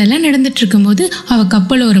தடபுடலாம் நடந்துட்டு இருக்கும் போது அவ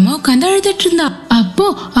கப்பலோரமா உட்காந்து அழுதுட்டு இருந்தா. அப்போ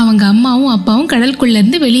அவங்க அம்மாவும் அப்பாவும் கடலுக்குள்ள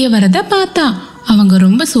இருந்து வெளியே வரத பார்த்தா. அவங்க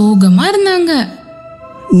ரொம்ப சோகமா இருந்தாங்க.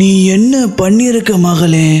 நீ என்ன பண்ணிருக்க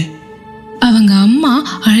மகளே? அவங்க அம்மா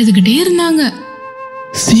அழுதுகிட்டே இருந்தாங்க.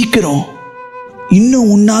 சீக்கிரம், இன்னும்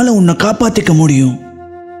உன்னால உன்னை காப்பாத்திக்க முடியும்.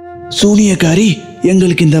 சூனியக்காரி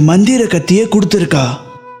எங்களுக்கு இந்த மந்திர கத்தியை கொடுத்துருக்கா.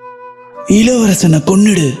 இளவரசனை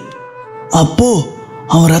கொன்னுடு. அப்போ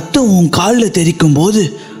அவன் ரத்தம் உன் காலில் தெரிக்கும் போது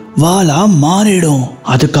வாளா மாறிடும்.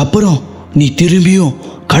 அதுக்கப்புறம் நீ திரும்பியும்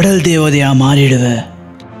கடல் தேவதையா மாறிடுவ.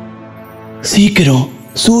 சீக்கிரம்,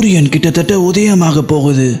 சூரியன் கிட்டத்தட்ட உதயமாக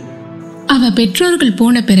போகுது. அவ பெற்றோர்கள்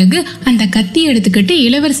போன பிறகு அந்த கத்தி எடுத்துக்கிட்டு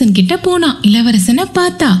இளவரசன் கிட்ட போனான். இளவரசனை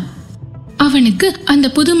பார்த்தா. அவனுக்கு அந்த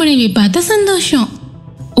புது மனைவி பார்த்த சந்தோஷம்.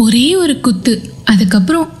 ஒரே ஒரு குத்து,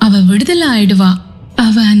 அதுக்கப்புறம் அவ விடுதலை ஆயிடுவா.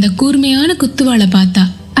 அவ அந்த கூர்மையான குத்துவாளை பார்த்தா.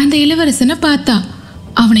 அந்த இளவரசனை பார்த்தா.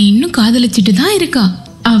 அவனை இன்னும் காதலிச்சிட்டு தான் இருக்கா.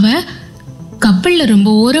 அவ கப்பல்ல ரொம்ப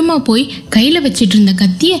ஓரமா போய் கையில வச்சிட்டு இருந்த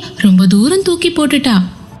கத்திய ரொம்ப தூரம் தூக்கி போட்டுட்டா.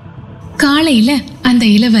 காலையில அந்த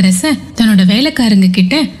இளவரசன் தன்னோட வேலைக்காரங்க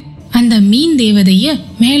கிட்ட அந்த மீன் தேவதைய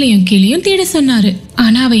மேலையும் கீழையும் தேட சொன்னாரு.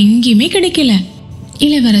 ஆனா அவ எங்கேயுமே கிடைக்கல.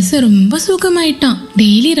 இளவரசர் ரொம்ப சோகமாயிட்டான்.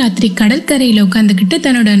 டெய்லி ராத்திரி கடற்கரையில உட்காந்துக்கிட்டு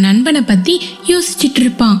தன்னோட நண்பனை பத்தி யோசிச்சுட்டு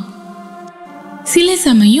இருப்பான். சில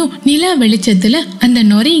சமயம் நிலா வெளிச்சத்துல அந்த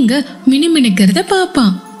நொரைங்க மினுமினுக்கிறத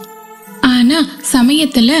பாப்பான். ஆனா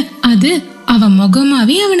சமயத்துல அது அவன்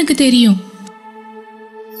முகமாவே அவனுக்கு தெரியும்.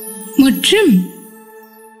 மற்றும்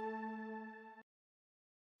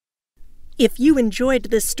If you enjoyed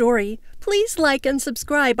this story, please like and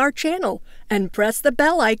subscribe our channel and press the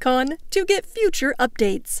bell icon to get future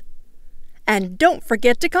updates. And don't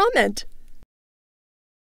forget to comment.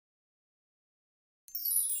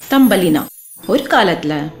 தம்பலினா. ஒரு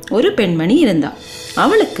காலத்துல ஒரு பெண்மணி இருந்தா.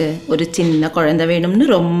 அவளுக்கு ஒரு சின்ன குழந்தை வேணும்னு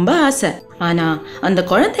ரொம்ப ஆசை. ஆனா அந்த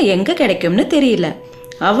குழந்தை எங்க கிடைக்கும்னு தெரியல.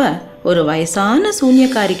 அவ ஒரு வயசான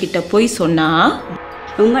சூனியக்காரி கிட்ட போய் சொன்னா,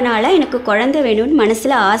 உங்களால எனக்கு குழந்தை வேணும்னு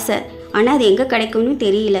மனசுல ஆசை, ஆனா அது எங்க கிடைக்கும்னு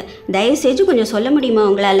தெரியல. தயவு செஞ்சு கொஞ்சம் சொல்ல முடியுமா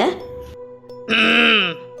உங்களால?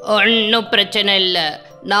 ஒன்றும் பிரச்சனை இல்லை.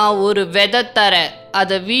 நான் ஒரு விதை தரேன்,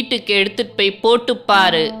 அதை வீட்டுக்கு எடுத்துட்டு போய் போட்டு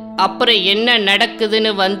பாரு. அப்புறம் என்ன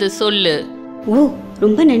நடக்குதுன்னு வந்து சொல்லு. ஓ,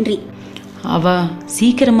 ரொம்ப நன்றி. அவ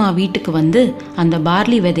சீக்கிரமா வீட்டுக்கு வந்து அந்த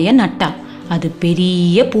பார்லி விதைய நட்டா. அது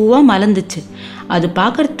பெரிய பூவா மலர்ந்துச்சு. அது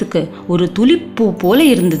பார்க்கறதுக்கு ஒரு துளிப்பூ போல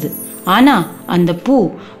இருந்தது. ஆனா அந்த பூ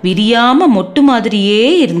விரியாம மொட்டு மாதிரியே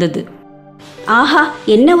இருந்தது. ஆஹா,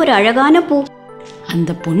 என்ன ஒரு அழகான பூ!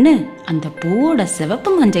 அந்த பொண்ணு அந்த பூவோட சிவப்பு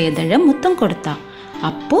மஞ்சள் இதழ முத்தம் கொடுத்தா.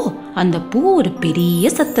 அப்போ அந்த பூ ஒரு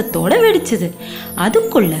பெரிய சத்தத்தோட வெடிச்சது.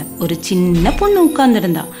 அதுக்குள்ள ஒரு சின்ன பொண்ணு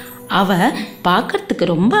உட்கார்ந்துருந்தா. அவ பார்க்கறதுக்கு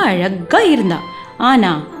ரொம்ப அழகா இருந்தா.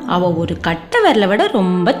 ஆனா அவ ஒரு கட்டை விரலை விட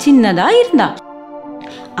ரொம்ப சின்னதா இருந்தா.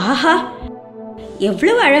 ஆஹா,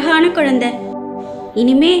 எவ்வளவு அழகான குழந்தை!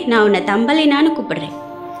 இனிமே நான் உன்னை தம்பலினான்னு கூப்பிடுறேன்.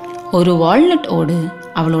 ஒரு வால்நட் ஓடு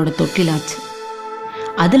அவளோட தொட்டிலாச்சு.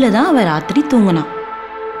 அதுல தான் அவ ராத்திரி தூங்கினான்.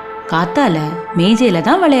 காத்தால மேஜையில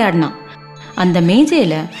தான் விளையாடினான். அந்த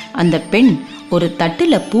மேஜையில அந்த பெண் ஒரு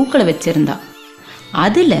தட்டுல பூக்களை வச்சிருந்தா.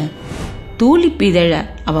 அதுல தூளிப் இதழ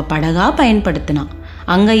அவ படகா பயன்படுத்தினான்.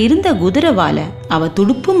 அங்க இருந்த குதிரைவாலை அவ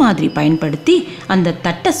துடுப்பு மாதிரி பயன்படுத்தி அந்த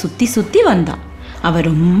தட்டை சுத்தி சுத்தி வந்தான். அவ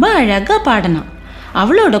ரொம்ப அழகா பாடினான்.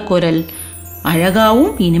 அவளோட குரல்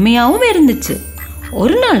அழகாவும் இனிமையாவும் இருந்துச்சு.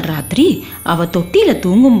 ஒரு நாள் ராத்திரி அவ தொட்டியில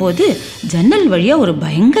தூங்கும்போது ஜன்னல் வழியா ஒரு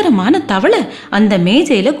பயங்கரமான தவளை அந்த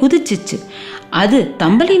மேஜையில குதிச்சிச்சு. அது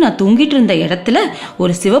தம்பலினா தூங்கிட்டு இருந்த இடத்துல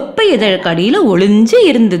ஒரு சிவப்பு இதழ்கடியில ஒளிஞ்சு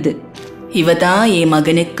இருந்தது. இவதான் என்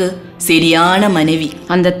மகனுக்கு சரியான மனைவி.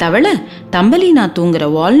 அந்த தவளை தம்பலினா தூங்குற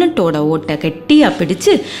வால்நட்டோட ஓட்டை கெட்டியா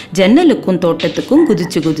பிடிச்சு ஜன்னலுக்கும் தோட்டத்துக்கும்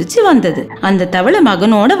குதிச்சு குதிச்சு வந்தது. அந்த தவளை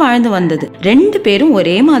மகனோட வாழ்ந்து வந்தது. 2 பேரும்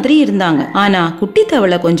ஒரே மாதிரி இருந்தாங்க. ஆனா குட்டி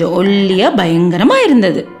தவளை கொஞ்சம் ஒல்லியா பயங்கரமா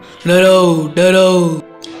இருந்தது.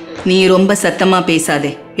 நீ ரொம்ப சத்தமா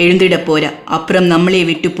பேசாதே, எழுந்திட போறா, அப்புறம் நம்மளே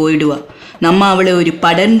விட்டு போயிடுவா. நம்ம அவளை ஒரு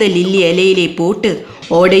படர்ந்த லில்லி இலையிலே போட்டு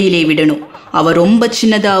ஓடையிலே விடணும். அவ ரொம்ப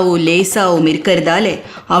சின்னதாவும் லேசாவும் இருக்கிறதால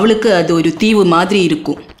அவளுக்கு அது ஒரு தீவு மாதிரி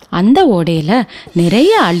இருக்கும். அந்த ஓடையில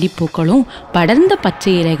நிறைய அள்ளிப்பூக்களும் படர்ந்த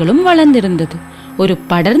பச்சை இலைகளும் வளர்ந்திருந்தது. ஒரு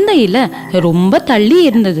படர்ந்த இலை ரொம்ப தள்ளி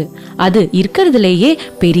இருந்தது. அது இருக்கிறதுலேயே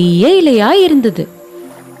பெரிய இலையா இருந்தது.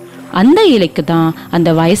 அந்த இலைக்கு தான்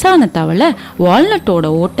அந்த வயசான தவளை வால்நட்டோட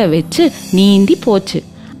ஓட்டை வச்சு நீந்தி போச்சு.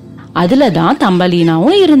 அதுல தான்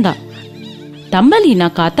தம்பலீனாவும் இருந்தா. தம்பலீனா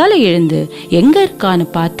காத்தால எழுந்து எங்க இருக்கான்னு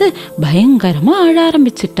பார்த்து பயங்கரமா அழ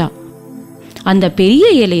ஆரம்பிச்சிட்டா. அந்த பெரிய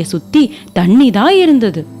இலைய சுத்தி தண்ணி தான்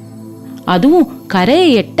இருந்தது. அதுவும் கரையை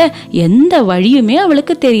எட்ட எந்த வழியுமே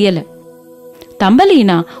அவளுக்கு தெரியல.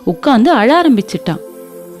 தம்பலீனா உட்கார்ந்து அழ ஆரம்பிச்சிட்டான்.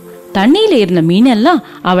 தண்ணியில இருந்த மீனெல்லாம்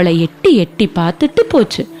அவளை எட்டி எட்டி பார்த்துட்டு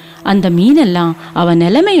போச்சு. அந்த மீனெல்லாம் அவ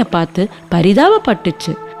நிலைமைய பார்த்து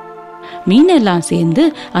பரிதாபப்பட்டுச்சு. மீனெல்லாம் சேர்ந்து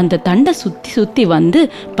அந்த தண்டை சுத்தி சுத்தி வந்து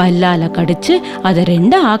பல்லால கடிச்சு அதை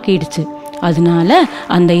 2 ஆக்கிடுச்சு. அதனால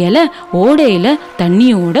அந்த இலை ஓடையில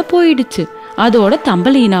தண்ணியோட போயிடுச்சு. அதோட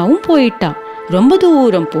தம்பலீனாவும் போயிட்டா. ரொம்ப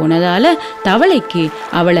தூரம் போனதால தவளைக்கு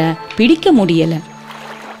அவளை பிடிக்க முடியல.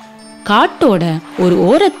 காட்டோட ஒரு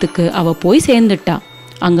ஓரத்துக்கு அவ போய் சேர்ந்துட்டா.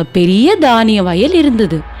 அங்க பெரிய தானிய வயல்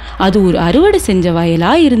இருந்தது. அது ஒரு அறுவடை செஞ்ச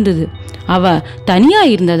வயலா இருந்தது. அவ தனியா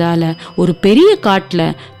இருந்ததால ஒரு பெரிய காட்டுல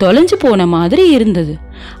தொலைஞ்சு போன மாதிரி இருந்தது.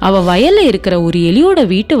 அவ வயல்ல இருக்கிற ஒரு எலியோட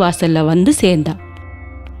வீட்டு வாசல்ல வந்து சேர்ந்தா.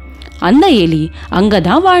 அந்த எலி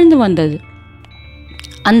அங்கதான் வாழ்ந்து வந்தது.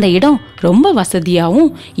 அந்த இடம் ரொம்ப வசதியாவும்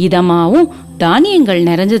இதமாவும் தானியங்கள்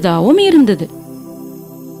நிறைஞ்சதாவும் இருந்தது.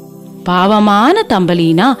 பாவமான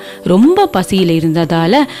தம்பலீனா ரொம்ப பசியில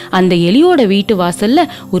இருந்ததால அந்த எலியோட வீட்டு வாசல்ல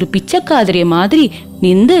ஒரு பிச்சைக்காதிரிய மாதிரி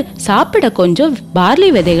நின்று சாப்பிட கொஞ்சம் பார்லி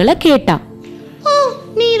விதைகளை கேட்டா.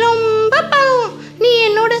 நீ ரொம்ப பாவம். நீ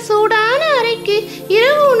என்னோட சூடான அறைக்கு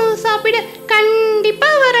இரவு உணவு சாப்பிட கண்டிப்பா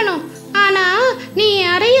வரணும். ஆனா நீ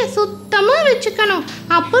அறைய சுத்தமா வச்சுக்கணும்.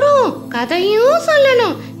 அப்புறம் கதையும்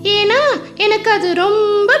சொல்லணும். ஏன்னா எனக்கு அது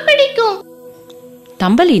ரொம்ப பிடிக்கும்.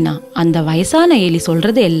 தம்பலீனா அந்த வயசான எலி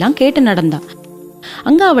சொல்றது எல்லாம் கேட்டு நடந்தா.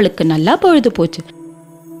 அங்க அவளுக்கு நல்லா பொழுது போச்சு.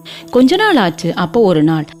 கொஞ்ச நாள் ஆச்சு. அப்போ ஒரு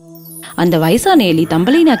நாள் அந்த வயசான எலி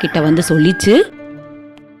தம்பலீனா கிட்ட வந்து சொல்லிச்சு,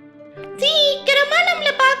 சீக்கிரமா நம்மள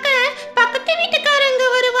பார்க்க பக்கத்து வீட்டுக்காரங்க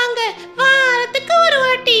வருவாங்க. வாரத்துக்கு ஒரு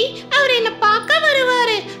வாட்டி அவர் என்ன பார்க்க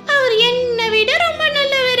வருவாரு. அவர் என்னை விட ரொம்ப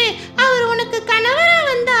நல்லவரு. அவர் உனக்கு கணவரா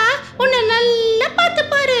வந்தா உன்னை நல்லா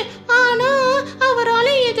பார்த்துப்பாரு. ஆனா அவரால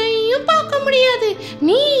எதையும் பார்க்க முடியாது.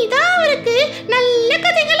 நீ தான் அவருக்கு நல்ல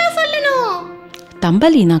கதைகளா சொல்லணும்.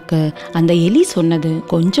 தம்பலீனாக்கு அந்த எலி சொன்னது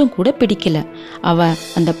கொஞ்சம் கூட பிடிக்கல. அவ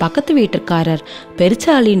அந்த பக்கத்து வீட்டுக்காரர்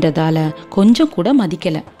பெருச்சாளின்றதால கொஞ்சம் கூட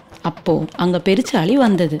மதிக்கல. அப்போ அங்க பெருச்சாளி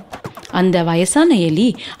வந்தது. அந்த வயசான எலி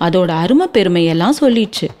அதோட அருமை பெருமையெல்லாம்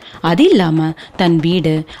சொல்லிடுச்சு. அது இல்லாம தன்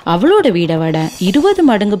வீடு அவளோட வீடை விட 20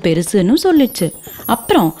 மடங்கு பெருசுன்னு சொல்லிச்சு.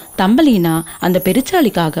 அப்புறம் தம்பலீனா அந்த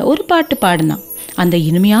பெருச்சாளிக்காக ஒரு பாட்டு பாடினான். அந்த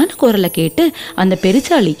இனிமையான குரலை கேட்டு அந்த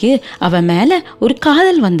பெருச்சாளிக்கு அவ மேல ஒரு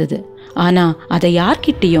காதல் வந்தது. ஆனா அதை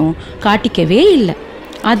யார்கிட்டையும் காட்டிக்கவே இல்லை.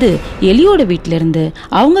 அது எலியோட வீட்டிலிருந்து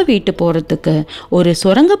அவங்க வீட்டு போறதுக்கு ஒரு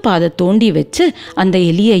சுரங்கப்பாதை தோண்டி வச்சு அந்த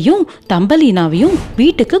எலியையும் தம்பலீனாவையும்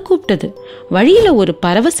வீட்டுக்கு கூப்பிட்டது. வழியில ஒரு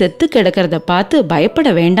பறவை செத்து கிடக்கிறத பார்த்து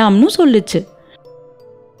பயப்பட வேண்டாம்னு சொல்லுச்சு.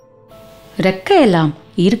 ரெக்கையெல்லாம்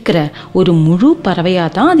இருக்கிற ஒரு முழு பறவையா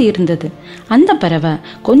தான் அது இருந்தது. அந்த பறவை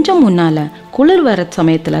கொஞ்சம் முன்னால குளிர் வர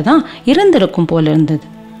சமயத்துல தான் இறந்திருக்கும் போல இருந்தது.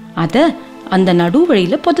 அதை அந்த நடு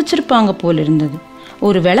வழியில புதைச்சிருப்பாங்க போல இருந்தது.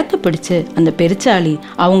 ஒரு விளக்கு பிடிச்சு அந்த பெருச்சாளி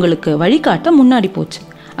அவங்களுக்கு வழிகாட்ட முன்னாடி போச்சு.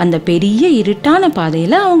 அந்த பெரிய இருட்டான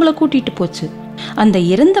பாதையில அவங்கள கூட்டிட்டு போச்சு. அந்த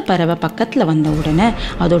இறந்த பறவை பக்கத்துல வந்த உடனே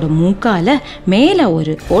அதோட மூக்கால மேல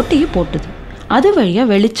ஒரு ஓட்டையை போட்டுது. அது வழியா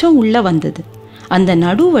வெளிச்சம் உள்ள வந்தது. அந்த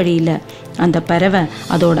நடு வழியில அந்த பறவை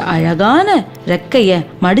அதோட அழகான ரெக்கைய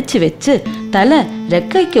மடிச்சு வச்சு தலை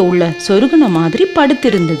ரெக்கைக்கு உள்ள சொருகுன மாதிரி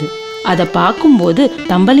படுத்திருந்தது. அதை பார்க்கும்போது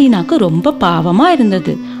தம்பலீனாக்கு ரொம்ப பாவமா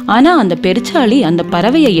இருந்தது. ஆனா அந்த பெருச்சாளி அந்த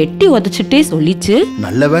பறவையை எட்டி உதச்சிட்டே சொல்லிச்சு,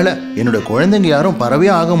 நல்ல வேளை என்னோட குழந்தைங்க யாரும்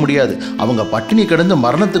பறவையா ஆக முடியாது. அவங்க பட்டினி கிடந்து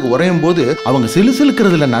மரணத்துக்கு உறையும் போது அவங்க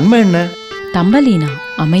சிலுசிலுக்கிறதுல நன்மை என்ன? தம்பலீனா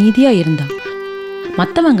அமைதியா இருந்தா.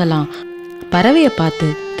 மற்றவங்கெல்லாம் பறவையை பார்த்து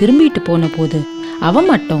திரும்பிட்டு போன போது அவ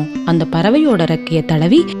மட்டும் அந்த பறவையோட ரெக்கைய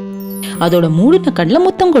தடவி அதோட மூடின கண்ணில்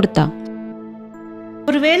முத்தம் கொடுத்தா.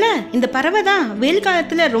 ஒருவேளை இந்த பறவை தான் வெயில்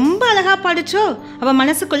காலத்துல ரொம்ப அழகா பாடுச்சோ அவ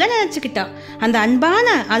மனசுக்குள்ள நினைச்சுக்கிட்டா. அந்த அன்பான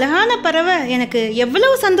அழகான பறவை எனக்கு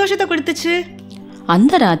எவ்வளவு சந்தோஷத்தை கொடுத்துச்சு.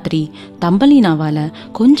 அந்த ராத்திரி தம்பலீனாவால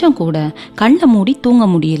கொஞ்சம் கூட கண்ணை மூடி தூங்க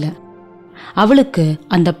முடியல. அவளுக்கு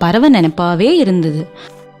அந்த பறவை நினைப்பாவே இருந்தது.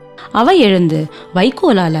 அவ எழுந்து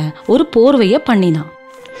வைக்கோலால ஒரு போர்வைய பண்ணினான்.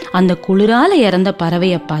 அந்த குளிரால இறந்த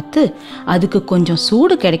பறவைய பார்த்து அதுக்கு கொஞ்சம்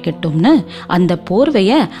சூடு கிடைக்கட்டும்னு அந்த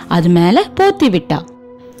போர்வைய அது மேல போத்தி விட்டா.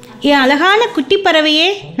 என் அழகான குட்டி பறவையே,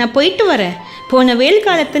 நான் போயிட்டு வரேன். போன வெயில்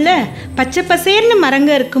காலத்துல பச்சை பசேர்னு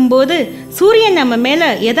மரங்க இருக்கும்போது சூரியன் நம்ம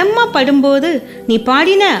மேல எதம்மா படும்போது நீ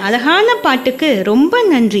பாடின அழகான பாட்டுக்கு ரொம்ப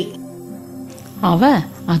நன்றி. அவ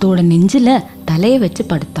அதோட நெஞ்சில தலைய வச்சு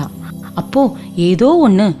படுத்தா. அப்போ ஏதோ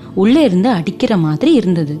ஒன்று உள்ளே இருந்து அடிக்கிற மாதிரி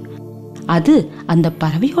இருந்தது. அது அந்த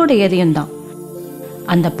பறவையோட இதயம்தான்.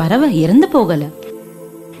 அந்த பறவை இறந்து போகல,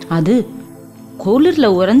 அது குளிர்ல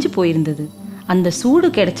உறைஞ்சு போயிருந்தது. அந்த சூடு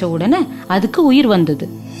கிடைச்ச உடனே அதுக்கு உயிர் வந்தது.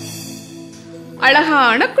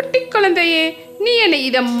 அழகான குட்டி குழந்தையே, நீ என்னை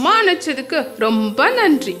இதம்மா அணைச்சதுக்கு ரொம்ப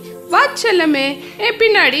நன்றி. வா செல்லமே, என்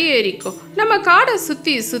பின்னாடி ஏறிக்கோ. நம்ம காடை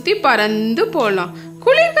சுத்தி சுத்தி பறந்து போலாம்.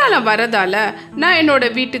 குளிர்காலம் வரதால நான் என்னோட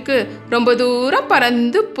வீட்டுக்கு ரொம்ப தூரம்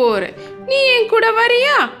பறந்து போறேன். நீ என் கூட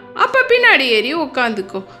வரியா? அப்ப பின்னாடி ஏறி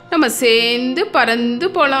உட்காந்துக்கோ. நம்ம சேர்ந்து பறந்து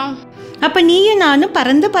போலாம். அப்ப நீயும் நானும்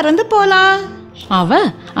பறந்து பறந்து போலாம். அவ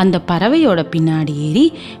அந்த பறவையோட பின்னாடி ஏறி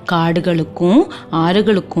காடுகளுக்கும்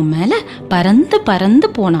ஆறுகளுக்கும் மேல பறந்து பறந்து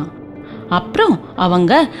போனான். அப்புறம்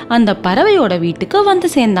அவங்க அந்த பறவையோட வீட்டுக்கு வந்து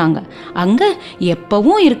சேர்ந்தாங்க. அங்க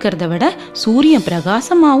எப்பவும் இருக்கிறத விட சூரியன்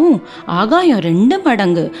பிரகாசமாவும் ஆகாயம் 2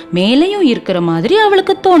 மடங்கு மேலேயும் இருக்கிற மாதிரி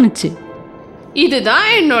அவளுக்கு தோணுச்சு. இதுதான்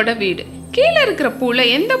என்னோட வீடு. கீழே இருக்கிற பூல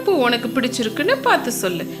எந்த பூ உனக்கு பிடிச்சிருக்குன்னு பார்த்து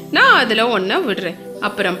சொல்லு. நான் அதுல ஒன்ன விடுறேன்.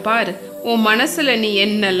 அப்புறம் பாரு, உன் மனசுல நீ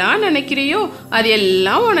என்னெல்லாம் நினைக்கிறியோ அது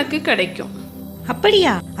எல்லாம் உனக்கு கிடைக்கும்.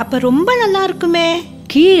 அப்படியா? அப்ப ரொம்ப நல்லா இருக்குமே.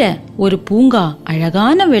 கீழே ஒரு பூங்கா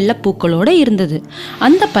அழகான வெள்ளைப்பூக்களோட இருந்தது.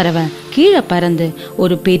 அந்த பறவை கீழே பறந்து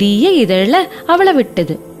ஒரு பெரிய இதழில் அவளை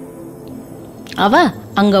விட்டது. அவ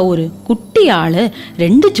அங்க ஒரு குட்டி ஆளு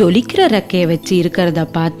 2 ஜொலிக்கிற ரெக்கைய வச்சு இருக்கிறத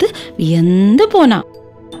பார்த்து வியந்து போனான்.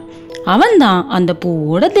 அவன்தான் அந்த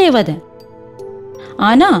பூவோட தேவதை.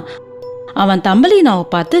 ஆனா அவன் தம்பலீனாவை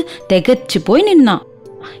பார்த்து திகைச்சு போய் நின்னான்.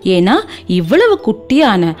 ஏன்னா இவ்வளவு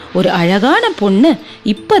குட்டியான ஒரு அழகான பொண்ணு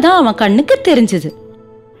இப்பதான் அவன் கண்ணுக்கு தெரிஞ்சது.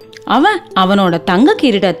 அவன் அவனோட தங்க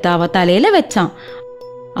கிரீடத்தை அவ தலையில வச்சான்.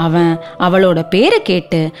 அவன் அவளோட பேரை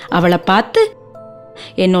கேட்டு அவளை பார்த்து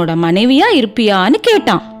என்னோட மனைவியா இருப்பியான்னு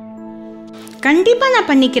கேட்டான். கண்டிப்பா நான்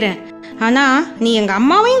பண்ணிக்கிறேன். ஆனா நீ எங்க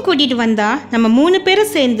அம்மாவையும் கூட்டிட்டு வந்தா நம்ம 3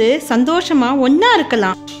 பேரும் சேர்ந்து சந்தோஷமா ஒன்னா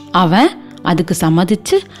இருக்கலாம். அவன் அதுக்கு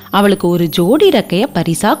சம்மதிச்சு அவளுக்கு ஒரு ஜோடி ரெக்கைய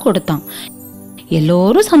பரிசா கொடுத்தான்.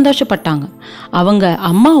 எல்லோரும் சந்தோஷப்பட்டாங்க. அவங்க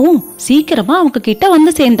அம்மாவும் சீக்கிரமா அவங்க கிட்ட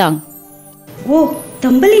வந்து சேர்ந்தாங்க. ஓ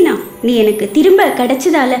தம்பலினா, நீ எனக்கு திரும்ப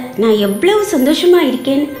கிடைச்சதால நான் எவ்வளவு சந்தோஷமா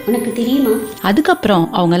இருக்கேன்னு உனக்கு தெரியுமா? அதுக்கப்புறம்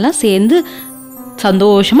அவங்க எல்லாம் சேர்ந்து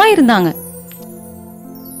சந்தோஷமா இருந்தாங்க.